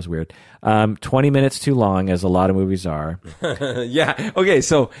L3. That was weird. 20 minutes too long, as a lot of movies are. Yeah. Okay.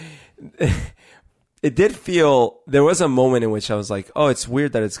 So it did feel, there was a moment in which I was like, oh, it's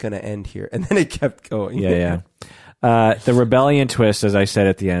weird that it's going to end here. And then it kept going. Yeah. The rebellion twist, as I said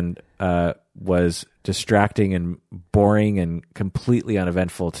at the end, was distracting and boring and completely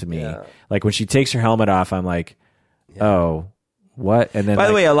uneventful to me. Yeah. Like when she takes her helmet off, I'm like, oh, what? And then, by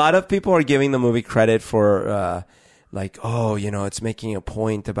the way, a lot of people are giving the movie credit for it's making a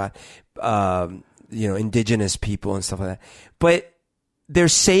point about indigenous people and stuff like that. But they're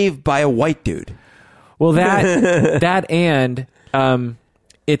saved by a white dude. Well, that and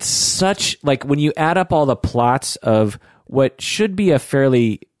it's such, like, when you add up all the plots of what should be a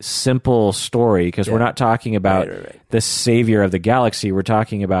fairly simple story, because we're not talking about the savior of the galaxy, we're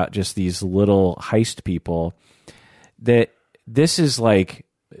talking about just these little heist people, that this is like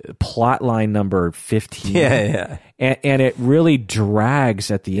plot line number 15. Yeah. And it really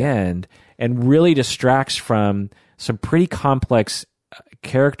drags at the end and really distracts from some pretty complex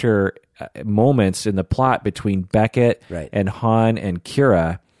character moments in the plot between Beckett and Han and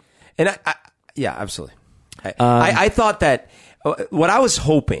Kira. And I absolutely. I thought that what I was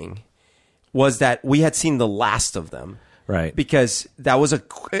hoping was that we had seen the last of them. Right. Because it was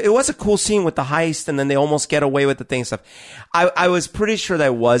a cool scene with the heist, and then they almost get away with the thing and stuff. I was pretty sure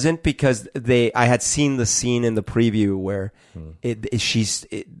that wasn't, because I had seen the scene in the preview where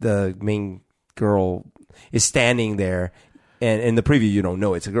the main girl is standing there, and in the preview you don't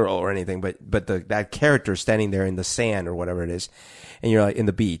know it's a girl or anything, but that character standing there in the sand or whatever it is, and you're like in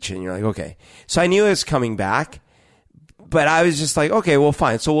the beach, and you're like, okay. So I knew it was coming back, but I was just like, okay, well,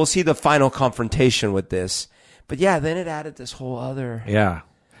 fine. So we'll see the final confrontation with this. But yeah, then it added this whole other... Yeah.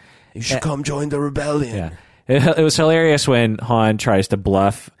 You should come join the rebellion. Yeah. It was hilarious when Han tries to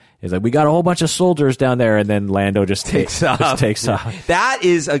bluff. He's like, we got a whole bunch of soldiers down there, and then Lando just takes off. That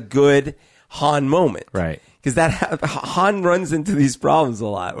is a good Han moment. Right. because that Han runs into these problems a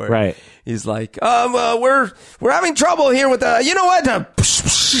lot. Where Right. he's like, we're having trouble here with the, you know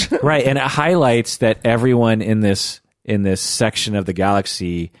what? Right, and it highlights that everyone in this section of the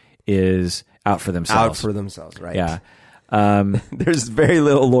galaxy is out for themselves. Out for themselves, right? Yeah. There's very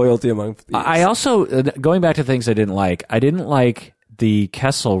little loyalty among thieves. I also, going back to things I didn't like the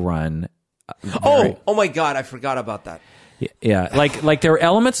Kessel Run. Oh my God, I forgot about that. Yeah, like there were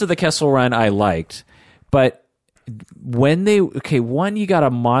elements of the Kessel Run I liked, but when you got a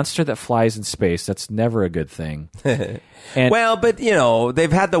monster that flies in space. That's never a good thing. And, well, but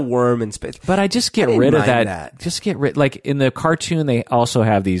they've had the worm in space. But I just get rid of that. Just get rid. Like in the cartoon, they also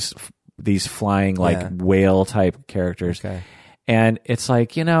have these flying whale type characters, okay. And it's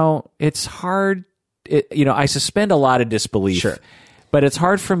like it's hard. I suspend a lot of disbelief. Sure. But it's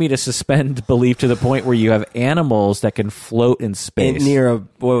hard for me to suspend belief to the point where you have animals that can float in space. Near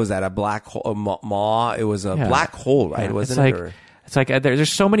what was that? A black hole? A maw? It was a black hole, right? Yeah. Wasn't it? It's like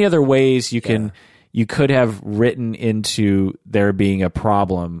there's so many other ways you could have written into there being a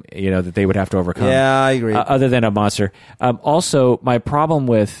problem, that they would have to overcome. Yeah, I agree. Other than a monster. Also, my problem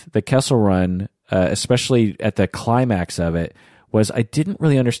with the Kessel Run, especially at the climax of it, was I didn't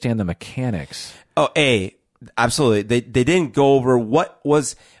really understand the mechanics. Oh, absolutely. They didn't go over what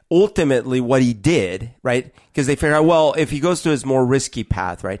was ultimately what he did, right? Because they figure out, well, if he goes to his more risky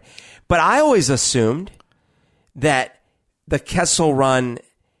path, right? But I always assumed that the Kessel Run,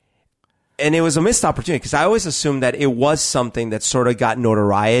 and it was a missed opportunity, because I always assumed that it was something that sort of got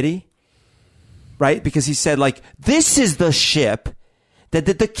notoriety, right? Because he said, like, this is the ship that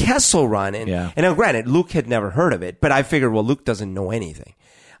did the Kessel Run. And now, granted, Luke had never heard of it, but I figured, well, Luke doesn't know anything.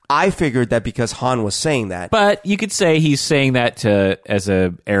 I figured that because Han was saying that. But you could say he's saying that as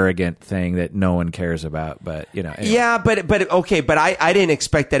a arrogant thing that no one cares about. But, anyway. Yeah, but okay. But I didn't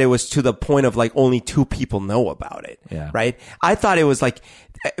expect that it was to the point of like only 2 people know about it. Yeah. Right. I thought it was like,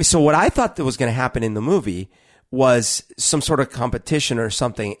 so what I thought that was going to happen in the movie was some sort of competition or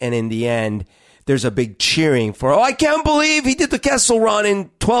something. And in the end, there's a big cheering for, I can't believe he did the Kessel Run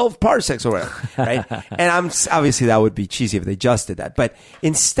in 12 parsecs or whatever, right? And obviously that would be cheesy if they just did that. But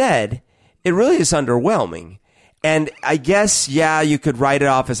instead, it really is underwhelming. And I guess, you could write it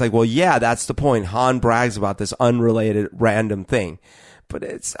off as like, well, that's the point. Han brags about this unrelated random thing.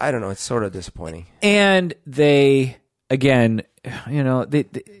 But I don't know, it's sort of disappointing. And they, again,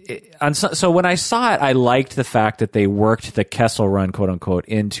 so when I saw it, I liked the fact that they worked the Kessel Run, quote unquote,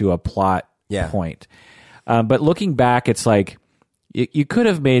 into a plot point. But looking back, it's like you could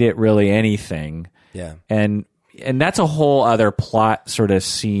have made it really anything. Yeah. And that's a whole other plot sort of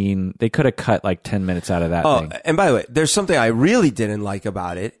scene. They could have cut like 10 minutes out of that thing. And by the way, there's something I really didn't like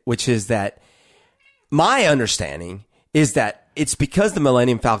about it, which is that my understanding is that it's because the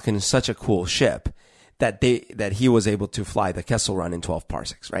Millennium Falcon is such a cool ship that he was able to fly the Kessel Run in 12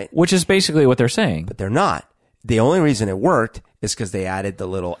 parsecs, right? Which is basically what they're saying. But they're not. The only reason it worked is because they added the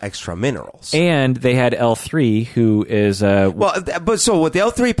little extra minerals. And they had L3, who is... but so with the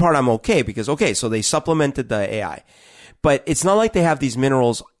L3 part, I'm okay, because, so they supplemented the AI. But it's not like they have these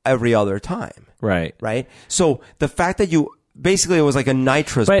minerals every other time. Right. Right? So the fact that basically it was like a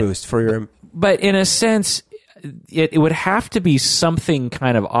nitrous boost for your... But in a sense, it would have to be something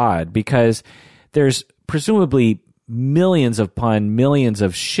kind of odd, because there's presumably millions upon millions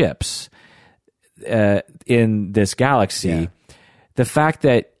of ships in this galaxy. Yeah. The fact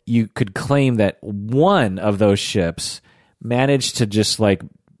that you could claim that one of those ships managed to just like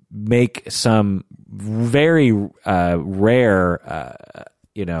make some very rare,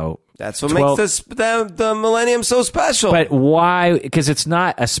 That's what makes the Millennium so special. But why? Because it's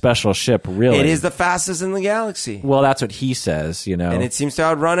not a special ship, really. It is the fastest in the galaxy. Well, that's what he says, And it seems to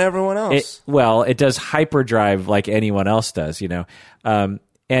outrun everyone else. It does hyperdrive like anyone else does,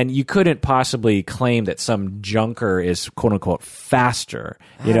 and you couldn't possibly claim that some junker is "quote unquote" faster.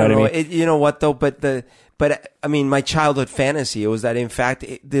 You know what I mean? You know what though? But I mean, my childhood fantasy was that in fact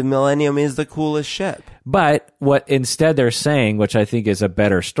the Millennium is the coolest ship. But what instead they're saying, which I think is a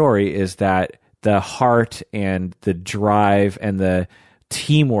better story, is that the heart and the drive and the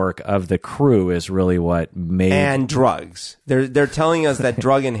teamwork of the crew is really what made... And drugs. They're telling us that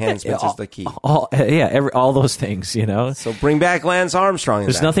drug enhancements is the key. All those things, So bring back Lance Armstrong.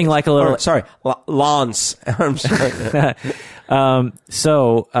 There's nothing like a little... Lance Armstrong.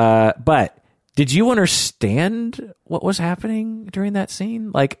 But did you understand what was happening during that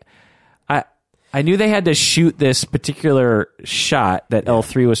scene? Like, I knew they had to shoot this particular shot that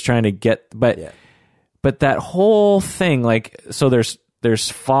L3 was trying to get, but that whole thing, like, so there's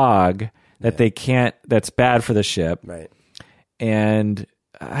fog that they can't, that's bad for the ship. Right. And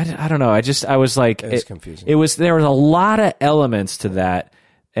I don't know. I was like, it was confusing. There was a lot of elements to that,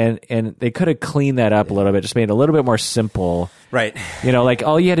 and they could have cleaned that up a little bit, just made it a little bit more simple. Right. Like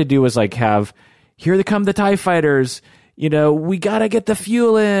all you had to do was like have, here they come the TIE fighters. We got to get the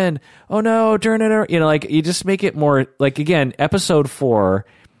fuel in. Oh no, turn it around. Like you just make it more like, again, episode 4,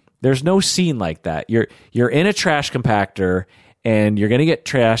 there's no scene like that. You're in a trash compactor and you're going to get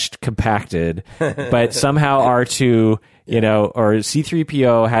trashed compacted, but somehow R2, or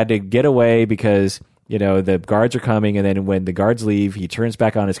C-3PO had to get away because, the guards are coming. And then when the guards leave, he turns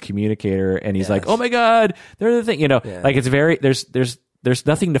back on his communicator and he's like, oh my God, they're the thing, like it's very, there's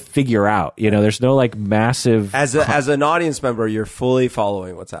nothing to figure out. There's no like massive. As an audience member, you're fully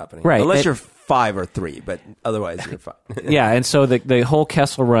following what's happening, right? Unless you're 5 or 3, but otherwise you're fine. Yeah, and so the whole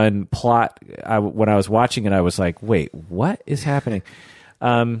Kessel Run plot, when I was watching it, I was like, wait, what is happening?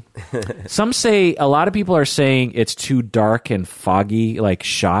 Some say, a lot of people are saying it's too dark and foggy, like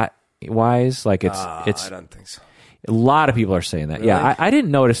shot wise, like it's. I don't think so. A lot of people are saying that. Really? Yeah, I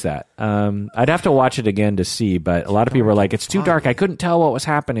didn't notice that. I'd have to watch it again to see, but a lot of people are like, it's too dark. I couldn't tell what was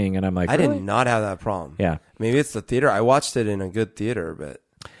happening. And I'm like, I really? did not have that problem. Yeah. Maybe it's the theater. I watched it in a good theater, but.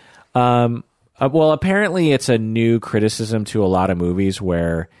 Well, apparently it's a new criticism to a lot of movies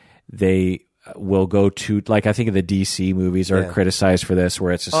where they will go to, like, I think of the DC movies are criticized for this,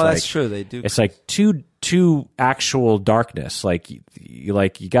 where it's just that's true. They do. It's like too actual darkness. Like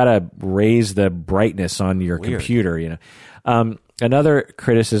you gotta raise the brightness on your computer, Another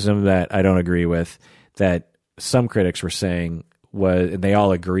criticism that I don't agree with, that some critics were saying was, and they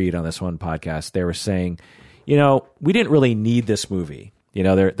all agreed on this one podcast, they were saying, we didn't really need this movie.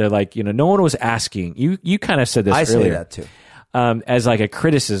 They're like, no one was asking. You kind of said this earlier. I say that too. As like a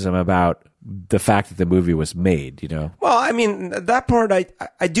criticism about the fact that the movie was made, Well, I mean, that part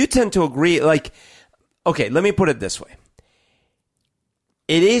I do tend to agree. Like, okay, let me put it this way.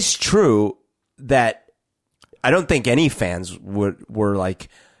 It is true that I don't think any fans were like,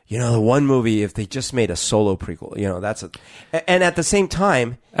 the one movie, if they just made a solo prequel, and at the same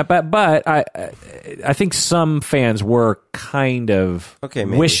time. But I think some fans were kind of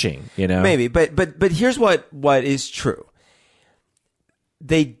wishing, Maybe, but here's what is true.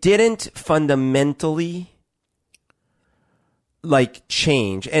 They didn't fundamentally like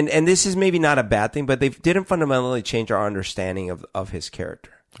change, and this is maybe not a bad thing, but they didn't fundamentally change our understanding of his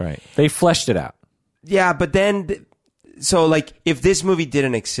character. Right. They fleshed it out. Yeah, but then, so like if this movie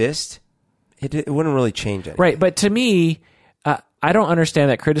didn't exist, it wouldn't really change anything. Right, but to me, I don't understand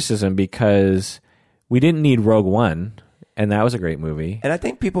that criticism because we didn't need Rogue One, and that was a great movie. And I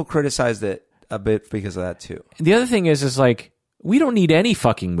think people criticized it a bit because of that too. The other thing is like, we don't need any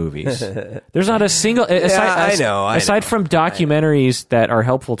fucking movies. There's not a single. Aside from documentaries that are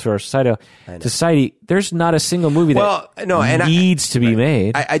helpful to our society, there's not a single movie that needs to be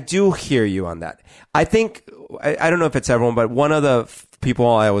made. I do hear you on that. I think, I don't know if it's everyone, but one of the people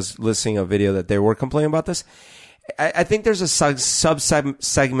I was listening to a video that they were complaining about this. I think there's a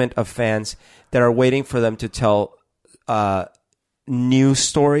sub-segment of fans that are waiting for them to tell new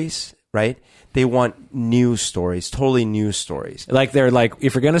stories, right? They want news stories, totally news stories. Like they're like,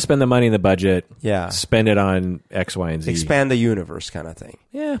 if you're going to spend the money in the budget, spend it on X, Y, and Z. Expand the universe kind of thing.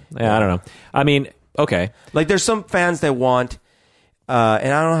 Yeah, I don't know. I mean, okay. Like there's some fans that want,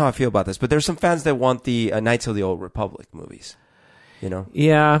 and I don't know how I feel about this, but there's some fans that want the Knights of the Old Republic movies,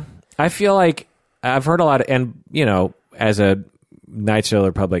 Yeah, I feel like I've heard a lot of, and, as a Knights of the Old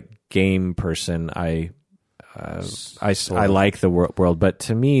Republic game person, I like the world, but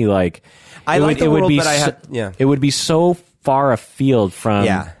to me, like, it would be so far afield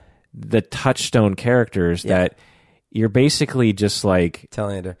from the touchstone characters that you're basically just like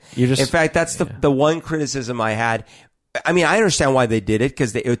telling it. In fact, that's the one criticism I had. I mean, I understand why they did it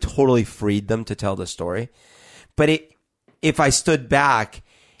because it totally freed them to tell the story. But if I stood back,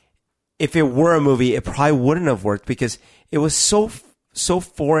 if it were a movie, it probably wouldn't have worked because it was so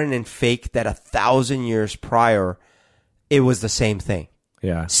foreign and fake that 1,000 years prior, it was the same thing.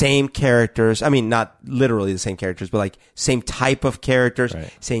 Yeah. Same characters. I mean, not literally the same characters, but like same type of characters,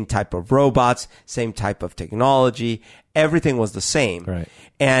 same type of robots, same type of technology. Everything was the same. Right.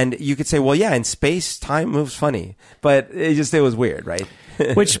 And you could say, well, yeah, in space, time moves funny, but it was weird, right?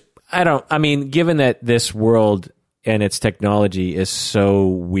 Which given that this world and its technology is so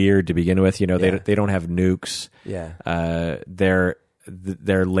weird to begin with, they don't have nukes. Yeah. Their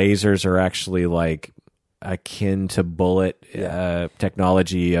lasers are actually like akin to bullet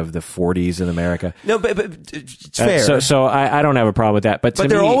technology of the 40s in America. No, but it's fair. So I don't have a problem with that. But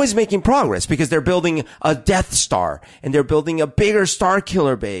they're always making progress because they're building a Death Star and they're building a bigger Star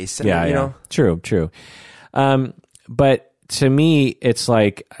Killer base. And, True. But to me, it's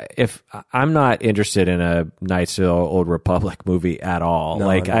like if I'm not interested in a Knights of the Old Republic movie at all. No,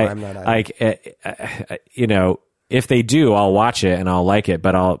 I'm not either. You know, if they do, I'll watch it and I'll like it,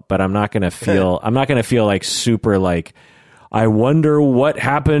 but I'm not going to feel like super like, I wonder what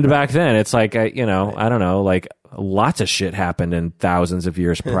happened back then. It's like, I don't know, like lots of shit happened in thousands of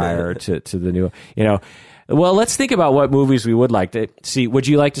years prior to the new, Well, let's think about what movies we would like to see. Would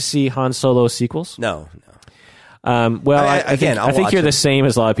you like to see Han Solo sequels? No. Well, I think you're the same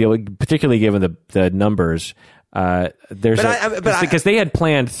as a lot of people, particularly given the numbers. Because they had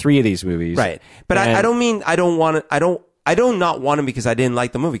planned 3 of these movies, right? But I don't mean I don't want to. I don't not want them because I didn't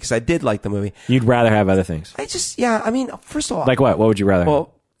like the movie, because I did like the movie. You'd rather have other things. I mean, first of all, like what? What would you rather?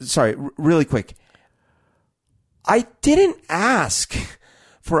 Well, sorry, really quick. I didn't ask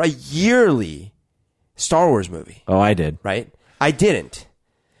for a yearly Star Wars movie. Oh, I did. Right? I didn't.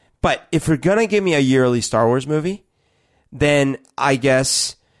 But if you're going to give me a yearly Star Wars movie, then I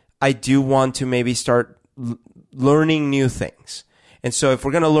guess I do want to maybe start learning new things. And so if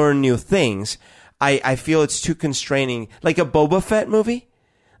we're going to learn new things, I feel it's too constraining. Like a Boba Fett movie?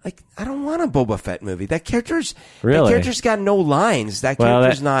 Like, I don't want a Boba Fett movie. That character's got no lines.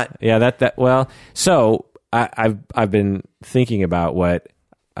 Character's not... Yeah, so I've been thinking about what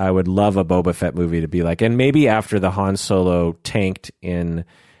I would love a Boba Fett movie to be like. And maybe after the Han Solo tanked in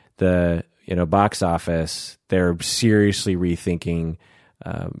the box office, they're seriously rethinking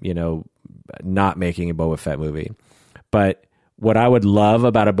not making a Boba Fett movie. But what I would love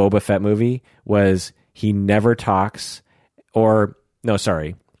about a Boba Fett movie was he never talks,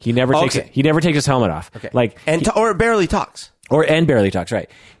 he never takes his helmet off. Okay. Or barely talks. And barely talks, right.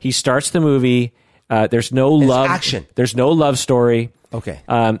 He starts the movie, there's no love action. There's no love story. Okay.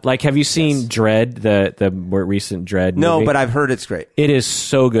 Have you seen Dredd, the more recent Dredd movie? No, but I've heard it's great. It is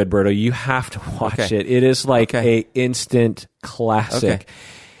so good, Berto. You have to watch it. It is like a instant classic. Okay.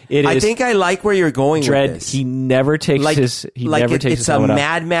 I think I like where you're going Dredd, with this. He never takes his It's a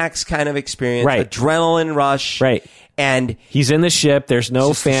Mad Max kind of experience. Right. Adrenaline rush. Right. And he's in the ship. There's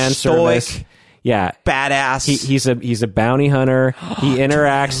no fan service. Yeah. Badass. He's a bounty hunter. He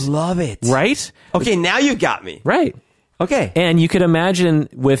interacts. I love it. Right? Okay, now you got me. Right. Okay. And you could imagine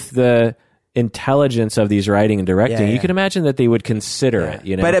with the intelligence of these writing and directing, you could imagine that they would consider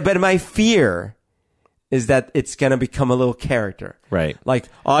it, But my fear is that it's going to become a little character. Right. Like,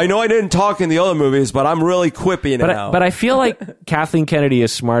 I know I didn't talk in the other movies, but I'm really quippy now. But I feel like Kathleen Kennedy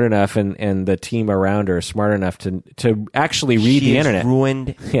is smart enough and the team around her is smart enough to actually read the internet.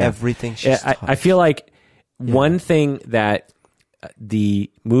 Ruined everything she's taught. I feel like one thing that the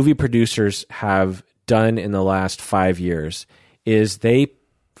movie producers have done in the last 5 years is they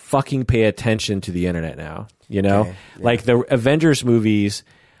fucking pay attention to the internet now. Like the Avengers movies,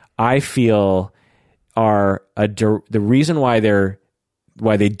 I feel are the reason why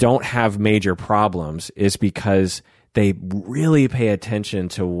they don't have major problems is because they really pay attention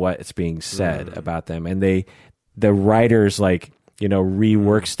to what's being said about them, and the writers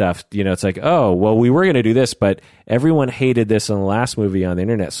rework stuff. It's like, oh, well, we were going to do this, but everyone hated this in the last movie on the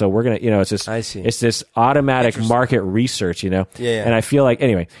internet, so we're going to, it's just, I see. It's this automatic market research, Yeah. And I feel like,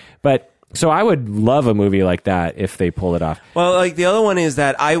 anyway, so I would love a movie like that if they pull it off. Well, like the other one is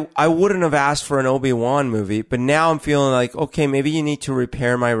that I wouldn't have asked for an Obi-Wan movie, but now I'm feeling like, okay, maybe you need to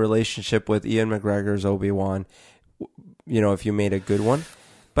repair my relationship with Ian McGregor's Obi-Wan, if you made a good one.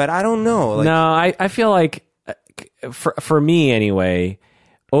 But I don't know. No, I feel like, for me anyway,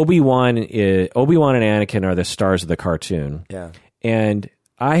 Obi-Wan and Anakin are the stars of the cartoon. Yeah. And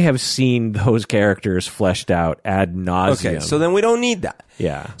I have seen those characters fleshed out ad nauseum. Okay, so then we don't need that.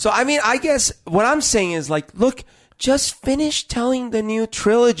 Yeah. So, I mean, I guess what I'm saying is look, just finish telling the new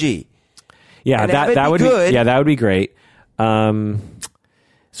trilogy. Yeah, that would good. be, yeah, that would be great.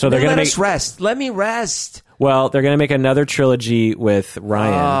 So they're going to make rest. Let me rest. Well, they're going to make another trilogy with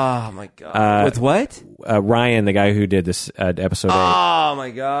Ryan. Oh my god! With what? Ryan, the guy who did this episode 8. Oh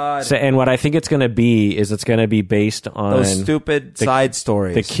my god! So, and what I think it's going to be is it's going to be based on those stupid side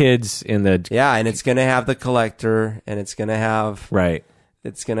stories. The kids in the and it's going to have the collector, and it's going to have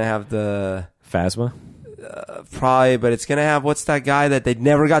It's going to have the Phasma. Probably, but it's going to have what's that guy that they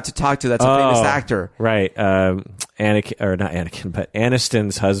never got to talk to? That's a famous actor, right? Anakin, or not Anakin, but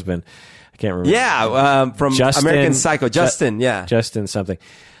Aniston's husband. I can't remember. Yeah, from Justin, American Psycho. Justin, Justin something.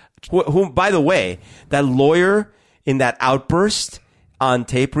 Who, by the way, that lawyer in that outburst on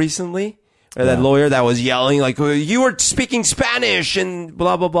tape recently, or that lawyer that was yelling like, "You were speaking Spanish" and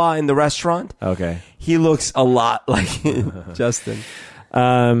blah blah blah in the restaurant. Okay, he looks a lot like Justin.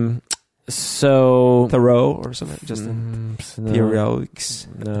 So Thoreau or something. Justin Theroux.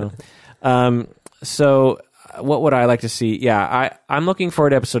 No. So what would I like to see? Yeah, I'm looking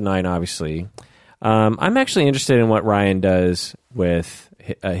forward to episode 9, obviously. I'm actually interested in what Ryan does with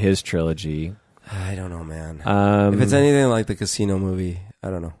his trilogy. I don't know, man. If it's anything like the Casino movie, I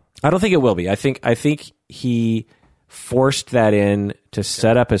don't know. I don't think it will be. I think he forced that in to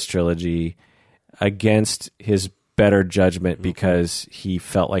set up his trilogy against his better judgment because he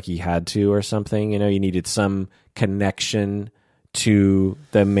felt like he had to or something. You know, you needed some connection to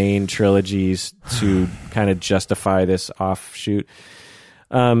the main trilogies to kind of justify this offshoot.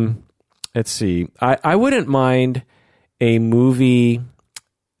 Let's see. I wouldn't mind a movie.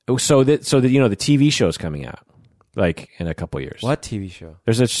 So that you know the TV show is coming out like in a couple years. What TV show?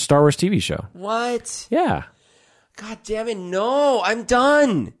 There's a Star Wars TV show. What? Yeah. God damn it! No, I'm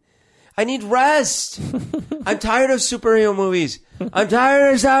done. I need rest. I'm tired of superhero movies. I'm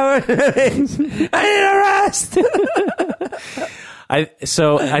tired of Star Wars movies. I need a rest.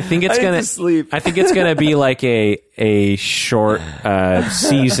 I think it's gonna sleep. I think it's gonna be like a short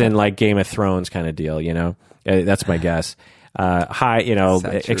season, like Game of Thrones kind of deal. You know, that's my guess. High, you know,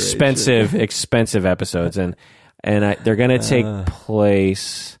 expensive episodes, and they're gonna take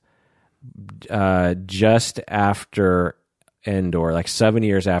place just after Endor, like 7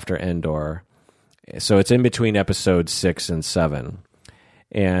 years after Endor. So it's in between episodes 6 and 7,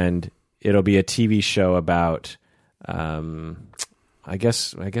 and it'll be a TV show about. I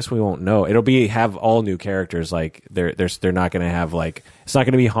guess we won't know. It'll have all new characters. Like they're not going to have like it's not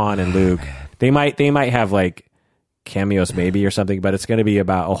going to be Han and Luke. They might have like cameos maybe or something, but it's going to be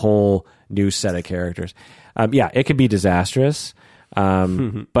about a whole new set of characters. Yeah, it could be disastrous.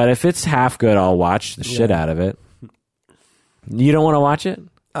 But if it's half good, I'll watch the shit out of it. You don't want to watch it?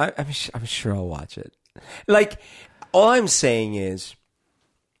 I'm sure I'll watch it. Like all I'm saying is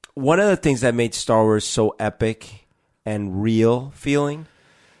one of the things that made Star Wars so epic and real feeling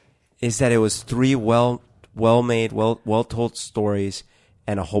is that it was 3 well-made, well-told stories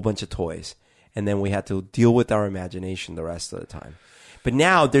and a whole bunch of toys. And then we had to deal with our imagination the rest of the time. But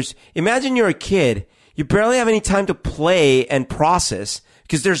now imagine you're a kid, you barely have any time to play and process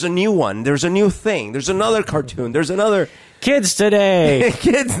because there's a new one, there's a new thing, there's another cartoon, there's another... Kids today.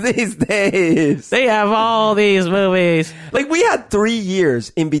 Kids these days. They have all these movies. Like we had 3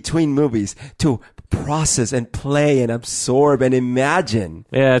 years in between movies to process and play and absorb and imagine.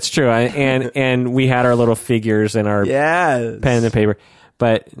 Yeah, it's true. And we had our little figures and our pen and paper.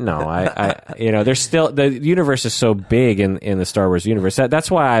 But no, I you know, there's still the universe is so big in the Star Wars universe. That's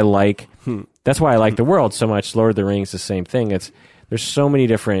why I like the world so much. Lord of the Rings, the same thing. There's so many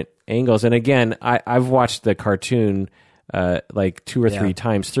different angles. And again, I've watched the cartoon like 2 or 3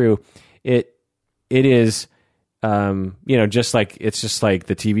 times through. It is you know, just like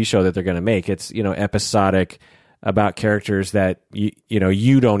the TV show that they're going to make. It's, you know, episodic about characters that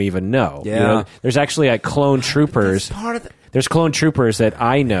you don't even know. Yeah. You know, there's actually like clone troopers. There's clone troopers that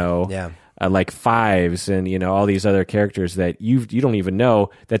I know. Yeah. Like Fives and, you know, all these other characters that you don't even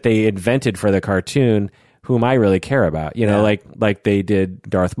know that they invented for the cartoon, whom I really care about, you know, like they did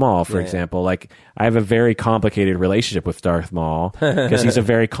Darth Maul, for example. Like I have a very complicated relationship with Darth Maul because he's a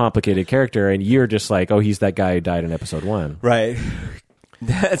very complicated character, and you're just like, oh, he's that guy who died in episode 1. Right.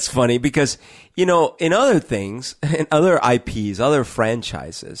 That's funny because, you know, in other things, in other IPs, other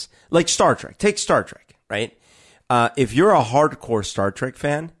franchises, like Star Trek, take Star Trek, right? If you're a hardcore Star Trek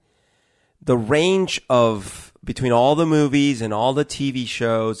fan, the range of between all the movies and all the TV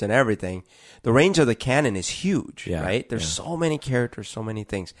shows and everything, the range of the canon is huge, right? There's so many characters, so many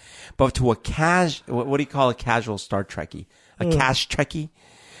things. But to a what do you call a casual Star Trekkie? A cash Trekkie,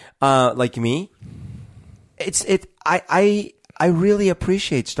 like me, I really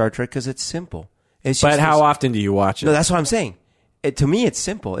appreciate Star Trek because it's simple. But how often do you watch it? No, that's what I'm saying. To me, it's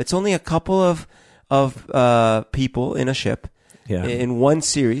simple. It's only a couple of people in a ship in one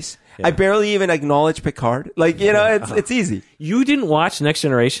series. Yeah. I barely even acknowledge Picard. Like, you know, it's easy. You didn't watch Next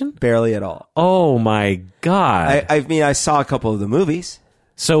Generation? Barely at all. Oh, my God. I mean, I saw a couple of the movies.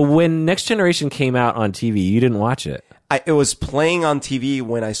 So when Next Generation came out on TV, you didn't watch it? It was playing on TV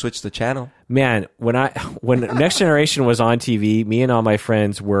when I switched the channel. Man, when Next Generation was on TV, me and all my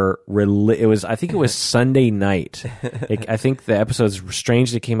friends I think it was Sunday night. I think the episodes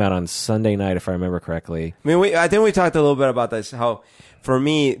strangely came out on Sunday night, if I remember correctly. I mean, I think we talked a little bit about this, how for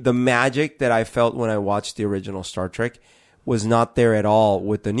me, the magic that I felt when I watched the original Star Trek was not there at all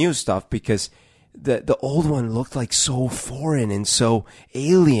with the new stuff because the old one looked like so foreign and so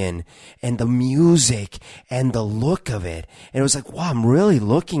alien, and the music and the look of it. And it was like, wow, I'm really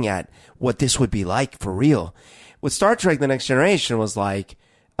looking at what this would be like for real. With Star Trek The Next Generation was like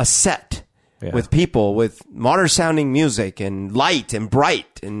a set with people, with modern sounding music and light and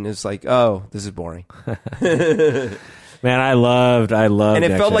bright. And it's like, oh, this is boring. Man, I loved and it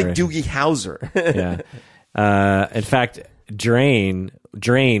Next felt like Generation. Doogie Howser. Yeah. In fact, Drain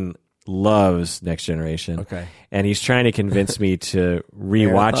loves Next Generation. Okay. And he's trying to convince me to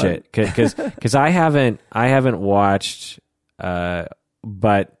rewatch it because I haven't watched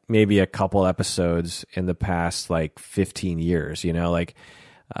but maybe a couple episodes in the past like 15 years, you know,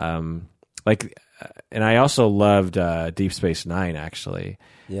 and I also loved Deep Space Nine actually.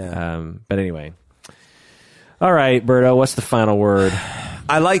 Yeah. But anyway. All right, Berto, what's the final word?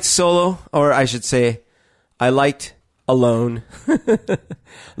 I liked Solo, or I should say, I liked Alone,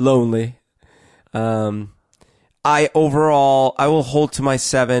 Lonely. I will hold to my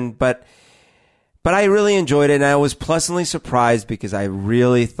 7, but I really enjoyed it, and I was pleasantly surprised because I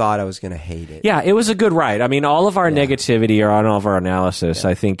really thought I was going to hate it. Yeah, it was a good ride. I mean, all of our negativity or all of our analysis,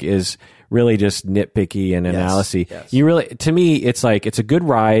 I think, is really just nitpicky and analysis. Yes. You really, to me, it's like it's a good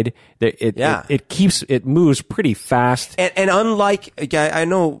ride. It moves pretty fast. And unlike, I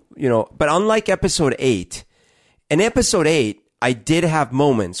know, but unlike episode 8, in episode 8, I did have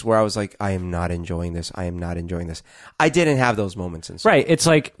moments where I was like, I am not enjoying this. I am not enjoying this. I didn't have those moments in Solo. Right. It's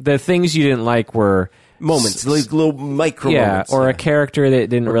like the things you didn't like were moments, like little micro moments. Or a character that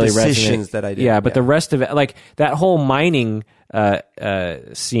didn't really decisions resonate. that I did. Yeah, but the rest of it, like that whole mining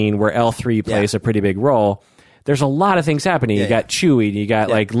scene where L3 plays a pretty big role. There's a lot of things happening. You got Chewie, and you got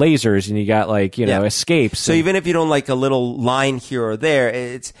like lasers, and you got like escapes. So even if you don't like a little line here or there,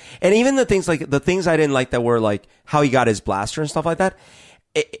 and even the things I didn't like that were like how he got his blaster and stuff like that,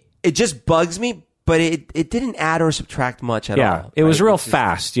 it just bugs me. But it didn't add or subtract much at all. Yeah, it was real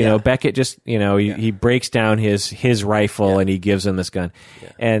fast. You know, Beckett just he breaks down his rifle and he gives him this gun,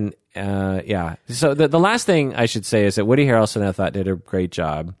 and So the last thing I should say is that Woody Harrelson I thought did a great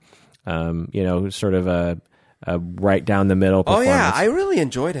job. Sort of a right down the middle performance. Oh yeah, I really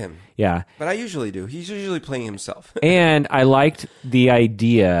enjoyed him. Yeah, but I usually do. He's usually playing himself. And I liked the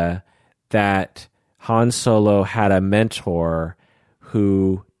idea that Han Solo had a mentor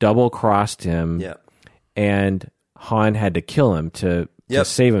who double-crossed him, and Han had to kill him to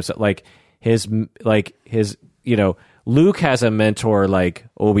save himself. Like his Luke has a mentor like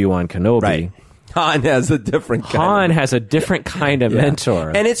Obi-Wan Kenobi. Right. Han has a different kind of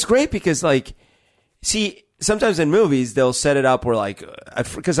mentor. And it's great because sometimes in movies they'll set it up where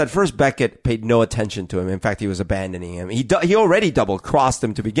because at first Beckett paid no attention to him. In fact, he was abandoning him. He already double-crossed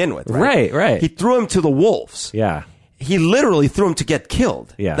him to begin with. Right. He threw him to the wolves. Yeah. He literally threw him to get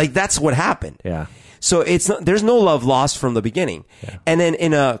killed. Yeah. Like that's what happened. Yeah. So there's no love lost from the beginning. Yeah. And then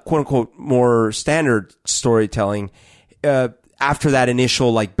in a quote unquote more standard storytelling, after that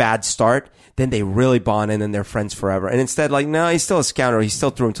initial bad start, then they really bond and then they're friends forever. And instead, no, he's still a scoundrel. He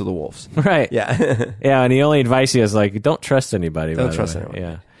still threw him to the wolves. Right. Yeah. Yeah. And the only advice he has don't trust anybody. Don't trust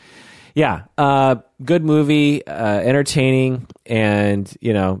anyone. Yeah. Yeah. Good movie, entertaining, and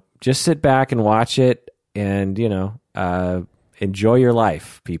just sit back and watch it, and enjoy your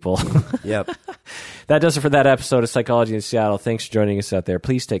life, people. Yep. That does it for that episode of Psychology in Seattle. Thanks for joining us out there.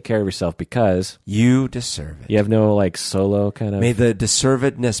 Please take care of yourself because you deserve it. You have no solo kind of. May the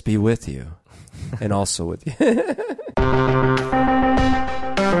deservedness be with you, and also with you.